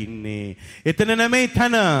එකයි ඉන්නේ. එතන නෙමෙයි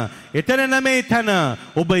තන. එතන නෙමෙයි තන.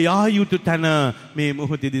 ඔබ යා යුතු තන මේ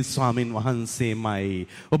මොහොතේදී ස්වාමින් වහන්සේමයි.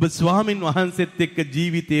 ඔබ ස්වාමින් වහන්සේත් එක්ක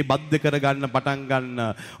ජීවිතේ බද්ධ කරගන්න පටන් ගන්න.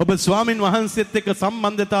 ඔබ ස්වාමින් වහන්සේත් එක්ක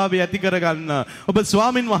සම්බන්ධතාවය ඇති කරගන්න. ඔබ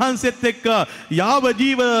ස්වාමින් වහන්සේත් එක්ක යාව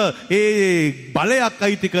ජීව ඒ බලයක්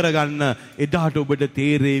අයිති කරගන්න. එදාට ඔබට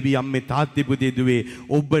තේරෙවි අම්මේ තාත්තේ පුතේ දුවේ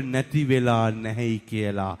ඔබ නැති වෙලා නැහැයි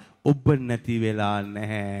කියලා. ඔබ නැති වෙලා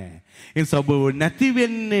නැහැ. එනිසා ඔබ නැති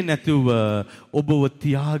වෙන්නේ නැතුව ඔබව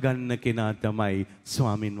තියාගන්න කෙනා තමයි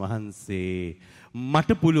ස්වාමින් වහන්සේ.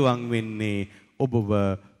 මට පුළුවන් වෙන්නේ ඔබව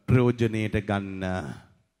ප්‍රයෝජනෙට ගන්න.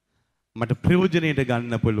 මට ප්‍රයෝජනෙට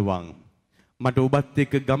ගන්න පුළුවන්. මට ඔබත්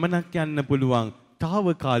එක්ක ගමනක් යන්න පුළුවන්.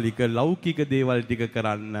 తాවකාලික ලෞකික දේවල් ටික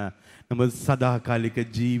කරන්න. නමුත් සදාකාලික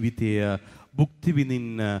ජීවිතය භුක්ති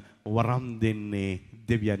විඳින්න වරම් දෙන්නේ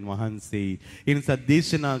දෙවියන් වහන්සේ. ඒ නිසා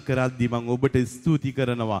දේශනා කරද්දී මම ඔබට ස්තුති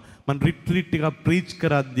කරනවා. මම රිට්‍රීට් එක ප්‍රීච්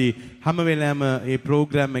කරද්දී හැම වෙලාවෙම මේ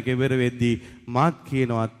ප්‍රෝග්‍රෑම් එක ඉවර වෙද්දී මාත්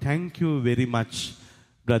කියනවා thank you very much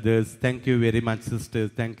brothers, thank you very much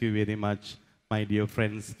sisters, thank you very much my dear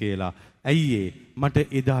friends කියලා. ඇයි මට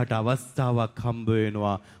එදාට අවස්ථාවක් හම්බ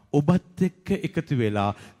වෙනවා ඔබත් එක්ක එකතු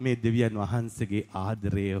වෙලා මේ දෙවියන් වහන්සේගේ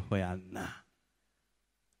ආදරය හොයන්න.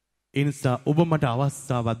 ඒ නිසා ඔබ මට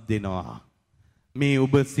අවස්ථාවක් දෙනවා. මේ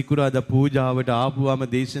ඔබ සිකුරාදා පූජාවට ආපුවාම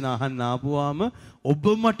දේශනා අහන්න ආපුවාම ඔබ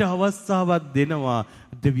මට අවස්ථාවක් දෙනවා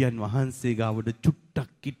දෙවියන් වහන්සේ ගාවට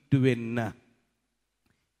චුට්ටක් කිට්ටු වෙන්න.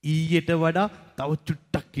 ඊයට වඩා තව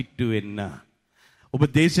චුට්ටක් කිට්ටු වෙන්න. ඔබ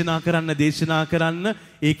දේශනා කරන්න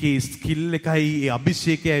ඒකේ ස්කිල් එකයි ඒ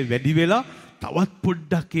අභිෂේකයයි වැඩි වෙලා තවත්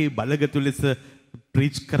පොඩ්ඩක් ඒ බලගතු ලෙස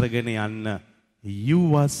ප්‍රීච් කරගෙන යන්න.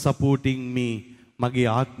 You are supporting me. මගේ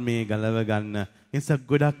ආත්මය ගලව ගන්න. එනිසා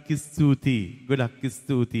ගොඩක්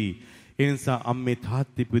ස්තුතියි. එනිසා අම්මේ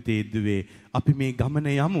තාත්තේ පුතේ දුවේ අපි මේ ගමන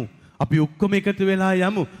යමු. අපි ඔක්කොම එකතු වෙලා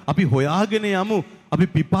යමු. අපි හොයාගෙන යමු. අපි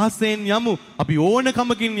පිපාසයෙන් යමු. අපි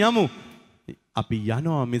ඕනකමකින් යමු. අපි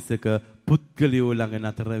යනවා මිසක පුද්ගලයෝ ළඟ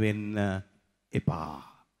නතර වෙන්න එපා.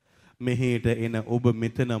 මෙහෙට එන ඔබ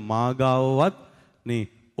මෙතන මාගාවවත් නේ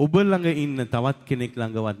ඔබ ළඟ ඉන්න තවත් කෙනෙක්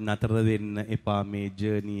ළඟවත් නතර වෙන්න එපා මේ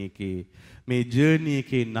ජර්නි එකේ. මේ ජර්නි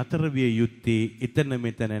එකේ නතර විය යුත්තේ එතන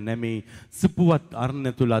මෙතන නෙමෙයි. සුපුවත් අරණ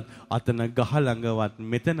තුලත් අතන ගහ ළඟවත්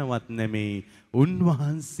මෙතනවත් නෙමෙයි.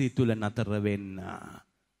 උන්වහන්සේ තුල නතර වෙන්න.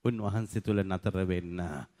 උන්වහන්සේ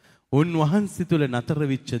තුල නතර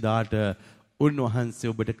වෙච්ච දාට උන්වහන්සේ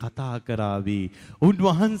ඔබට කතා කරાવી.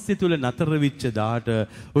 උන්වහන්සේ තුල නතර වෙච්ච දාට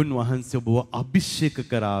උන්වහන්සේ ඔබව අභිෂේක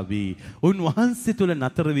කරાવી. උන්වහන්සේ තුල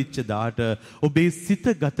නතර වෙච්ච දාට ඔබේ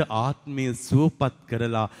සිතගත ආත්මය සුවපත්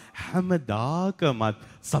කරලා හැමදාකමත්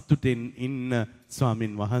සතුටෙන් ඉන්න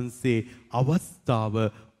ස්වාමින් වහන්සේ අවස්ථාව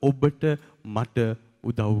ඔබට මට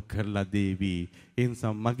උදව් කරලා දේවි. ඒ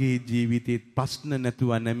නිසා මගේ ජීවිතේ ප්‍රශ්න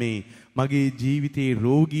නැතුව නෙමෙයි. මගේ ජීවිතේ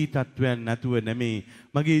රෝගී තත්වයන් නැතුව නෙමෙයි.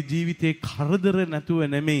 මගේ ජීවිතේ කරදර නැතුව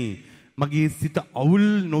නෙමෙයි. මගේ සිත අවුල්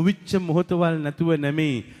නොවිච්ච මොහොතවල් නැතුව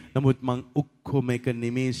නෙමෙයි. නමුත් මං ඔක්කොම එක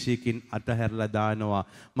නිමේෂයකින් අතහැරලා දානවා.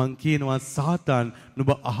 මං කියනවා සාතන්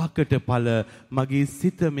නුඹ අහකට ඵල මගේ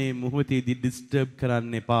සිත මේ මොහොතේදී ඩිස්ටර්බ්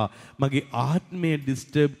කරන්න එපා. මගේ ආත්මය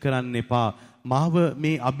ඩිස්ටර්බ් කරන්න එපා. මාව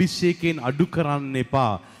මේ අභිෂේකයෙන් අඩු කරන්න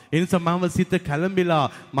එපා. එනිසා මාව සිත කැළඹිලා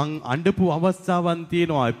මං අඬපු අවස්ථාවන්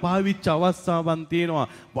තියෙනවා. එපා විච්ච අවස්ථාවන් තියෙනවා.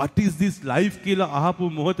 what is this life කියලා අහපු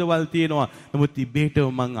මොහොතවල් තියෙනවා. නමුත් ඉබේටම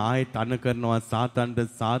මං ආයෙත් අණ කරනවා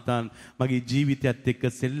සාතන් මගේ ජීවිතයත් එක්ක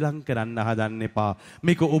සෙල්ලම් කරන්න හදන්න එපා.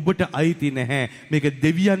 මේක ඔබට අයිති නැහැ. මේක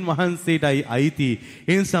දෙවියන් වහන්සේටයි අයිති.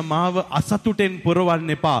 එනිසා මාව අසතුටෙන්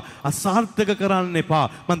පුරවන්න එපා. අසාර්ථක කරන්න එපා.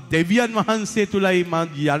 මං දෙවියන් වහන්සේ තුලයි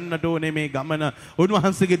මං යන්නට ඕනේ මේ ගමන.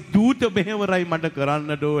 උන්වහන්සේගේ දූත මෙහෙවරයි මට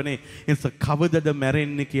කරන්නට ඕනේ. එනිසා කවදද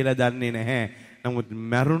මැරෙන්නේ කියලා දන්නේ නැහැ. නමුත්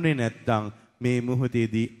මැරුණේ නැත්තම් මේ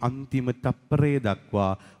මොහොතේදී අන්තිම තප්පරය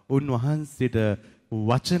දක්වා උන්වහන්සේට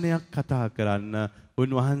වචනයක් කතා කරන්න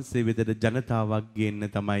උන්වහන්සේ වෙතට ජනතාවක් ගේන්න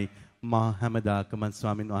තමයි මා හැමදාකම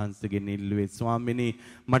ස්වාමින් වහන්සේගෙන් ඉල්ලුවේ. ස්වාමිනේ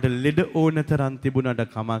මට ලෙඩ ඕන තරම් තිබුණාට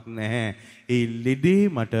කමක් නැහැ. ඒ ලෙඩේ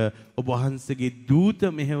මට ඔබ වහන්සේගේ දූත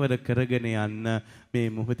මෙහෙවර කරගෙන යන්න මේ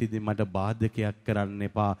මොහොතේදී මට බාධකයක් කරන්න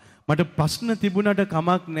එපා. මට ප්‍රශ්න තිබුණාට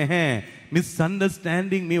කමක් නැහැ.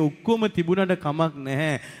 මිස්අන්ඩර්ස්ටෑන්ඩින් මේ ඔක්කොම තිබුණාට කමක්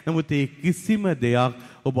නැහැ. නමුත් ඒ කිසිම දෙයක්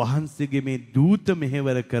ඔබ වහන්සේගේ මේ දූත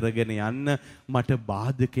මෙහෙවර කරගෙන යන්න මට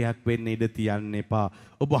බාධකයක් වෙන්න ඉඩ තියන්න එපා.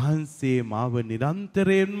 ඔබ වහන්සේ මාව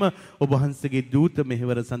නිරන්තරයෙන්ම ඔබ වහන්සේගේ දූත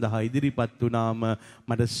මෙහෙවර සඳහා ඉදිරිපත් වුණාම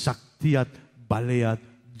මට ශක්තියත් බලයත්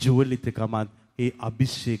ජීවිතකමත් ඒ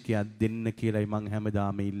අභිෂේකයක් දෙන්න කියලායි මං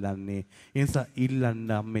හැමදාම ඉල්ලන්නේ. ඒ නිසා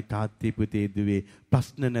ඉල්ලන්න අම්මේ තාත්තේ පුතේ දුවේ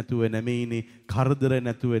ප්‍රශ්න නැතුව නෙමෙයිනේ, කරදර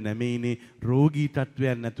නැතුව නෙමෙයිනේ, රෝගී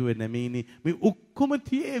තත්වයන් නැතුව නෙමෙයිනේ. මේ ඔක්කොම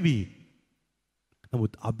තියේවි.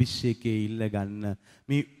 නමුත් අභිෂේකයේ ඉල්ල ගන්න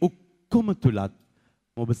මේ ඔක්කොම තුලත්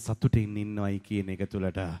ඔබ සතුටින් ඉන්නවයි කියන එක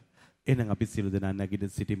තුලට. එහෙනම් අපි සියලු දෙනා නැගිට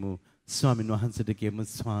සිටිමු. ස්වාමින් වහන්සේට කියමු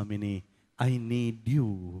ස්වාමිනේ I need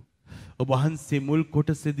you. ඔබ වහන්සේ මුල්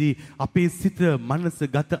කොටසේදී අපේ සිත, මනස,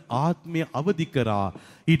 ගත ආත්මය අවදි කරා.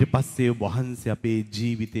 ඊට පස්සේ ඔබ වහන්සේ අපේ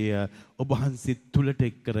ජීවිතය ඔබ වහන්සේ තුලට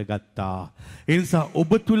එක් කරගත්තා. ඒ නිසා ඔබ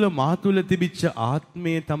තුල මා තුල තිබිච්ච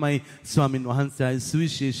ආත්මය තමයි ස්වාමින් වහන්සේයි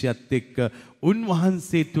සුවිශේෂයත් එක්ක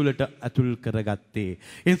උන්වහන්සේ තුලට අතුල් කරගත්තේ.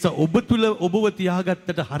 ඒ නිසා ඔබ තුල ඔබව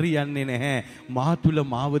තියාගත්තට හරියන්නේ නැහැ. මා තුල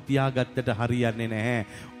මාව තියාගත්තට හරියන්නේ නැහැ.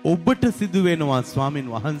 ඔබට සිදු වෙනවා ස්වාමින්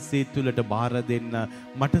වහන්සේ තුලට බාර දෙන්න.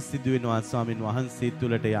 මට සිදු වෙනවා ස්වාමින් වහන්සේ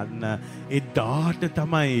තුලට යන්න. එදාට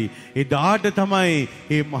තමයි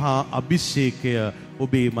මේ මහා අභිෂේකය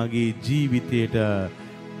ඔබේ මගේ ජීවිතයට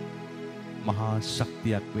මහා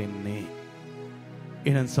ශක්තියක් වෙන්නේ.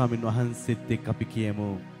 එහෙනම් ස්වාමින් වහන්සේත් එක්ක අපි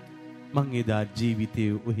කියමු මං එදා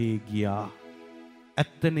ජීවිතේ ඔහේ ගියා.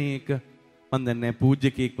 ඇත්තනේ ඒක මන් දන්නේ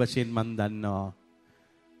පූජ්‍යකෙක් වශයෙන් මන් දන්නවා.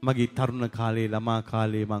 මගේ තරුණ කාලේ ළමා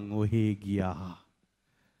කාලේ මං ඔහේ ගියා.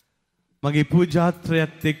 මගේ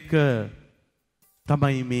පූජාත්‍රයත් එක්ක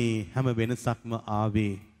තමයි මේ හැම වෙනසක්ම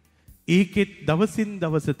ආවේ. ඒකෙත් දවසින්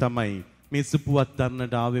දවස තමයි මේ සුපුවත්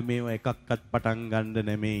අරනට ආවේ. මේව එකක්වත් පටන් ගන්න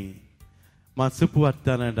නෙමෙයි. මා සුපුවත්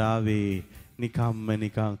අරනට ආවේ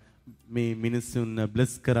නිකන් මේ මිනිස්සුන්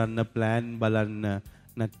බ්ලස් කරන්න ප්ලෑන් බලන්න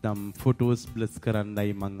නැත්නම් ෆොටෝස් බ්ලස්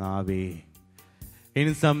කරන්නයි මං ආවේ. ඒ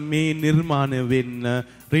නිසා මේ නිර්මාණය වෙන්න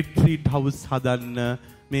රිට්‍රීට් හවුස් හදන්න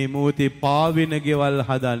මේ මොහොතේ පාවෙන ගෙවල්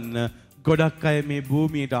හදන්න ගොඩක් අය මේ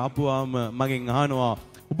භූමියට ආපුවාම මගෙන් අහනවා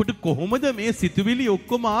ඔබට කොහොමද මේ සිතුවිලි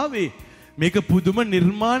ඔක්කොම ආවේ? මේක පුදුම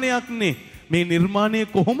නිර්මාණයක්නේ. මේ නිර්මාණය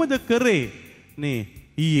කොහොමද කරේ? නේ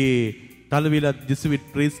ඊයේ තලවිලත් ජෙසුවිට්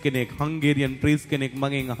ප්‍රීස් කෙනෙක් හංගේරියන් ප්‍රීස් කෙනෙක්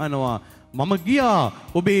මගෙන් අහනවා මම ගියා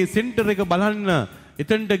ඔබේ සෙන්ටර් එක බලන්න.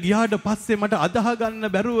 එතනට ගියාට පස්සේ මට අදාහ ගන්න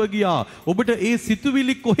බැරුව ගියා. ඔබට ඒ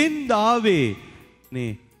සිතුවිලි කොහෙන්ද ආවේ?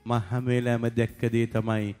 නේ මම හැම වෙලාවෙම දැක්ක දේ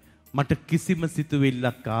තමයි මට කිසිම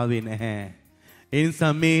සිතුවිල්ලක් ආවේ නැහැ. ඒ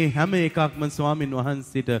නිසා මේ හැම එකක්ම ස්වාමින්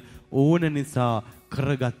වහන්සේට ඕන නිසා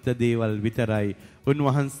කරගත්ත දේවල් විතරයි.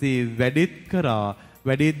 උන්වහන්සේ වැඩෙත් කරා,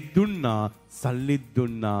 වැඩෙත් දුන්නා, සල්ලිත්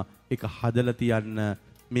දුන්නා. ඒක හදලා තියන්න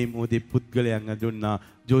මේ මොහොතේ පුද්ගලයන්ව දුන්නා,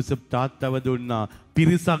 ජෝසප් තාත්තව දුන්නා,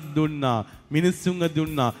 පිරිසක් දුන්නා, මිනිස්සුන්ව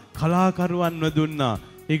දුන්නා, කලාකරුවන්ව දුන්නා.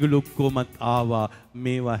 ඒගොල්ලෝ කොමත් ආවා,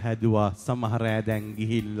 මේවා හැදුවා. සමහර අය දැන්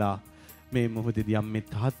ගිහිල්ලා මේ මොහොතේදී අම්මේ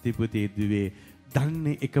තාත්තේ පුතේ දුවේ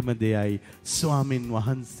දන්නේ එකම දෙයයි ස්වාමින්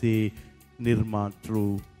වහන්සේ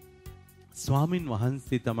නිර්මාතෘ. ස්වාමින්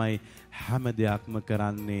වහන්සේ තමයි හැම දෙයක්ම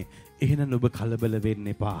කරන්නේ. එහෙනම් ඔබ කලබල වෙන්න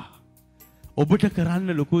එපා. ඔබට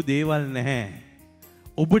කරන්න ලොකු දේවල් නැහැ.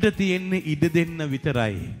 ඔබට තියෙන්නේ ඉඩ දෙන්න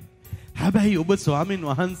විතරයි. හැබැයි ඔබ ස්වාමින්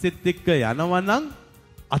වහන්සේත් එක්ක යනවා නම්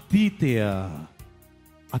අතීතය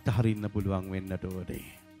අතහරින්න පුළුවන් වෙන්නට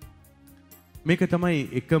ඕනේ. මේක තමයි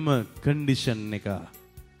එකම කන්ඩිෂන් එක.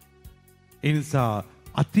 ඒ නිසා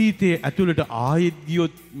අතීතයේ ඇතුළට ආයෙත්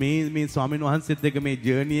ගියොත් මේ ස්වාමින් වහන්සේත් එක්ක මේ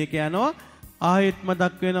ජර්නි එක යනවා ආයෙත්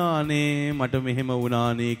මතක් වෙනවා අනේ මට මෙහෙම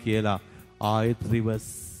වුණානේ කියලා ආයෙත් රිවර්ස්.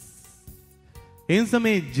 එනිසා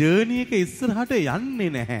මේ ජර්නි එක ඉස්සරහට යන්නේ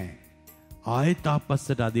නැහැ. ආයෙත්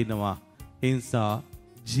ආපස්සට අදිනවා. ඒ නිසා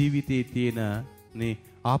ජීවිතයේ තියෙන නේ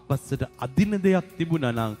ආපස්සට අදින දෙයක්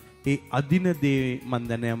තිබුණා නම් ඒ අදින දේ මන්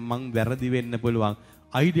දන්නේ මං වැරදි වෙන්න පුළුවන්.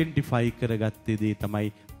 අයිඩෙන්ටිෆයි කරගත්තේ දේ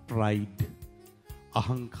තමයි ප්‍රයිඩ්.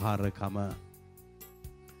 අහංකාරකම.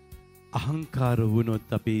 අහංකාර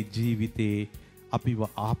වුණොත් අපේ ජීවිතේ අපිව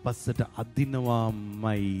ආපස්සට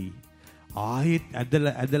අදිනවාමයි. ආයෙත්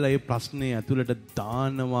ඇදලා ඒ ප්‍රශ්නේ ඇතුළට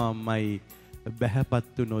දානවාමයි.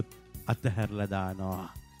 බැහැපත් වුණොත් අතහැරලා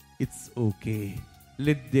දානවා. It's okay.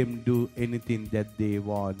 Let them do anything that they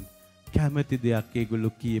want. කැමති දෙයක්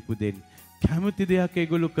ඒගොල්ලෝ කියපු දෙන්න. කැමති දෙයක්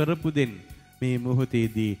ඒගොල්ලෝ කරපු දෙන්න. මේ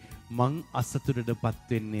මොහොතේදී මං අසතුටටපත්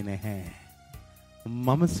වෙන්නේ නැහැ.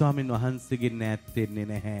 මම ස්වාමින් වහන්සේගෙන් ඈත් වෙන්නේ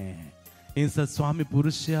නැහැ. ඒ නිසා ස්වාමි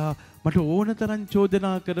පුරුෂයා මට ඕන තරම්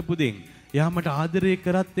චෝදනා කරපු දෙන්. එයා මට ආදරය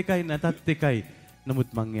කරත් එකයි නැතත් එකයි.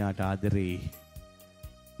 නමුත් මං එයාට ආදරේ.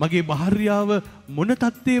 මගේ භාර්යාව මොන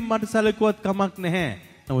තත්ත්වයෙන් මට සැලකුවත් කමක් නැහැ.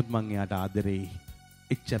 නමුත් මං එයාට ආදරේ.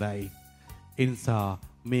 එච්චරයි. ඒ නිසා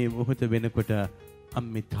මේ මොහොත වෙනකොට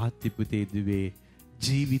අම්මේ තාත්ති පුතේ දුවේ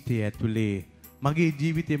ජීවිතය ඇතුලේ මගේ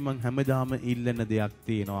ජීවිතේ මං හැමදාම ඉල්ලන දෙයක්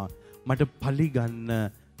තියෙනවා. මට පලිගන්න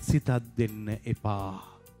සිතක් දෙන්න එපා.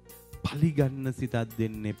 පලිගන්න සිතක්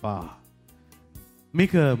දෙන්න එපා.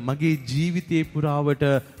 මේක මගේ ජීවිතේ පුරාවට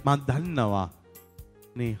මම දන්නවා.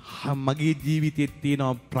 නේ මගේ ජීවිතේ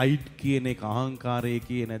තියෙන ප්‍රයිඩ් කියන එක අහංකාරය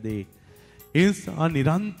කියන දේ. ඒ නිසා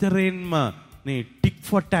නිරන්තරයෙන්ම නේ ටික්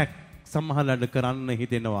ෆොර් ටැක් සමහරවල් කරන්න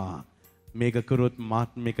හිතෙනවා. මේක කරොත්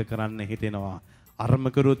මාත් මේක කරන්න හිතෙනවා. අරම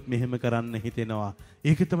කරොත් මෙහෙම කරන්න හිතෙනවා.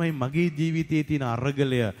 ඒක තමයි මගේ ජීවිතයේ තියෙන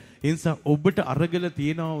අරගලය. ඒ නිසා ඔබට අරගල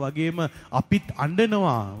තියෙනවා වගේම අපිත්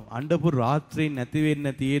අඬනවා. අඬපු රාත්‍රියේ නැති වෙන්න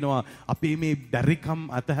තියෙනවා. අපි මේ බැරිකම්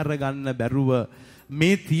අතහැර ගන්න බැරුව,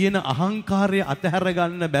 මේ තියෙන අහංකාරය අතහැර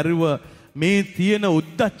ගන්න බැරුව, මේ තියෙන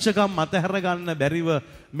උද්දච්චකම් අතහැර ගන්න බැරිව,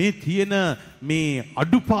 මේ තියෙන මේ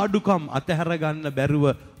අඩුපාඩුකම් අතහැර ගන්න බැරුව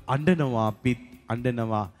අඬනවා. අපිත්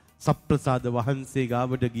අඬනවා. සප්‍රසාද වහන්සේ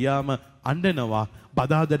ගාවට ගියාම අඬනවා.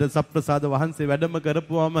 බදාදට සප්‍රසාද වහන්සේ වැඩම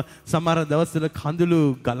කරපුවාම සමහර දවස්වල කඳුළු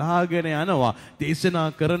ගලාගෙන යනවා. දේශනා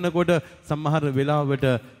කරනකොට සමහර වෙලාවට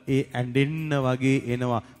ඒ ඇඬෙන්න වගේ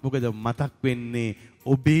එනවා. මොකද මතක් වෙන්නේ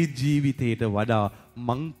ඔබේ ජීවිතයට වඩා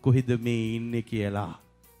මං කොහෙද මේ ඉන්නේ කියලා.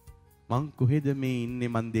 මං කොහෙද මේ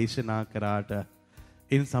ඉන්නේ මං දේශනා කරාට.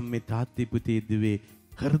 එනිසා මේ තාත්ති පුතේ දුවේ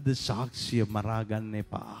හෘද සාක්ෂිය මරා ගන්න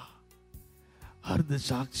එපා. හෘද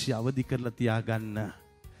සාක්ෂිය අවදි කරලා තියාගන්න.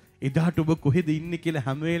 එදාට ඔබ කොහෙද ඉන්නේ කියලා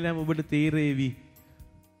හැම වෙලාවෙම ඔබට තේරෙවි.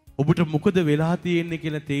 ඔබට මොකද වෙලා තියෙන්නේ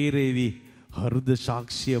කියලා තේරෙවි. හෘද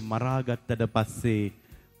සාක්ෂිය මරා ගත්තට පස්සේ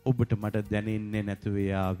ඔබට මට දැනෙන්නේ නැතුව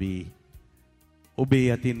යාවි. ඔබේ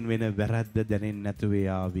අතින් වෙන වැරද්ද දැනෙන්නේ නැතුව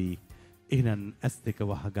යාවි. එහෙනම් ඇස් දෙක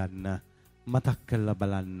වහගන්න. මතක් කරලා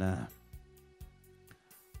බලන්න.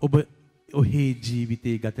 ඔබ ඔහේ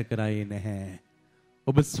ජීවිතේ ගත කරායේ නැහැ.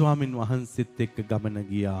 ඔබ ස්වාමින් වහන්සේත් එක්ක ගමන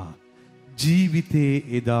ගියා. ජීවිතේ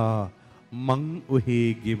එදා මං ඔහේ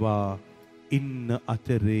ගෙවා ඉන්න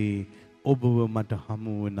අතරේ ඔබව මට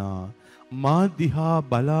හමු වුණා. මා දිහා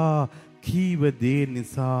බලා කීව දේ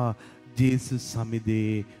නිසා ජේසුස්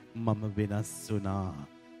සමිදේ මම වෙනස් වුණා.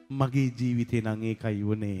 මගේ ජීවිතේ නම් ඒකයි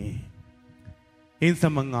වුණේ. එනිසා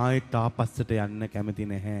මං ආයෙත් ආපස්සට යන්න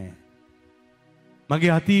කැමති නැහැ.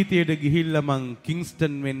 මගේ අතීතයට ගිහිල්ලා මං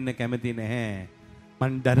කිංස්ටන් වෙන්න කැමති නැහැ.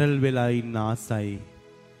 මං ඩැරල් වෙලා ඉන්න ආසයි.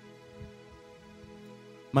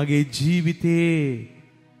 මගේ ජීවිතේ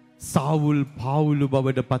සාවුල් පාවුලු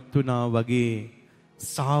බවට පත් වුණා වගේ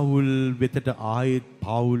සාවුල් වෙතට ආයෙත්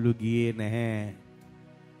පාවුලු ගියේ නැහැ.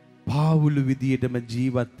 පාවුලු විදියටම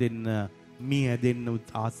ජීවත් වෙන්න මේ ඇදෙන්න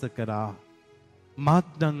ආස කරා.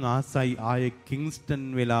 මාත් නම් ආසයි ආයේ කිංස්ටන්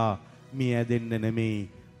වෙලා මේ ඇදෙන්න නෙමෙයි,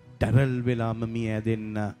 ඩැරල් වෙලාම මේ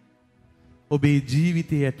ඇදෙන්න. ඔබේ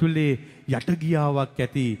ජීවිතයේ ඇතුලේ යටගියාවක්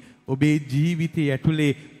ඇති. ඔබේ ජීවිතයේ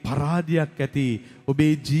ඇතුලේ පරාදයක් ඇති.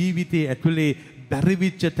 ඔබේ ජීවිතයේ ඇතුලේ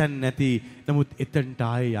බැරිවිච්ච තැන් නැති. නමුත් එතනට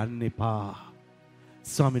ආයේ යන්න එපා.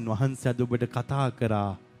 ස්වාමින් වහන්සේ අද ඔබට කතා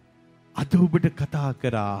කරා. අද ඔබට කතා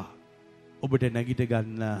කරා. ඔබට නැගිට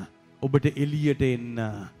ගන්න. ඔබට එළියට එන්න.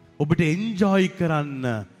 ඔබට එන්ජොයි කරන්න.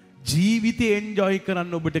 ජීවිතේ එන්ජොයි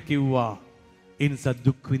කරන්න ඔබට කිව්වා. ඒ නිසා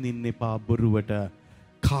දුක් විඳින්න එපා බොරුවට.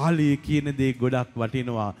 කාලය කියන දේ ගොඩක්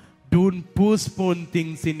වටිනවා. Don't postpone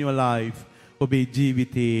things in your life. ඔබේ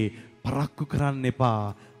ජීවිතේ පරක්කු කරන්න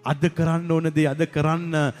එපා. අද කරන්න ඕන දේ අද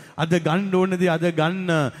කරන්න. අද ගන්න ඕන දේ අද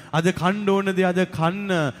ගන්න. අද කන්න ඕන දේ අද කන්න.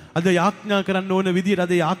 අද යාඥා කරන්න ඕන විදියට අද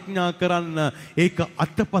යාඥා කරන්න. ඒක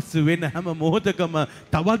අතපසු වෙන හැම මොහොතකම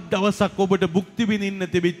තවත් දවසක් ඔබට භුක්ති විඳින්න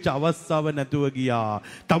තිබිච්ච අවස්ථාව නැතුව ගියා.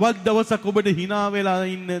 තවත් දවසක් ඔබට hina වෙලා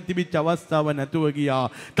ඉන්න තිබිච්ච අවස්ථාව නැතුව ගියා.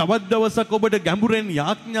 තවත් දවසක් ඔබට ගැඹුරෙන්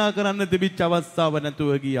යාඥා කරන්න තිබිච්ච අවස්ථාව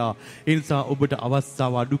නැතුව ගියා. ඒ නිසා ඔබට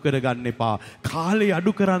අවස්ථාව අඩු කරගන්න එපා. කාලය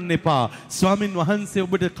අඩු කරන්න එපා. ස්වාමින් වහන්සේ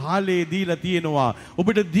ඔබට කාලේ දීලා තියෙනවා.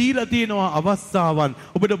 ඔබට දීලා තියෙනවා අවස්ථාවන්.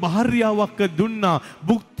 ඔබට භාර්යාවක් දුන්නා.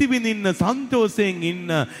 භුක්ති විඳින්න සන්තෝෂයෙන් ඉන්න.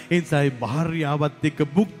 ඒ නිසා භාර්යාවත් එක්ක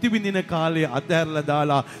භුක්ති විඳින කාලය අතහැරලා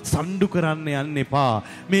දාලා සම්ඩු කරන්න යන්න එපා.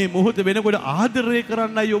 මේ මොහොත වෙනකොට ආදරය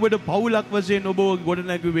කරන්නයි ඔබට පවුලක් වශයෙන් ඔබ ගොඩ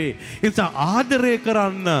නැගුවේ. ඒ නිසා ආදරය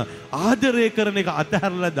කරන්න. ආදරය කරන එක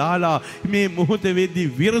අතහැරලා දාලා මේ මොහොත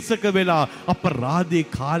වෙද්දී විරසක වෙලා අපරාධේ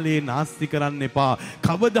කාලේ නාස්ති කරන්න එපා.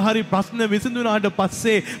 කවදා හරි ප්‍රශ්න විසඳුනාට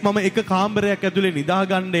පස්සේ මම එක කාමරයක් ඇතුලේ නිදා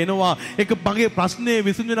ගන්න එනවා. එක මගේ ප්‍රශ්නේ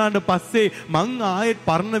විසඳුනාට පස්සේ මං ආයෙත්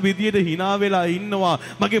පරණ විදියට hina වෙලා ඉන්නවා.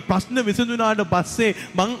 මගේ ප්‍රශ්න විසඳුනාට පස්සේ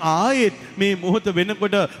මං ආයෙත් මේ මොහොත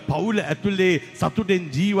වෙනකොට පවුල ඇතුලේ සතුටෙන්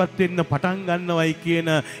ජීවත් වෙන්න පටන් ගන්නවයි කියන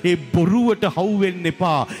ඒ බොරුවට හවු වෙන්න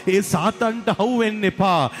එපා. ඒ සාතන්ට හවු වෙන්න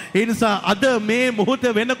එපා. ඒ නිසා අද මේ මොහොත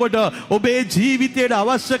වෙනකොට ඔබේ ජීවිතයට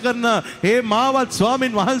අවශ්‍ය කරන ඒ මාවත්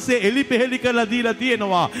ස්වාමින් වහන්සේ එලිපෙහෙලි කරලා දීලා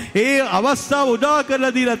තියෙනවා. ඒ අවස්ථාව උදා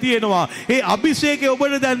කරලා දීලා තියෙනවා. ඒ අභිෂේකය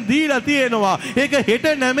ඔබට දැන් දීලා තියෙනවා. ඒක හෙට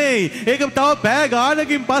නෙමෙයි. ඒක තව පෑ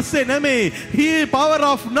ගානකින් පස්සේ නෙමෙයි. He power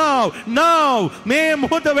of now මේ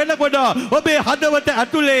මොහොත වෙනකොට ඔබේ හදවත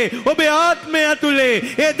ඇතුලේ ඔබේ ආත්මය ඇතුලේ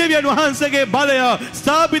ඒ දෙවියන් වහන්සේගේ බලය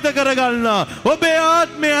ස්ථාපිත කරගන්න. ඔබේ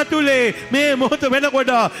ආත්මය ඇතුලේ මේ මොහොත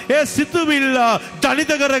වෙනකොට ඒ සිතුවිල්ල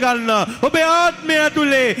ජනිත කරගන්න. ඔබේ ආත්මය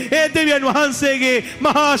ඇතුලේ ඒ දෙවියන් වහන්සේගේ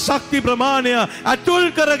මහා ශක්ති ප්‍රමාණය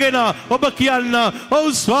අතුල් කරගෙන ඔබ කියන්න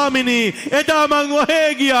ඔව් ස්වාමිනී එදා මං ඔහේ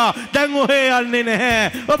ගියා දැන් ඔහේ යන්නේ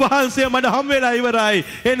නැහැ. ඔබ වහන්සේ මට හම් වෙලා ඉවරයි.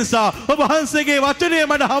 ඒ නිසා ඔබ වහන්සේගේ වචනය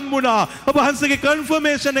මට හම්බුණා. ඔබ වහන්සේගේ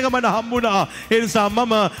කන්ෆර්මේෂන් එක මට හම්බුණා. ඒ නිසා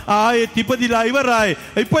මම ආයෙත් ඉපදිලා ඉවරයි.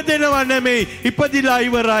 ඉපදෙනවා නෙමෙයි ඉපදිලා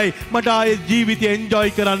ඉවරයි. මට ආයෙත් ජීවිතය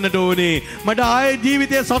එන්ජොයි කරන්නට ඕනේ. මට ආයෙත්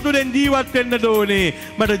ජීවිතය සතුටෙන් ජීවත් වෙන්නට ඕනේ.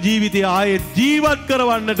 මට ජීවිතය ආයෙත් ජීවත්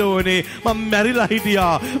කරවන්නට ඕනේ. මම මැරිලා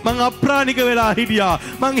හිටියා. මං අප්‍රාණික වෙලා හිටියා.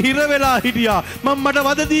 මං හිර වෙලා හිටියා. මට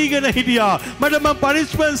වද දීගෙන හිටියා. මම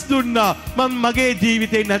පනිෂ්මන්ට්ස් දුන්නා. මම මගේ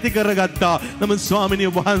ජීවිතේ නැති කරගත්තා. නමුත්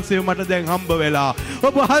ස්වාමිනී වහන්සේ මට දැන් හම්බ වෙලා.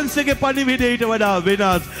 ඔබ වහන්සේගේ පණිවිඩයට වඩා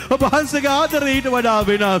වෙනස්. ඔබ වහන්සේගේ ආදරයට වඩා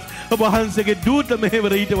වෙනස්. ඔබ වහන්සේගේ දූත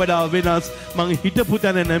මෙහෙවරට වඩා වෙනස්. මං හිටපු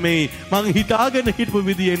තැන නෙමෙයි. මං හිතාගෙන හිටපු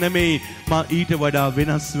විදිය නෙමෙයි. මං ඊට වඩා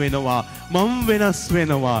වෙනස් වෙනවා. මම වෙනස්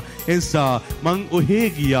වෙනවා. එසා මං ඔහේ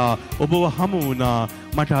ගියා. ඔබව හමු වුණා.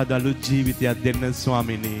 මට අද අලුත් ජීවිතයක් දෙන්න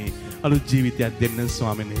ස්වාමිනී. අලුත් ජීවිතයක් දෙන්න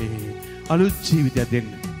ස්වාමිනී. අලුත් ජීවිතයක් දෙන්න.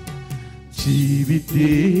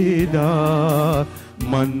 ජීවිතේදා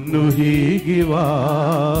මන්නොහේ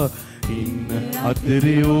ගෙවා ඉන්න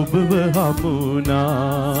අතරේ ඔබව හමුණා.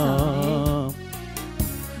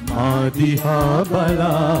 මාදිහා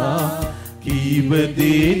බලා කීව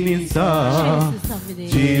දේ නිසා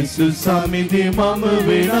ජේසුස් සමිදේ මම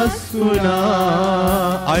වෙනස්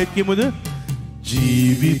වුණා. ආයෙත් කිමුද?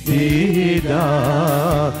 ජීවිතේදා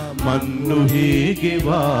මන්නොහේ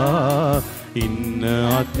ගෙවා ඉන්න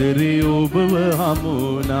අතරේ ඔබව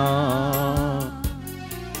හමුණා.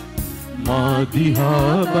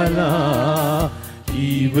 මාදිහා බලා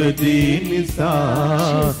කීව දේ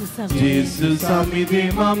නිසා ජේසුස් සමිදේ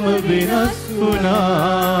මම වෙනස් වුණා.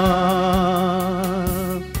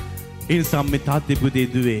 ඒ සම්මේ තාත්තේ පුතේ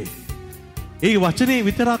දුවේ ඒ වචනේ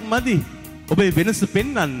විතරක් මදි ඔබේ වෙනස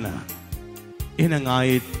පෙන්වන්න. එහෙනම්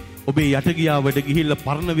ආයෙත් ඔබේ යට ගියාවට ගිහිල්ලා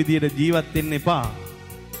පරණ විදියට ජීවත් වෙන්න එපා.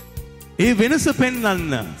 ඒ වෙනස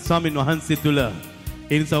පෙන්වන්න ස්වාමින් වහන්සේ තුල.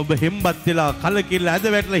 ඒ නිසා ඔබ හෙම්බත් වෙලා කලකිරලා ඇද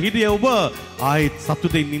වැටලා හිටිය ඔබ ආයෙත්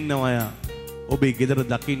සතුටින් ඉන්නවා. ඔබේ ගෙදර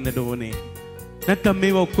දකින්නට ඕනේ. නැත්තම්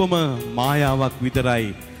මේව ඔක්කොම මායාවක් විතරයි.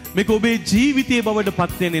 මේක ඔබේ ජීවිතයේ බවට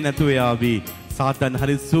පත් වෙන්නේ නැතුව යාවි. සාතන්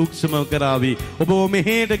හරි සූක්ෂමව කරાવી. ඔබ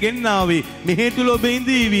මෙහෙට ගෙන්නාවි. මෙහෙ තුල ඔබ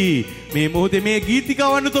ඉඳීවි. මේ මොහොතේ මේ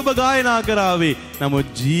ගීතිකාවන්ට ඔබ ගායනා කරાવી. නමුත්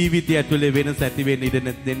ජීවිතය ඇතුලේ වෙනස ඇති වෙන්න ඉඩ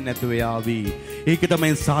දෙන්නේ නැතුව යාවි. ඒක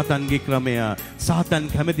තමයි සාතන්ගේ ක්‍රමය. සාතන්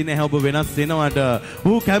කැමති නැහැ ඔබ වෙනස් වෙනවට.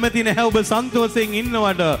 ඌ කැමති නැහැ ඔබ සන්තෝෂයෙන්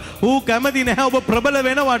ඉන්නවට. ඌ කැමති නැහැ ඔබ ප්‍රබල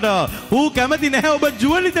වෙනවට. ඌ කැමති නැහැ ඔබ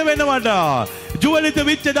ජුවලිත වෙනවට. ජුවලිත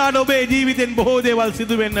වෙච්ච දාට ඔබේ ජීවිතෙන් බොහෝ දේවල්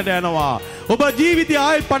සිදු වෙන්නට යනවා. ඔබ ජීවිතය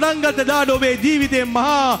ආයෙත් පටන් ගත්ත දාට ඔබේ ජීවිතේ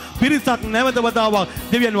මහා පිරිසක් නැවත වතාවක්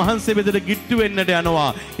දෙවියන් වහන්සේ වෙතට ගිට්ටු වෙන්නට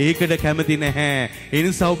යනවා. ඒකට කැමති නැහැ. ඒ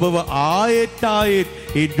නිසා ඔබව ආයෙත්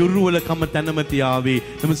ඒ දුර්වලකම තනම තියාවි.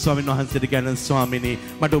 නමුත් ස්වාමීන් වහන්සේට කියන ස්වාමිනේ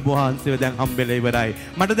මට ඔබ වහන්සේව දැන් හම්බෙලා ඉවරයි.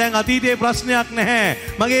 මට දැන් අතීතයේ ප්‍රශ්නයක් නැහැ.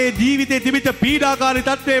 මගේ ජීවිතේ තිබිච්ච පීඩාකාරී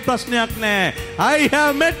තත්ත්වයේ ප්‍රශ්නයක් නැහැ. I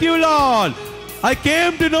have met you Lord. I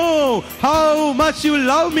came to know how much you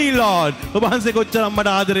love me Lord. ඔබ වහන්සේ කොච්චර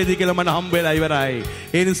මට ආදරේද කියලා මට හම්බ වෙලා ඉවරයි.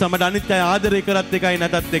 ඒ නිසා මට අනිත් අය ආදරේ කරත් එකයි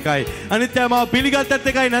නැතත් එකයි. අනිත් අය මාව පිළිගත්තත්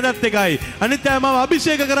එකයි නැතත් එකයි. අනිත් අය මාව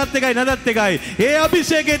අභිෂේක කරත් එකයි නැතත් එකයි. ඒ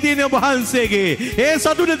අභිෂේකේ තියෙන ඔබ වහන්සේගේ, ඒ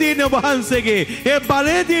සතුට තියෙන ඔබ වහන්සේගේ, ඒ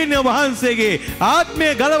බලය තියෙන ඔබ වහන්සේගේ, ආත්මය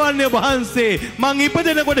ගලවන්නේ ඔබ වහන්සේ. මං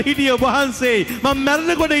ඉපදෙනකොට හිටියේ ඔබ වහන්සේ. මං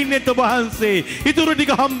මැරෙනකොට ඉන්නෙත් ඔබ වහන්සේ. ඊටු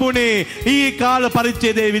ටික හම්බුනේ ඊ කාල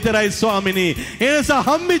පරිච්ඡේදයේ විතරයි ස්වාමිනේ. එනිසා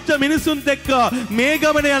හම්බෙච්ච මිනිසුන්ට එක්ක මේ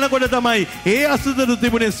ගමන යනකොට තමයි ඒ අසතුට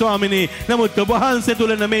තිබුණේ ස්වාමිනේ. නමුත් ඔබ වහන්සේ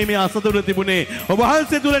තුල නෙමෙයි මේ අසතුට තිබුණේ. ඔබ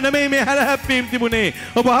වහන්සේ තුල නෙමෙයි මේ හැලහැප්පීම් තිබුණේ.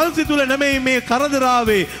 ඔබ වහන්සේ තුල නෙමෙයි මේ කරදර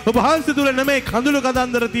ආවේ. ඔබ වහන්සේ තුල නෙමෙයි කඳුළු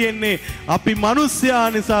කදන්දර තියෙන්නේ. අපි මිනිස්යා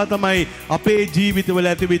නිසා තමයි, අපේ ජීවිතවල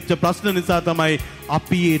ඇතිවෙච්ච ප්‍රශ්න නිසා තමයි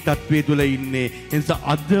අපි ඒ තත්වයේ තුල ඉන්නේ. එනිසා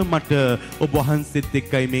අද මට ඔබ වහන්සේත්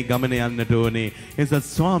එක්කයි මේ ගමන යන්නට ඕනේ. එනිසා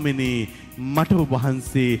ස්වාමිනේ මට ඔබ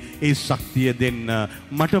වහන්සේ ඒ ශක්තිය දෙන්න.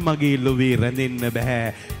 මට මගේ ලොවේ රැඳෙන්න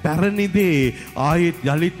බෑ. පැරණි දේ ආයෙත්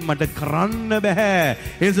යලිත් මට කරන්න බෑ.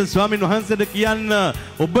 එනිස ස්වාමීන් වහන්සේට කියන්න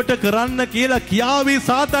ඔබට කරන්න කියලා කියාවි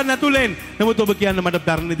සාතන් ඇතුලෙන්. නමුත් ඔබ කියන්න මට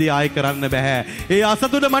පැරණි දේ ආයෙ කරන්න බෑ. ඒ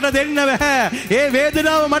අසතුට මට දෙන්න බෑ. ඒ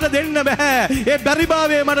වේදනාව මට දෙන්න බෑ. ඒ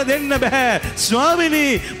බැරිභාවය මට දෙන්න බෑ.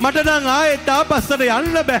 ස්වාමිනී මට නම් ආයෙත් ආපස්සට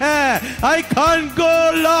යන්න බෑ. I can't go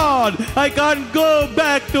Lord. I can't go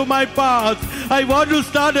back to my past. I want to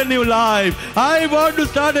start a new life. I want to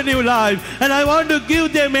start a new life. And I want to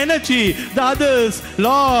give them energy. The others,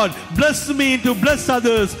 Lord, bless me to bless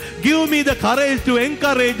others. Give me the courage to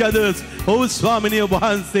encourage others. Oh, Swamini, ඔබ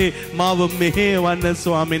වහන්සේ මාව මෙහෙවන්න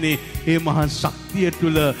ස්වාමිනේ. ඒ මහා ශක්තිය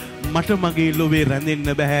තුල මට මගේ ලෝවේ රැඳෙන්න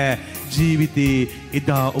බෑ. ජීවිතේ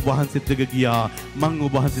එදා ඔබ වහන්සේත් එක්ක ගියා. මං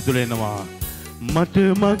ඔබ වහන්සේ තුල එනවා. මට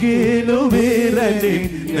මගේ ලෝවේ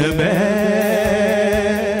රැඳෙන්න බෑ.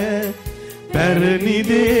 පැරණි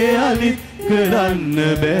දේ අලිත් කරන්න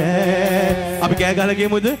බෑ. අපි කෑ ගහලා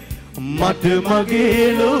කියමුද? මට මගේ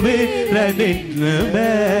ලෝවේ රැඳෙන්න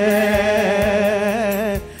බෑ.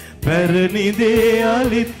 පැරණි දේ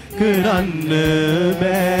අලිත් කරන්න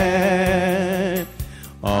බෑ.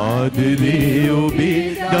 ආදරේ ඔබේ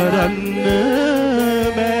දරන්න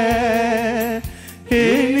බෑ.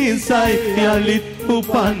 ඒ නිසයි යලිත්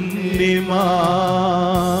උපන්නේමා.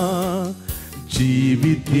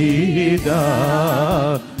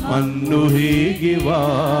 ජීවිතේදා මන් නොහේ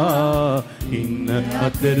ගෙවා ඉන්න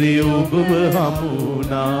අතරේ ඔබව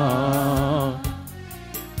හමුනා.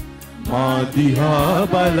 මා දිහා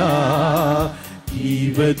බලා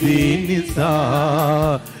කීවදේ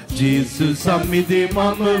නිසා ජේසුස් සම්මිදේ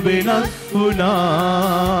මම වෙනස් වුණා.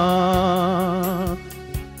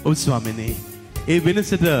 ඔව් ස්වාමීනි, ඒ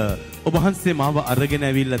වෙනසට ඔබ වහන්සේ මාව අරගෙන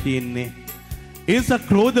ඇවිල්ලා තියෙන්නේ. ඒස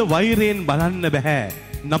ක්‍රෝධ වෛරයෙන් බලන්න බෑ.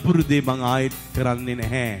 නපුරු දේ මං ආයෙත් කරන්නේ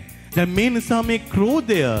නැහැ. දැන් මේ නිසා මේ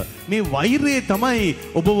ක්‍රෝධය, මේ වෛරය තමයි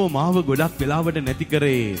ඔබව මාව ගොඩක් වෙලාවට නැති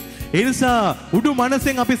කරේ. ඒ නිසා උඩු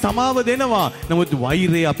මනසෙන් අපි සමාව දෙනවා. නමුත්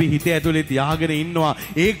වෛරය අපි හිත ඇතුලේ තියාගෙන ඉන්නවා.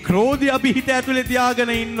 ඒ ක්‍රෝධය අපි හිත ඇතුලේ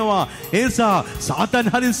තියාගෙන ඉන්නවා. ඒ නිසා සාතන්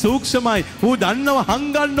හරි සූක්ෂමයි. ඌ දන්නව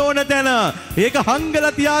හංගන්න ඕන තැන. ඒක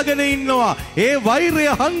හංගලා තියාගෙන ඉන්නවා. ඒ වෛරය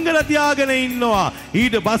හංගලා තියාගෙන ඉන්නවා.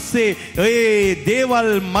 ඊට පස්සේ ඒ දේවල්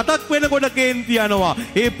මතක් වෙනකොට කේන්ති යනවා.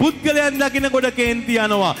 ඒ පුද්ගලයන් දකින්නකොට කේන්ති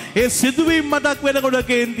යනවා. ඒ සිදුවීම් මතක් වෙනකොට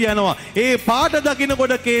කේන්ති යනවා. ඒ පාට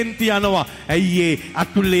දකින්නකොට කේන්ති යනවා. ඇයි ඒ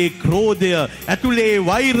අතුලේ ක්‍රෝධය, ඇතුලේ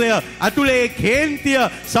වෛරය, ඇතුලේ කේන්තිය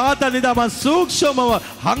සාතන් ඉදම සූක්ෂමව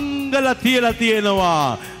හංගලා තියලා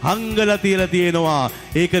තියෙනවා. හංගලා තියලා තියෙනවා.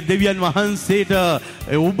 ඒක දෙවියන් වහන්සේට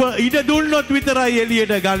ඔබ ඉඩ දුන්නොත් විතරයි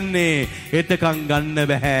එළියට ගන්නේ. එතකන් ගන්න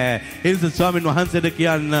බෑ. ඒ නිසා ස්වාමීන් වහන්සේට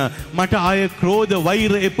කියන්න, මට ආයේ ක්‍රෝධ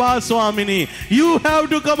වෛර එපා ස්වාමිනී. You have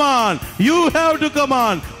to come on. You have to come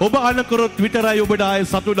on. ඔබ අනකරොත් විතරයි ඔබට ආයේ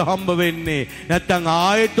සතුට හම්බ වෙන්නේ. නැත්තම්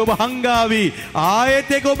ආයෙත් ඔබ හංගාවි.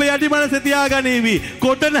 ආයෙත් ඒක ඔබ යටි මනසේ තියාගනීවි.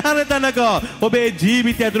 කොටන හැර තැනක ඔබේ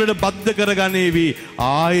ජීවිතය ඇතුළට බද්ධ කරගනීවි.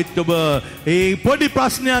 ආයෙත් ඔබ ඒ පොඩි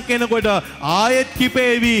ප්‍රශ්නයක් එනකොට ආයෙත්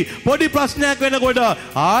කිපේවි. පොඩි ප්‍රශ්නයක් වෙනකොට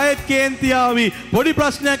ආයෙත් කේන්තියාවි. පොඩි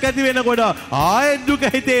ප්‍රශ්නයක් ඇති වෙනකොට ආයෙත් දුක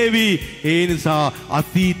හිතේවි. ඒ නිසා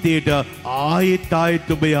අතීතයට ආයෙත්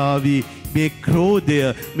ඔබ යාවි. මේ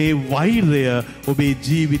ක්‍රෝධය, මේ වෛරය ඔබේ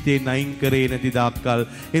ජීවිතේ නයින් කරේ නැති දාකල්.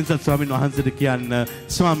 එනිසා ස්වාමීන් වහන්සේට කියන්න,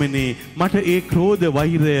 ස්වාමිනේ මට ඒ ක්‍රෝධ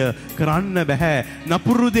වෛරය කරන්න බෑ.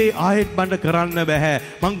 නපුරු දේ ආයෙත් මට කරන්න බෑ.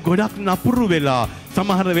 මං ගොඩක් නපුරු වෙලා,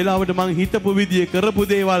 සමහර වෙලාවට මං හිතපු විදිය කරපු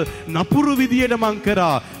දේවල් නපුරු විදියට මං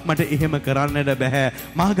කරා. මට එහෙම කරන්නට බෑ.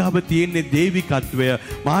 මා ගාව තියෙන්නේ දේවිකත්වය,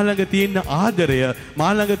 මා ළඟ තියෙන ආදරය,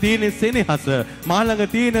 මා ළඟ තියෙන සෙනෙහස, මා ළඟ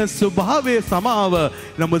තියෙන ස්වභාවයේ සමාව.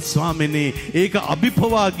 නමුත් ස්වාමිනේ ඒක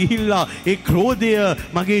අභිපවා ගිහිල්ලා ඒ ක්‍රෝධය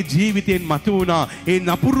මගේ ජීවිතෙන් මතු වුණා. ඒ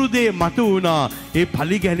නපුරු දේ මතු වුණා. ඒ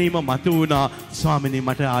පරිගැනීම මතු වුණා. ස්වාමිනේ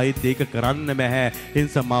මට ආයෙත් ඒක කරන්න බෑ. ඒ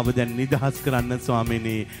නිසා මාව දැන් නිදහස් කරන්න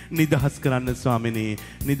ස්වාමිනේ. නිදහස් කරන්න ස්වාමිනේ.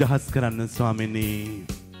 නිදහස් කරන්න ස්වාමිනේ.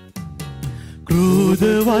 ක්‍රෝධ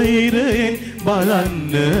වෛරයෙන්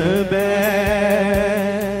බලන්න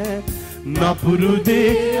බෑ. නපුරු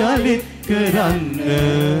දේ අලිත් කරන්න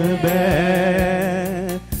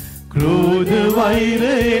බෑ. ක්‍රෝධ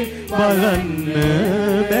වෛරයෙන් බලන්න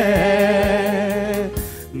බෑ.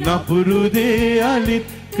 නපුරු දේ අලිත්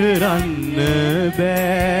කරන්න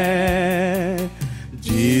බෑ.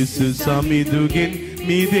 ජේසුස් සමිඳුගෙන්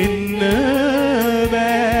මිදෙන්න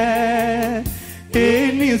බෑ. ඒ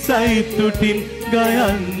නිසයි තුටින්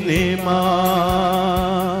ගයන්නේ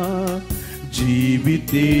මා.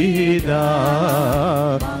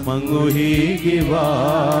 ජීවිතේදා මං ඔහේ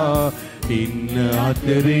ගෙවා ඉන්න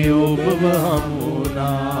අතරේ ඔබව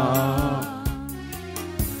හමුනා.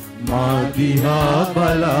 මා දිහා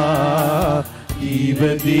බලා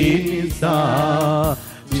කීවදේ නිසා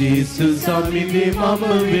ජේසුස් සමිඳේ මම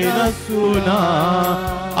වෙනස් වුණා.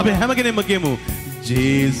 අපි හැම කෙනෙක්ම කියමු,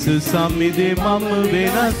 ජේසුස් සමිඳේ මම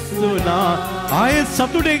වෙනස් වුණා. ආයෙත්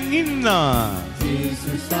සතුටෙන් ඉන්න.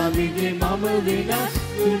 ජේසුස් සමිඳේ මම වෙනස්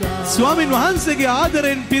වුණා. ස්වාමීන් වහන්සේගේ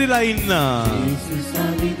ආදරෙන් පිරීලා ඉන්න. ජේසුස්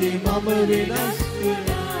සමිඳේ මම වෙනස්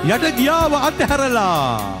වුණා. යට ගියාව අත්හැරලා.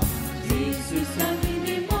 ජේසුස්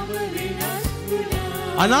සමිඳේ මම වෙනස් වුණා.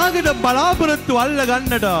 අනාගත බලාපොරොත්තු අල්ල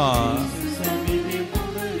ගන්නට.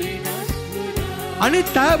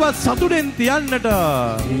 අනිත් අයව සතුටෙන් තියන්නට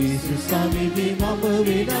ජේසුස් සමිඳේ මම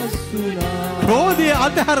වෙනස් වුණා. ක්‍රෝධය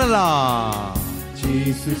අතහැරලා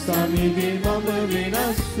ජේසුස් සමිඳේ මම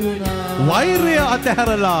වෙනස් වුණා. වෛරය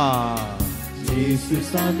අතහැරලා ජේසුස්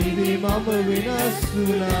සමිඳේ මම වෙනස්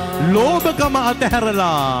වුණා. ලෝභකම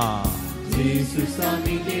අතහැරලා ජේසුස්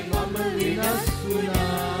සමිඳේ මම වෙනස් වුණා.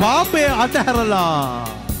 පාපය අතහැරලා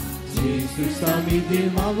ජේසුස් සමිඳේ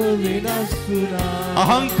මම වෙනස් වුණා.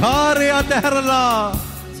 අහංකාරය අතහැරලා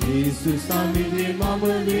ජේසුස් සමිඳේ මම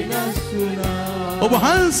වෙනස් වුණා. ඔබ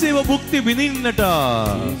වහන්සේව භුක්ති විඳින්නට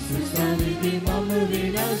ජේසුස් සමිඳේ මම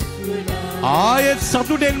වෙනස් වුණා. ආයෙත්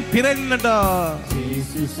සතුටෙන් පිරෙන්නට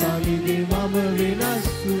ජේසුස් සමිඳේ මම වෙනස්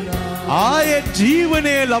වුණා. ආයෙත්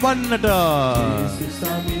ජීවනය ලබන්නට ජේසුස්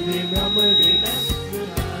සමිඳේ මම වෙනස්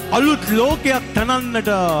වුණා. අලුත් ලෝකයක් තනන්නට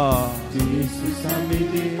ජේසුස්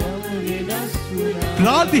සමිඳේ මම වෙනස් වුණා.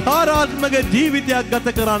 ප්‍රාතිහාරාත්මක ජීවිතයක් ගත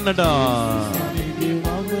කරන්නට සමිඳේ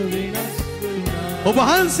මම වෙනස් වුණා. ඔබ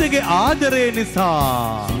වහන්සේගේ ආදරය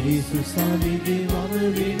නිසා ජේසුස් සමිඳේ මම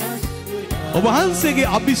වෙනස් වුණා. ඔබ වහන්සේගේ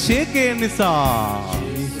අභිෂේකය නිසා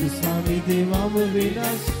ජේසුස් සමිඳේ මම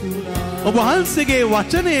වෙනස් වුණා. ඔබ වහන්සේගේ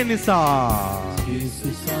වචනය නිසා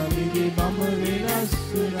ජේසුස් සමිඳේ මම වෙනස්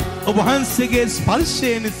වුණා. ඔබ වහන්සේගේ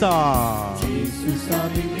ස්පර්ශය නිසා ජේසුස්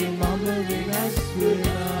සමිඳේ මම වෙනස්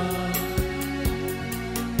වුණා.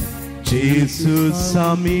 ජේසුස්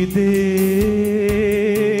සමිඳේ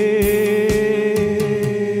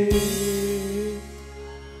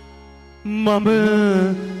මම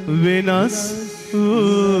වෙනස්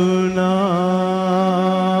වුණා.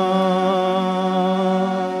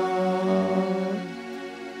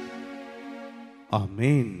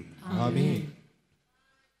 ආමේන්. ආමේන්.